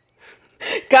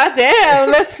 God damn,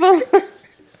 let's pull.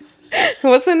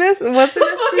 What's in this? What's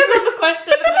the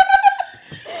question?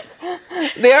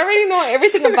 They already know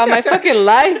everything about my fucking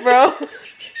life, bro.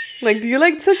 Like, do you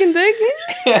like sucking dick?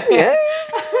 Yeah.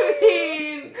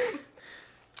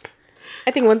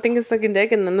 I think one thing is sucking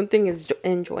dick and another thing is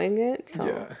enjoying it. So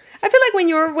I feel like when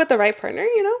you're with the right partner,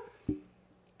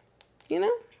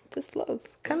 just flows.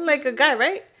 Kind of like a guy,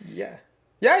 right? Yeah.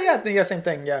 I think the same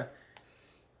thing. Yeah.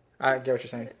 I get what you're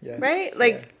saying. Yeah. Right?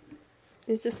 Like,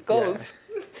 it just goes.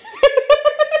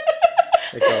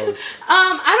 it goes.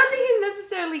 I don't think he's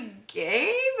necessarily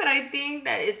gay, but I think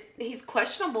that he's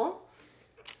questionable.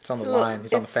 It's on the line.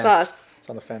 He's on the fence. Sus. It's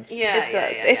on the fence. Yeah,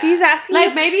 If he's asking,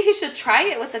 like maybe he should try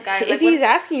it with the guy. If he's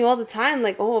asking you all the time,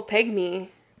 like, oh, peg me,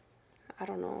 I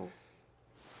don't know.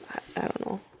 I don't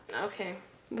know. Okay.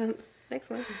 But next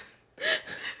one.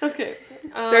 Okay.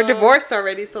 They're divorced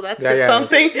already, so that's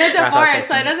something. They're divorced,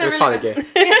 so it doesn't really. Probably gay.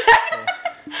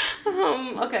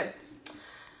 Okay.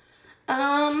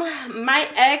 My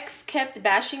ex kept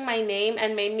bashing my name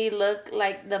and made me look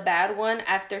like the bad one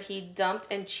after he dumped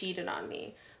and cheated on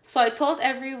me. So I told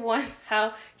everyone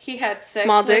how he had sex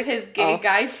with his gay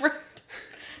guy friend.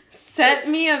 Sent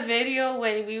me a video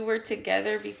when we were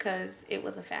together because it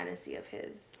was a fantasy of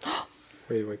his.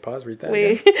 Wait, pause, read that.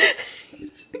 Wait.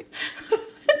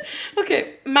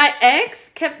 Okay. My ex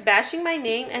kept bashing my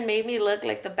name and made me look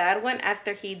like the bad one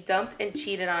after he dumped and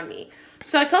cheated on me.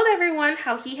 So I told everyone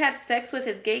how he had sex with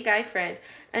his gay guy friend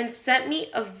and sent me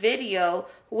a video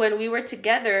when we were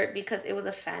together because it was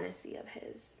a fantasy of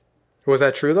his. Was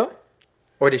that true though?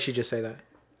 Or did she just say that?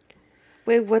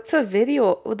 Wait, what's a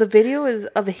video? Well, the video is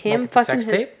of him like fucking sex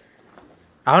tape?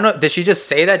 I don't know. Did she just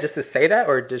say that just to say that?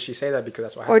 Or did she say that because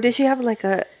that's what happened? Or did she have like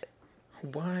a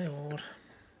wild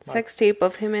sex tape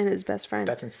of him and his best friend?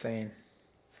 That's insane.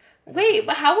 Wait,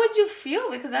 but how would you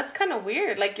feel? Because that's kind of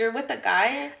weird. Like, you're with a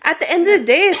guy. At the end of the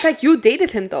day, it's like you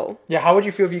dated him, though. Yeah, how would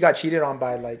you feel if you got cheated on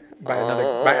by a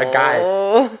guy?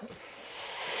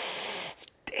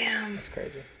 Damn. That's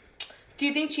crazy. Do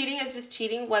you think cheating is just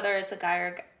cheating, whether it's a guy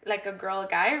or like a girl, a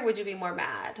guy, or would you be more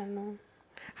mad? I don't know.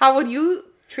 How would you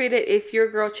treat it if your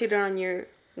girl cheated on you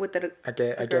with a I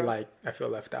get like, I feel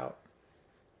left out.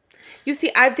 You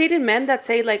see, I've dated men that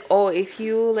say like, oh, if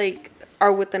you like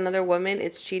are with another woman,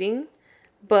 it's cheating.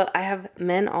 But I have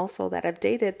men also that I've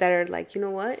dated that are like, you know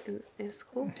what? It's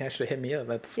cool. He actually hit me up.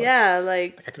 Like, yeah,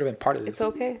 like I could have been part of this. It's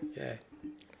okay. Yeah.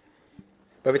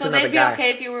 But if it's so another they'd be guy, okay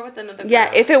if you were with another girl.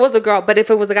 Yeah, if it was a girl. But if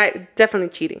it was a guy, definitely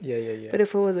cheating. Yeah. But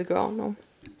if it was a girl, no.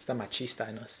 It's the machista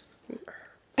in us.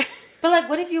 But like,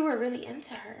 what if you were really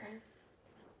into her?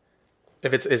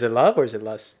 Is it love or is it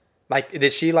lust? Like,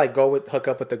 did she like hook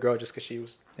up with the girl just because she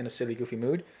was in a silly, goofy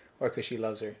mood, or because she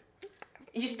loves her?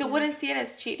 You still wouldn't see it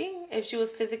as cheating if she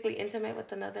was physically intimate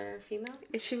with another female?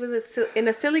 If she was in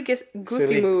a silly,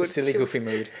 goofy mood. Silly, goofy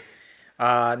mood.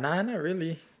 Nah, not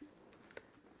really.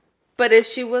 But if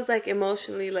she was like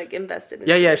emotionally like invested in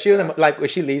Yeah, she was like, if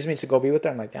she leaves me to go be with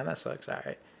her, I'm like, damn, that sucks. All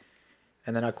right.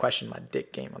 And then I question my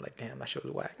dick game. I'm like, damn, that shit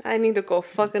was whack. I need to go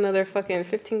fuck another fucking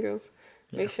 15 girls.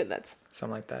 Make sure that's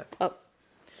something like that. Up.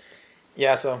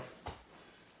 Yeah, so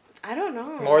I don't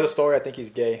know. More of the story, I think he's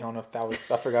gay. I don't know if that was,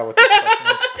 I forgot what the question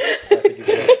was. I think he's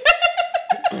gay.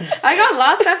 I got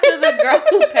lost after the girl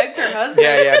who pegged her husband.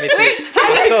 Yeah, me too.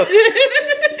 I'm still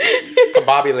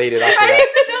combobulated after I that.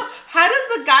 need to know, how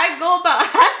does the guy go about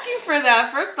asking for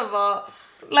that, first of all?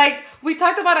 Like, we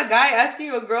talked about a guy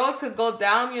asking a girl to go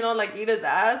down, you know, like, eat his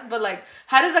ass. But, like,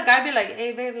 how does a guy be like,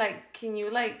 hey, babe, like, can you,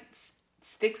 like,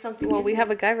 stick something Well, we have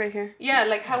a guy right here. Yeah,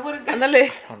 like, how would a guy... Andale.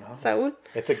 I don't know. Saúl.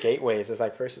 It's a gateway. So it's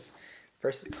like, it's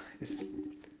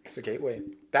a gateway.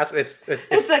 It's a gateway. It's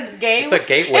a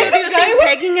gateway. So do you think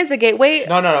pegging is a gateway?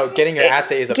 No. Getting your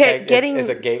ass ate is a is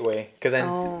a gateway. Because then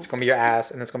it's going to be your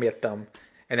ass, and then it's going to be a thumb,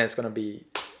 and then it's going to be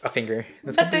a finger.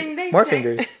 And But then they more say,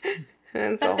 fingers.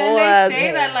 But then they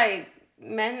say that, like,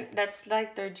 men, that's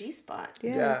like their G-spot.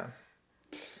 Yeah.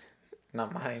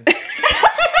 Not mine.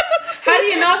 How do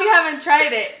you know if you haven't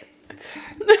tried it?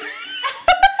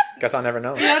 Guess I'll never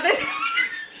know.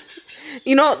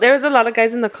 You know, there's a lot of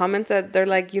guys in the comments that they're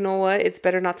like, you know what? It's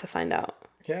better not to find out.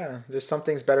 Yeah, there's some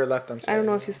things better left unsaid. I don't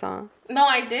know if you saw. No,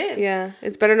 I did. Yeah,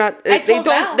 it's better not.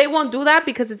 Val. They won't do that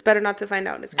because it's better not to find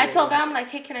out. I told Val, I'm like,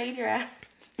 hey, can I eat your ass?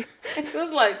 And he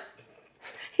was like,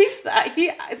 he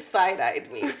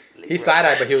side-eyed me. Like, he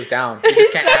side-eyed, but he was down. You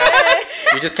just can't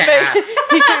ask. You just can't ask.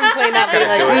 He can't play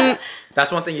that. Like,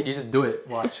 that's one thing. You just do it.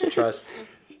 Watch. Trust.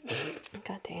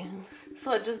 God damn.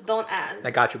 So just don't ask.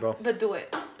 I got you, bro. But do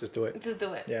it. Just do it. Just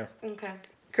do it. Yeah. Okay.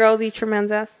 Girls, eat your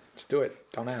man's ass. Just do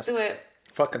it. Don't ask. Just do it.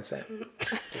 Fuck consent.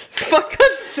 Fuck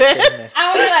consent.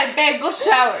 I was like, babe, go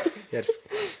shower. Yeah, just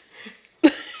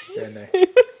get in there.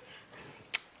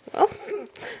 Well,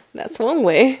 that's one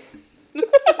way.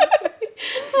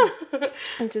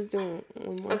 I'm just doing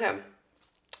one more. Okay.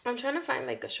 I'm trying to find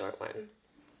like a short one.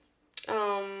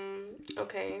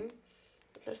 Okay.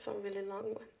 There's some really long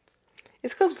ones.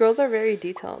 It's because girls are very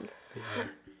detailed. Yeah.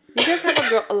 You guys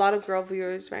have a lot of girl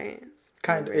viewers, right?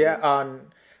 Kind of, yeah.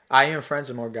 I am friends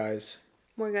with more guys.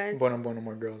 More guys? Bueno,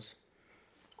 more girls.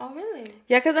 Oh, really?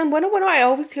 Yeah, because on Bueno, I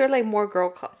always hear like more girl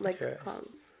calls. They're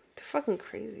fucking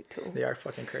crazy too. They are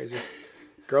fucking crazy.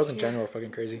 Girls in general are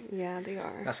fucking crazy. Yeah, they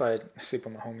are. That's why I sleep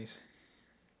with my homies.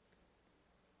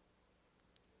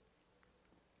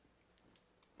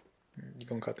 You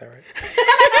gonna cut that, right?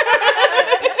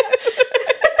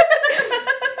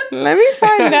 Let me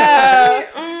find out.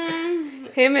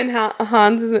 Him and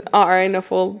Hans are in a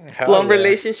full-blown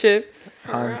relationship.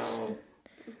 Hans.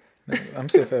 I'm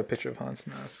seeing a picture of Hans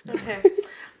now. Okay.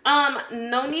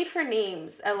 No need for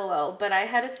names, LOL. But I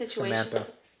had a situation. Samantha,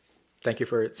 thank you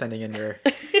for sending in your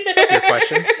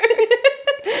question.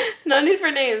 No need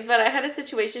for names, but I had a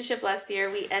situationship last year.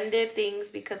 We ended things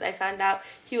because I found out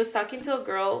he was talking to a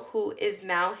girl who is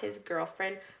now his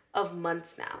girlfriend of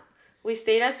months now. We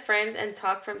stayed as friends and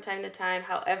talked from time to time.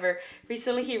 However,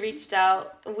 recently he reached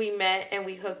out, we met, and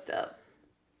we hooked up.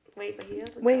 Wait, but he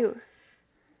has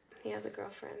he has a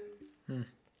girlfriend.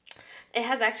 It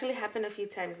has actually happened a few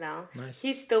times now. Nice.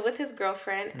 He's still with his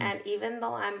girlfriend, and even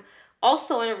though I'm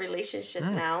also in a relationship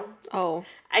now,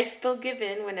 I still give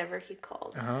in whenever he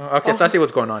calls. Okay, so I see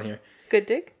what's going on here. Good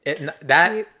dick?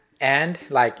 And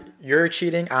like you're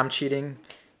cheating, I'm cheating,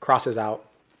 crosses out.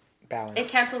 Balance. It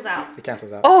cancels out.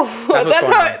 Oh,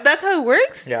 that's how it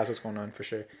works? Yeah, that's what's going on for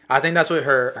sure. I think that's what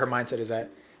her mindset is at.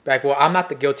 Like, well, I'm not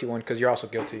the guilty one because you're also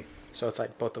guilty. So it's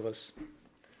like both of us.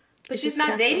 But she's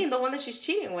not dating the one that she's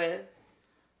cheating with.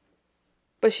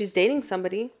 But she's dating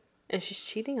somebody and she's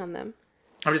cheating on them.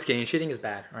 I'm just kidding. Cheating is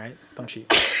bad, right? Don't cheat.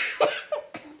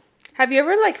 Have you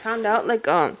ever found out like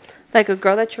a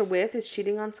girl that you're with is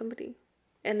cheating on somebody,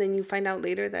 and then you find out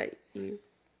later that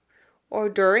or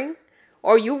during,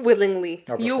 or you willingly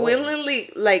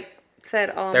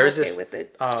said, "Oh, I'm okay with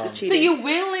it." The cheating. So you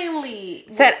willingly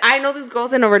said, "I know this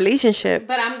girl's in a relationship,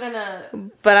 but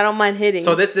I don't mind hitting."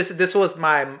 So this was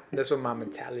my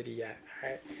mentality at,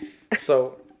 right?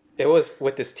 So it was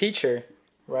with this teacher,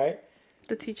 right?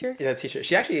 The teacher? Yeah, the teacher.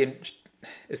 She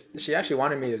actually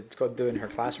wanted me to go do it in her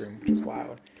classroom, which was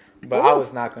wild. But I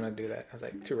was not gonna do that. I was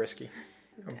like, too risky.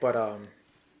 But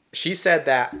she said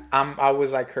that I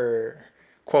was like her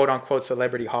quote unquote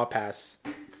celebrity hall pass,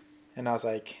 and I was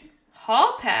like,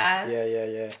 hall pass?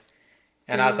 Yeah.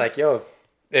 And I was like, yo,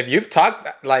 if you've talked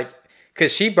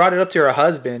because she brought it up to her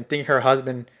husband, thinking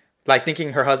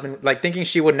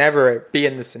she would never be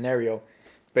in this scenario,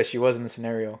 but she was in the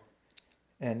scenario.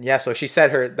 And yeah, so she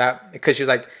said that because she was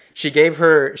like, she gave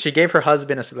her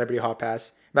husband a celebrity hall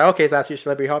pass. But okay, so that's your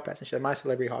celebrity hall pass. And she said, my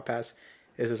celebrity hall pass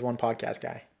is this one podcast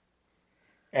guy.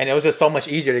 And it was just so much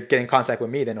easier to get in contact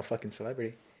with me than a fucking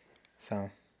celebrity.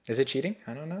 So, is it cheating?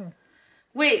 I don't know.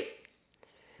 Wait.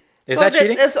 Is that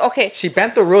cheating? Okay. She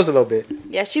bent the rules a little bit.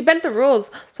 Yeah, she bent the rules.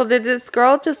 So did this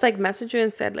girl just message you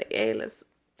and said hey, let's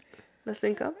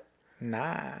link up?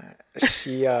 Nah.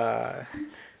 She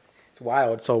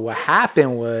wild. So what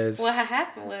happened was...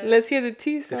 Let's hear the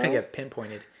tea. It's going to get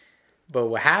pinpointed. But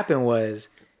what happened was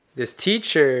this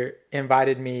teacher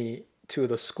invited me to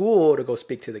the school to go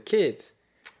speak to the kids.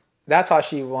 That's how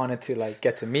she wanted to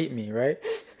get to meet me, right?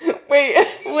 Wait.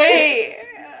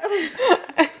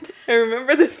 I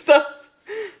remember this stuff.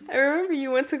 I remember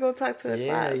you went to go talk to the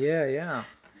class. Yeah.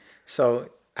 So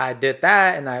I did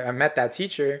that and I met that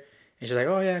teacher and she's like,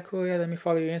 oh yeah, cool. Yeah, let me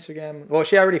follow your Instagram. Well,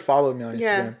 she already followed me on Instagram.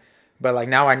 Yeah. But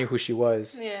now I knew who she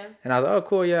was. Yeah. And I was like, oh,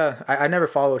 cool, yeah. I never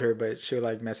followed her, but she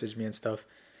would message me and stuff.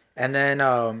 And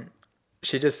then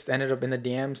she just ended up in the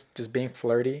DMs just being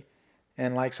flirty.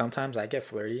 And sometimes I get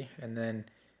flirty. And then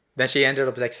she ended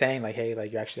up saying hey,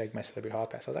 you're actually my celebrity hall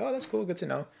pass. I was like, oh, that's cool, good to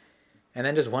know. And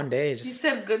then just one day, you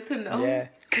said good to know. Yeah.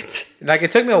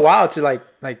 It took me a while to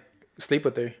sleep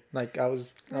with her. I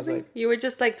was you were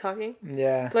just talking.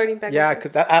 Yeah. Flirting back. Yeah,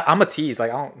 because I'm a tease. I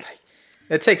don't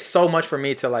it takes so much for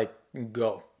me to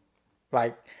go.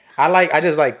 I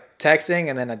just texting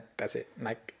and then that's it.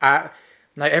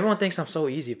 Everyone thinks I'm so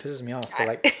easy. It pisses me off.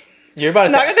 But you're about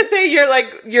to I'm not gonna say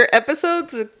your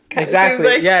episodes.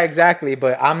 Exactly. Yeah, exactly.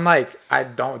 But I'm I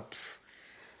don't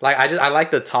I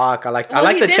like the talk. I like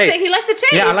the chase. He likes the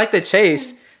chase. Yeah, I like the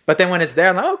chase. But then when it's there,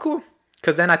 I'm like, oh, cool.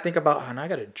 Because then I think about, now I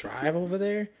gotta drive over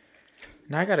there.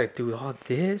 Now I gotta do all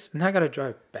this. Now I gotta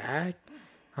drive back.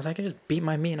 I was like, I can just beat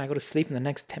my meat and I go to sleep in the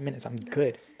next 10 minutes. I'm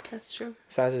good. That's true.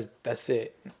 So that's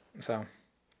it. So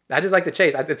I just like the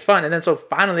chase. It's fun. And then so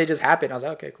finally it just happened. I was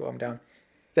like, okay, cool, I'm down.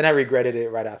 Then I regretted it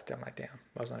right after. I'm like, damn,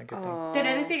 that was not a good thing. Did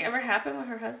anything ever happen with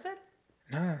her husband?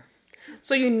 Nah.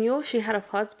 So you knew she had a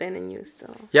husband and you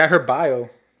still... Yeah, her bio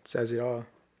says it all.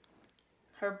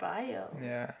 Her bio?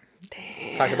 Yeah.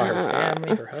 Damn. Talks about her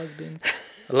family, her husband,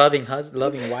 a loving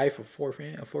wife of four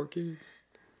kids.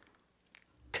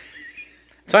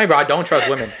 Tell me, bro, I don't trust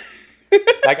women.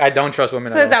 I don't trust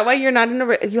women. So is that why you're not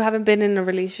you haven't been in a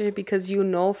relationship because you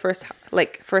know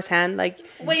firsthand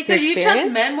Wait, so you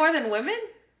trust men more than women?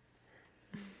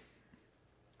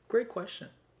 great question.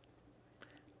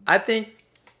 I think,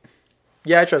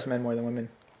 I trust men more than women.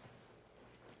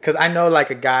 Because I know, like,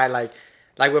 a guy, like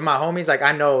with my homies, like,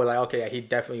 I know, like, okay, he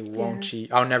definitely won't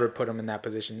cheat. I'll never put him in that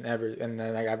position, ever. And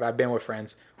then, like, I've been with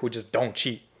friends who just don't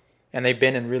cheat. And they've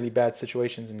been in really bad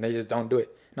situations, and they just don't do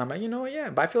it. And I'm like, you know what, yeah.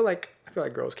 But I feel like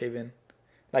girls cave in.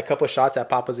 Like, a couple of shots at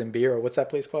Papa's and Beer, or what's that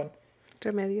place called?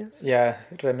 Remedios. Yeah,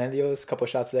 Remedios. Couple of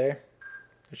shots there.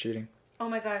 They're cheating. Oh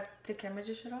my god, did camera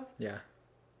just shut off? Yeah.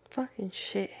 Fucking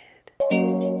shithead.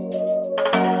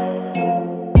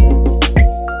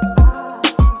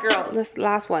 Girls. This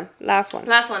last one.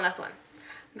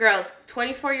 Girls,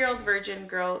 24-year-old virgin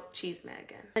girl cheese me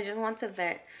again. I just want to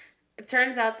vent. It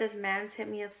turns out this man's hit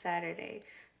me up Saturday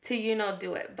to,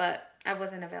 do it, but I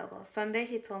wasn't available. Sunday,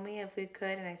 he told me if we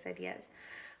could, and I said yes.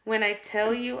 When I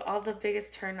tell you all the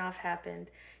biggest turnoff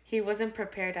happened, he wasn't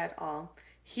prepared at all.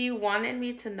 He wanted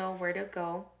me to know where to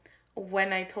go.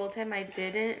 When I told him I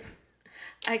didn't,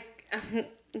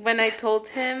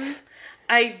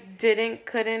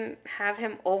 couldn't have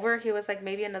him over, he was like,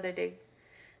 maybe another day.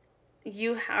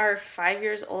 You are 5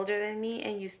 years older than me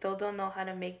and you still don't know how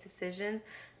to make decisions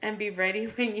and be ready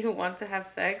when you want to have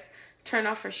sex. Turn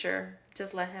off for sure.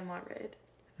 Just let him on red.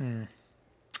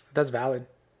 That's valid.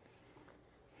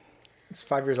 It's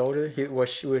 5 years older.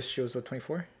 She was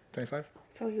 24, 25.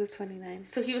 So he was 29.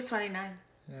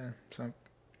 Yeah, so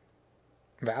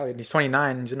valid. He's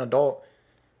 29. He's an adult.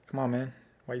 Come on, man.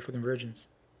 Why are you fucking virgins?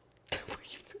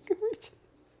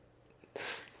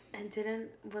 And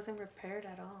wasn't prepared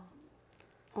at all.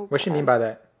 Oh, what you mean by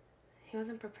that? He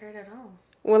wasn't prepared at all.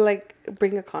 Well, like,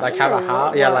 bring a condom. Like, have a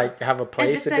house? Yeah, like, have a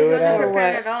place to do it at? He wasn't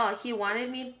prepared at all. He wanted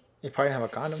me... He probably didn't have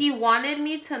a condom. He wanted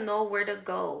me to know where to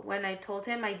go. When I told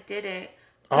him I didn't...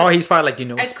 Oh, he's probably like,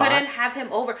 a spot? I couldn't have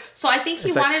him over. So I think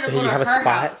he wanted to go to her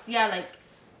house. Yeah, like...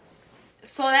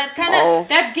 So that kind of...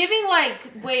 That's giving,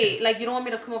 like, wait, like, you don't want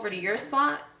me to come over to your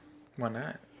spot? Why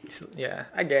not? Yeah,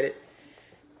 I get it.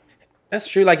 That's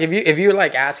true. Like, if you're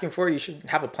like asking for it, you should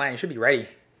have a plan. You should be ready.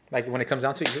 Like, when it comes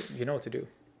down to it, you know what to do.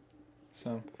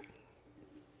 So.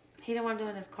 He didn't want to do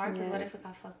it in his car because what if it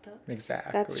got fucked up?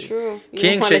 Exactly. That's true.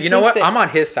 King shit. You know what? I'm on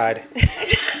his side.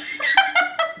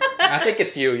 I think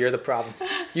it's you. You're the problem.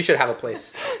 You should have a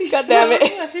place. God damn it.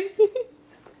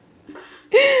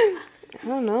 I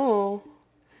don't know.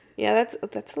 Yeah, that's a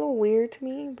little weird to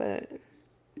me, but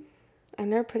I've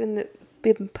never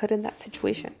been put in that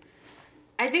situation.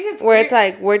 I think it's where weird. It's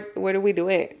like, where do we do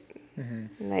it?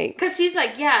 Mm-hmm. Like, because he's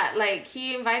like, yeah, like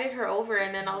he invited her over,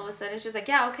 and then all of a sudden she's like,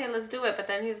 yeah, okay, let's do it. But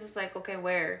then he's just like, okay,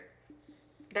 where?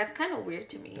 That's kind of weird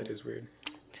to me. That is weird.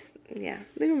 Just leave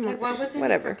him like, why wasn't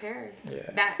he prepared?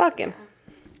 Yeah. Fuck him.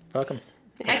 Fuck him.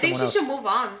 I think she should move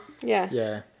on. Yeah.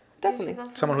 Yeah. Definitely.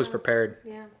 Someone who's prepared.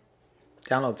 Yeah.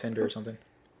 Download Tinder or something.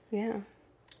 Yeah.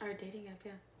 Or a dating app,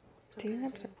 yeah. Dating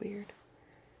apps are weird.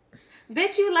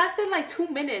 Bitch, you lasted like 2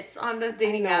 minutes on the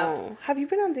dating app. Have you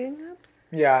been on dating apps?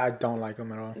 Yeah, I don't like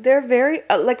them at all. They're very,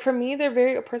 like for me, they're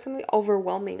very personally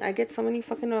overwhelming. I get so many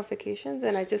fucking notifications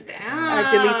and I just I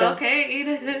delete them. Okay, eat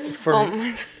it. For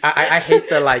me, I hate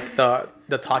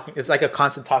the talking. It's like a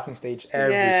constant talking stage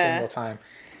every single time.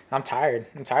 I'm tired.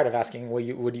 I'm tired of asking what do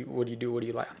you do? What do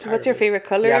you like? I'm tired. What's your favorite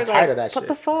color? Yeah, I'm tired of that shit. What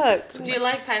the fuck? So do you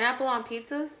like pineapple on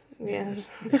pizzas?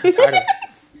 Yes. Yeah, I'm tired of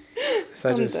it. So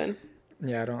I'm done.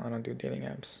 Yeah, I don't do dating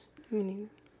apps. Me neither.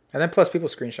 And then plus people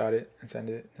screenshot it and send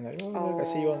it and like, look, I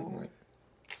see you on. Like,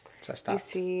 so I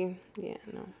stopped. You see,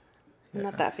 I'm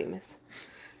not that famous.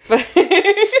 But still.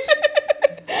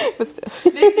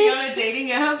 They see you on a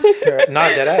dating app?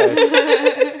 Not dead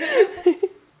ass.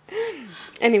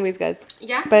 Anyways, guys.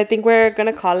 Yeah. But I think we're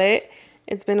gonna call it.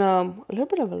 It's been a little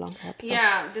bit of a long episode.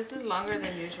 Yeah, this is longer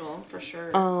than usual for sure.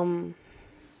 I don't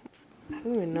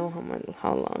even know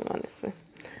how long, honestly.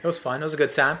 It was fun. It was a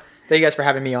good time. Thank you guys for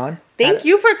having me on. Thank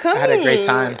you for coming. I had a great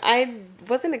time. I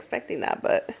wasn't expecting that,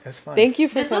 but it was fun. Thank you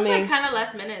for this coming. This was like kind of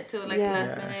last minute too, like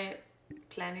last minute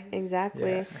planning.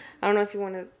 Exactly. Yeah. I don't know if you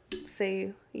want to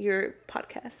say your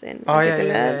podcast and everything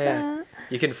like that.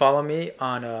 You can follow me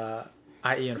on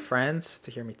IE and Friends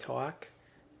to hear me talk,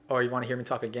 or you want to hear me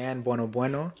talk again,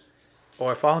 Bueno,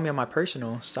 or follow me on my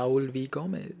personal, Saul V.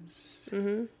 Gomez.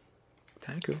 Mm-hmm.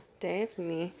 Thank you.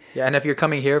 Definitely. Yeah, and if you're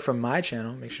coming here from my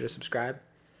channel, make sure to subscribe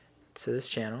to this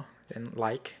channel and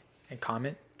like and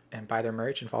comment and buy their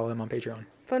merch and follow them on Patreon.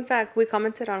 Fun fact, we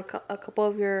commented on a couple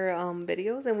of your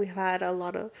videos and we've had a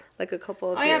lot of, like a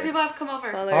couple of people have come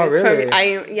over. Oh, really?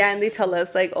 And they tell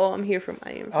us like, oh, I'm here from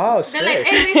IM. Oh, sick. They're like,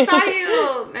 hey, we saw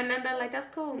you. And then they're like, that's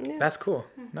cool. Yeah. That's cool.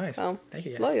 Nice. So, thank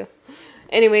you guys. Loyal.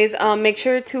 Anyways, make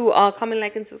sure to comment,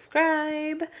 like, and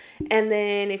subscribe. And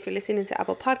then if you're listening to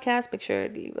Apple Podcasts, make sure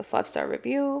to leave a 5-star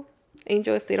review.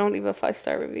 Angel, if they don't leave a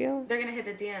 5-star review, they're gonna hit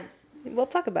the DMs. We'll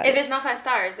talk about it. If it's not 5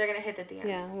 stars, they're gonna hit the DMs.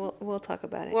 Yeah, we'll talk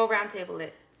about it. We'll roundtable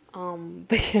it.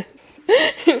 But yes,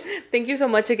 thank you so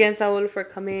much again, Saul, for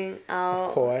coming out.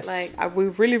 Of course. We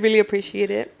really, really appreciate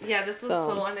it. Yeah, this was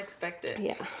so unexpected.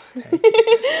 Yeah.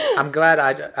 I'm glad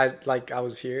I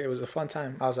was here. It was a fun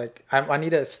time. I was like, I need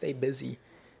to stay busy,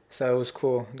 so it was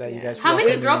cool that you guys. How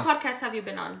many girl podcasts have you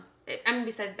been on? I mean,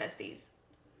 besides Besties.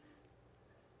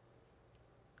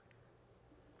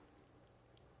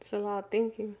 It's a lot of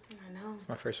thinking. I know. It's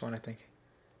my first one, I think.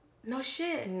 No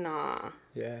shit. Nah.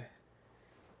 Yeah.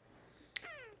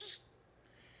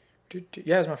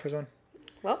 Yeah, it's my first one.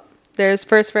 Well, there's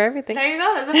first for everything. There you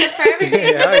go. There's a first for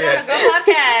everything. Yeah. Girl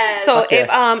podcast. So if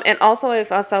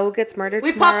Saul gets murdered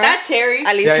tomorrow, we pop that cherry.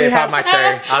 At least we have my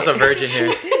cherry. I was a virgin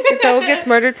here. If Saul gets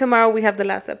murdered tomorrow, we have the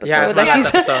last episode. Yeah, it's my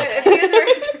last episode. If he is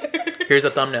murdered. Here's a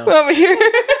thumbnail. Over here.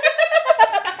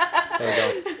 There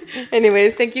we go.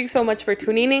 Anyways, thank you so much for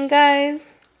tuning in,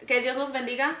 guys. Que Dios los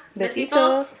bendiga.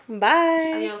 Besitos.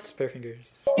 Bye. Adios. Spare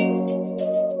fingers.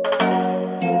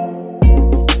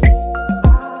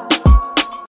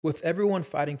 With everyone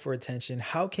fighting for attention,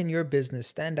 how can your business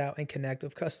stand out and connect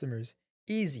with customers?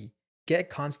 Easy. Get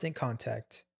Constant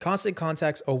Contact. Constant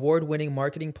Contact's award-winning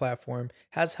marketing platform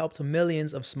has helped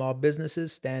millions of small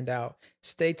businesses stand out,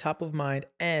 stay top of mind,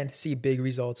 and see big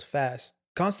results fast.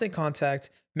 Constant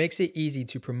Contact makes it easy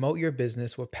to promote your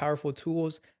business with powerful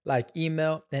tools like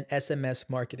email and SMS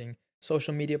marketing,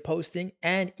 social media posting,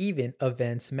 and even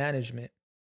events management.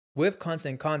 With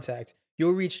Constant Contact,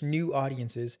 you'll reach new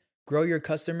audiences, grow your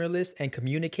customer list, and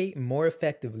communicate more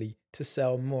effectively to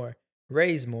sell more,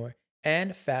 raise more,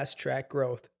 and fast-track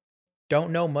growth.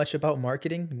 Don't know much about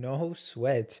marketing? No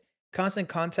sweat. Constant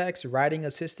Contact's writing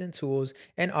assistant tools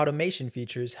and automation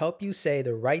features help you say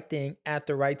the right thing at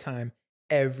the right time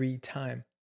every time.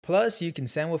 Plus, you can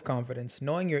send with confidence,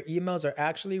 knowing your emails are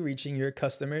actually reaching your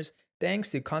customers thanks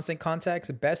to Constant Contact's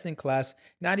best-in-class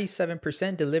 97%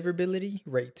 deliverability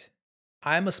rate.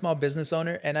 I'm a small business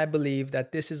owner, and I believe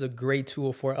that this is a great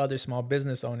tool for other small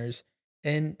business owners.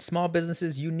 In small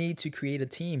businesses, you need to create a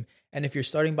team, and if you're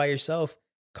starting by yourself,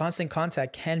 Constant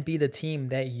Contact can be the team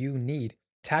that you need.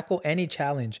 Tackle any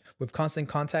challenge with Constant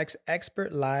Contact's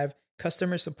expert live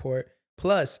customer support,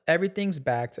 plus everything's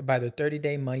backed by the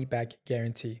 30-day money-back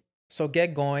guarantee. So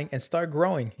get going and start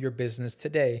growing your business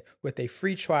today with a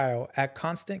free trial at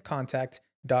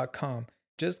ConstantContact.com.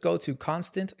 Just go to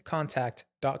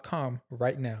ConstantContact.com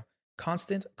right now.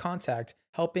 Constant Contact,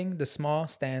 helping the small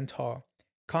stand tall.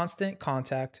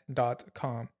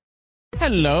 ConstantContact.com.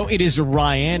 Hello, it is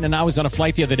Ryan, and I was on a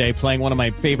flight the other day playing one of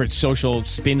my favorite social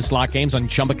spin slot games on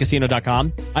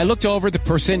ChumbaCasino.com. I looked over at the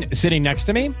person sitting next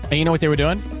to me, and you know what they were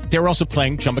doing? They were also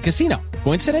playing Chumba Casino.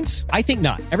 Coincidence? I think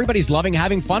not. Everybody's loving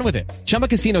having fun with it. Chumba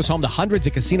Casino is home to hundreds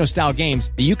of casino-style games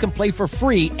that you can play for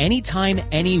free anytime,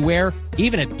 anywhere,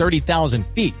 even at 30,000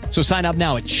 feet. So sign up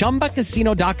now at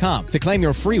ChumbaCasino.com to claim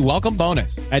your free welcome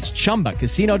bonus. That's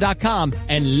ChumbaCasino.com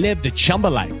and live the Chumba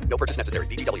life. No purchase necessary.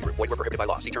 VGW Group. Void where prohibited by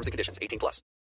law. See terms and conditions. 18+.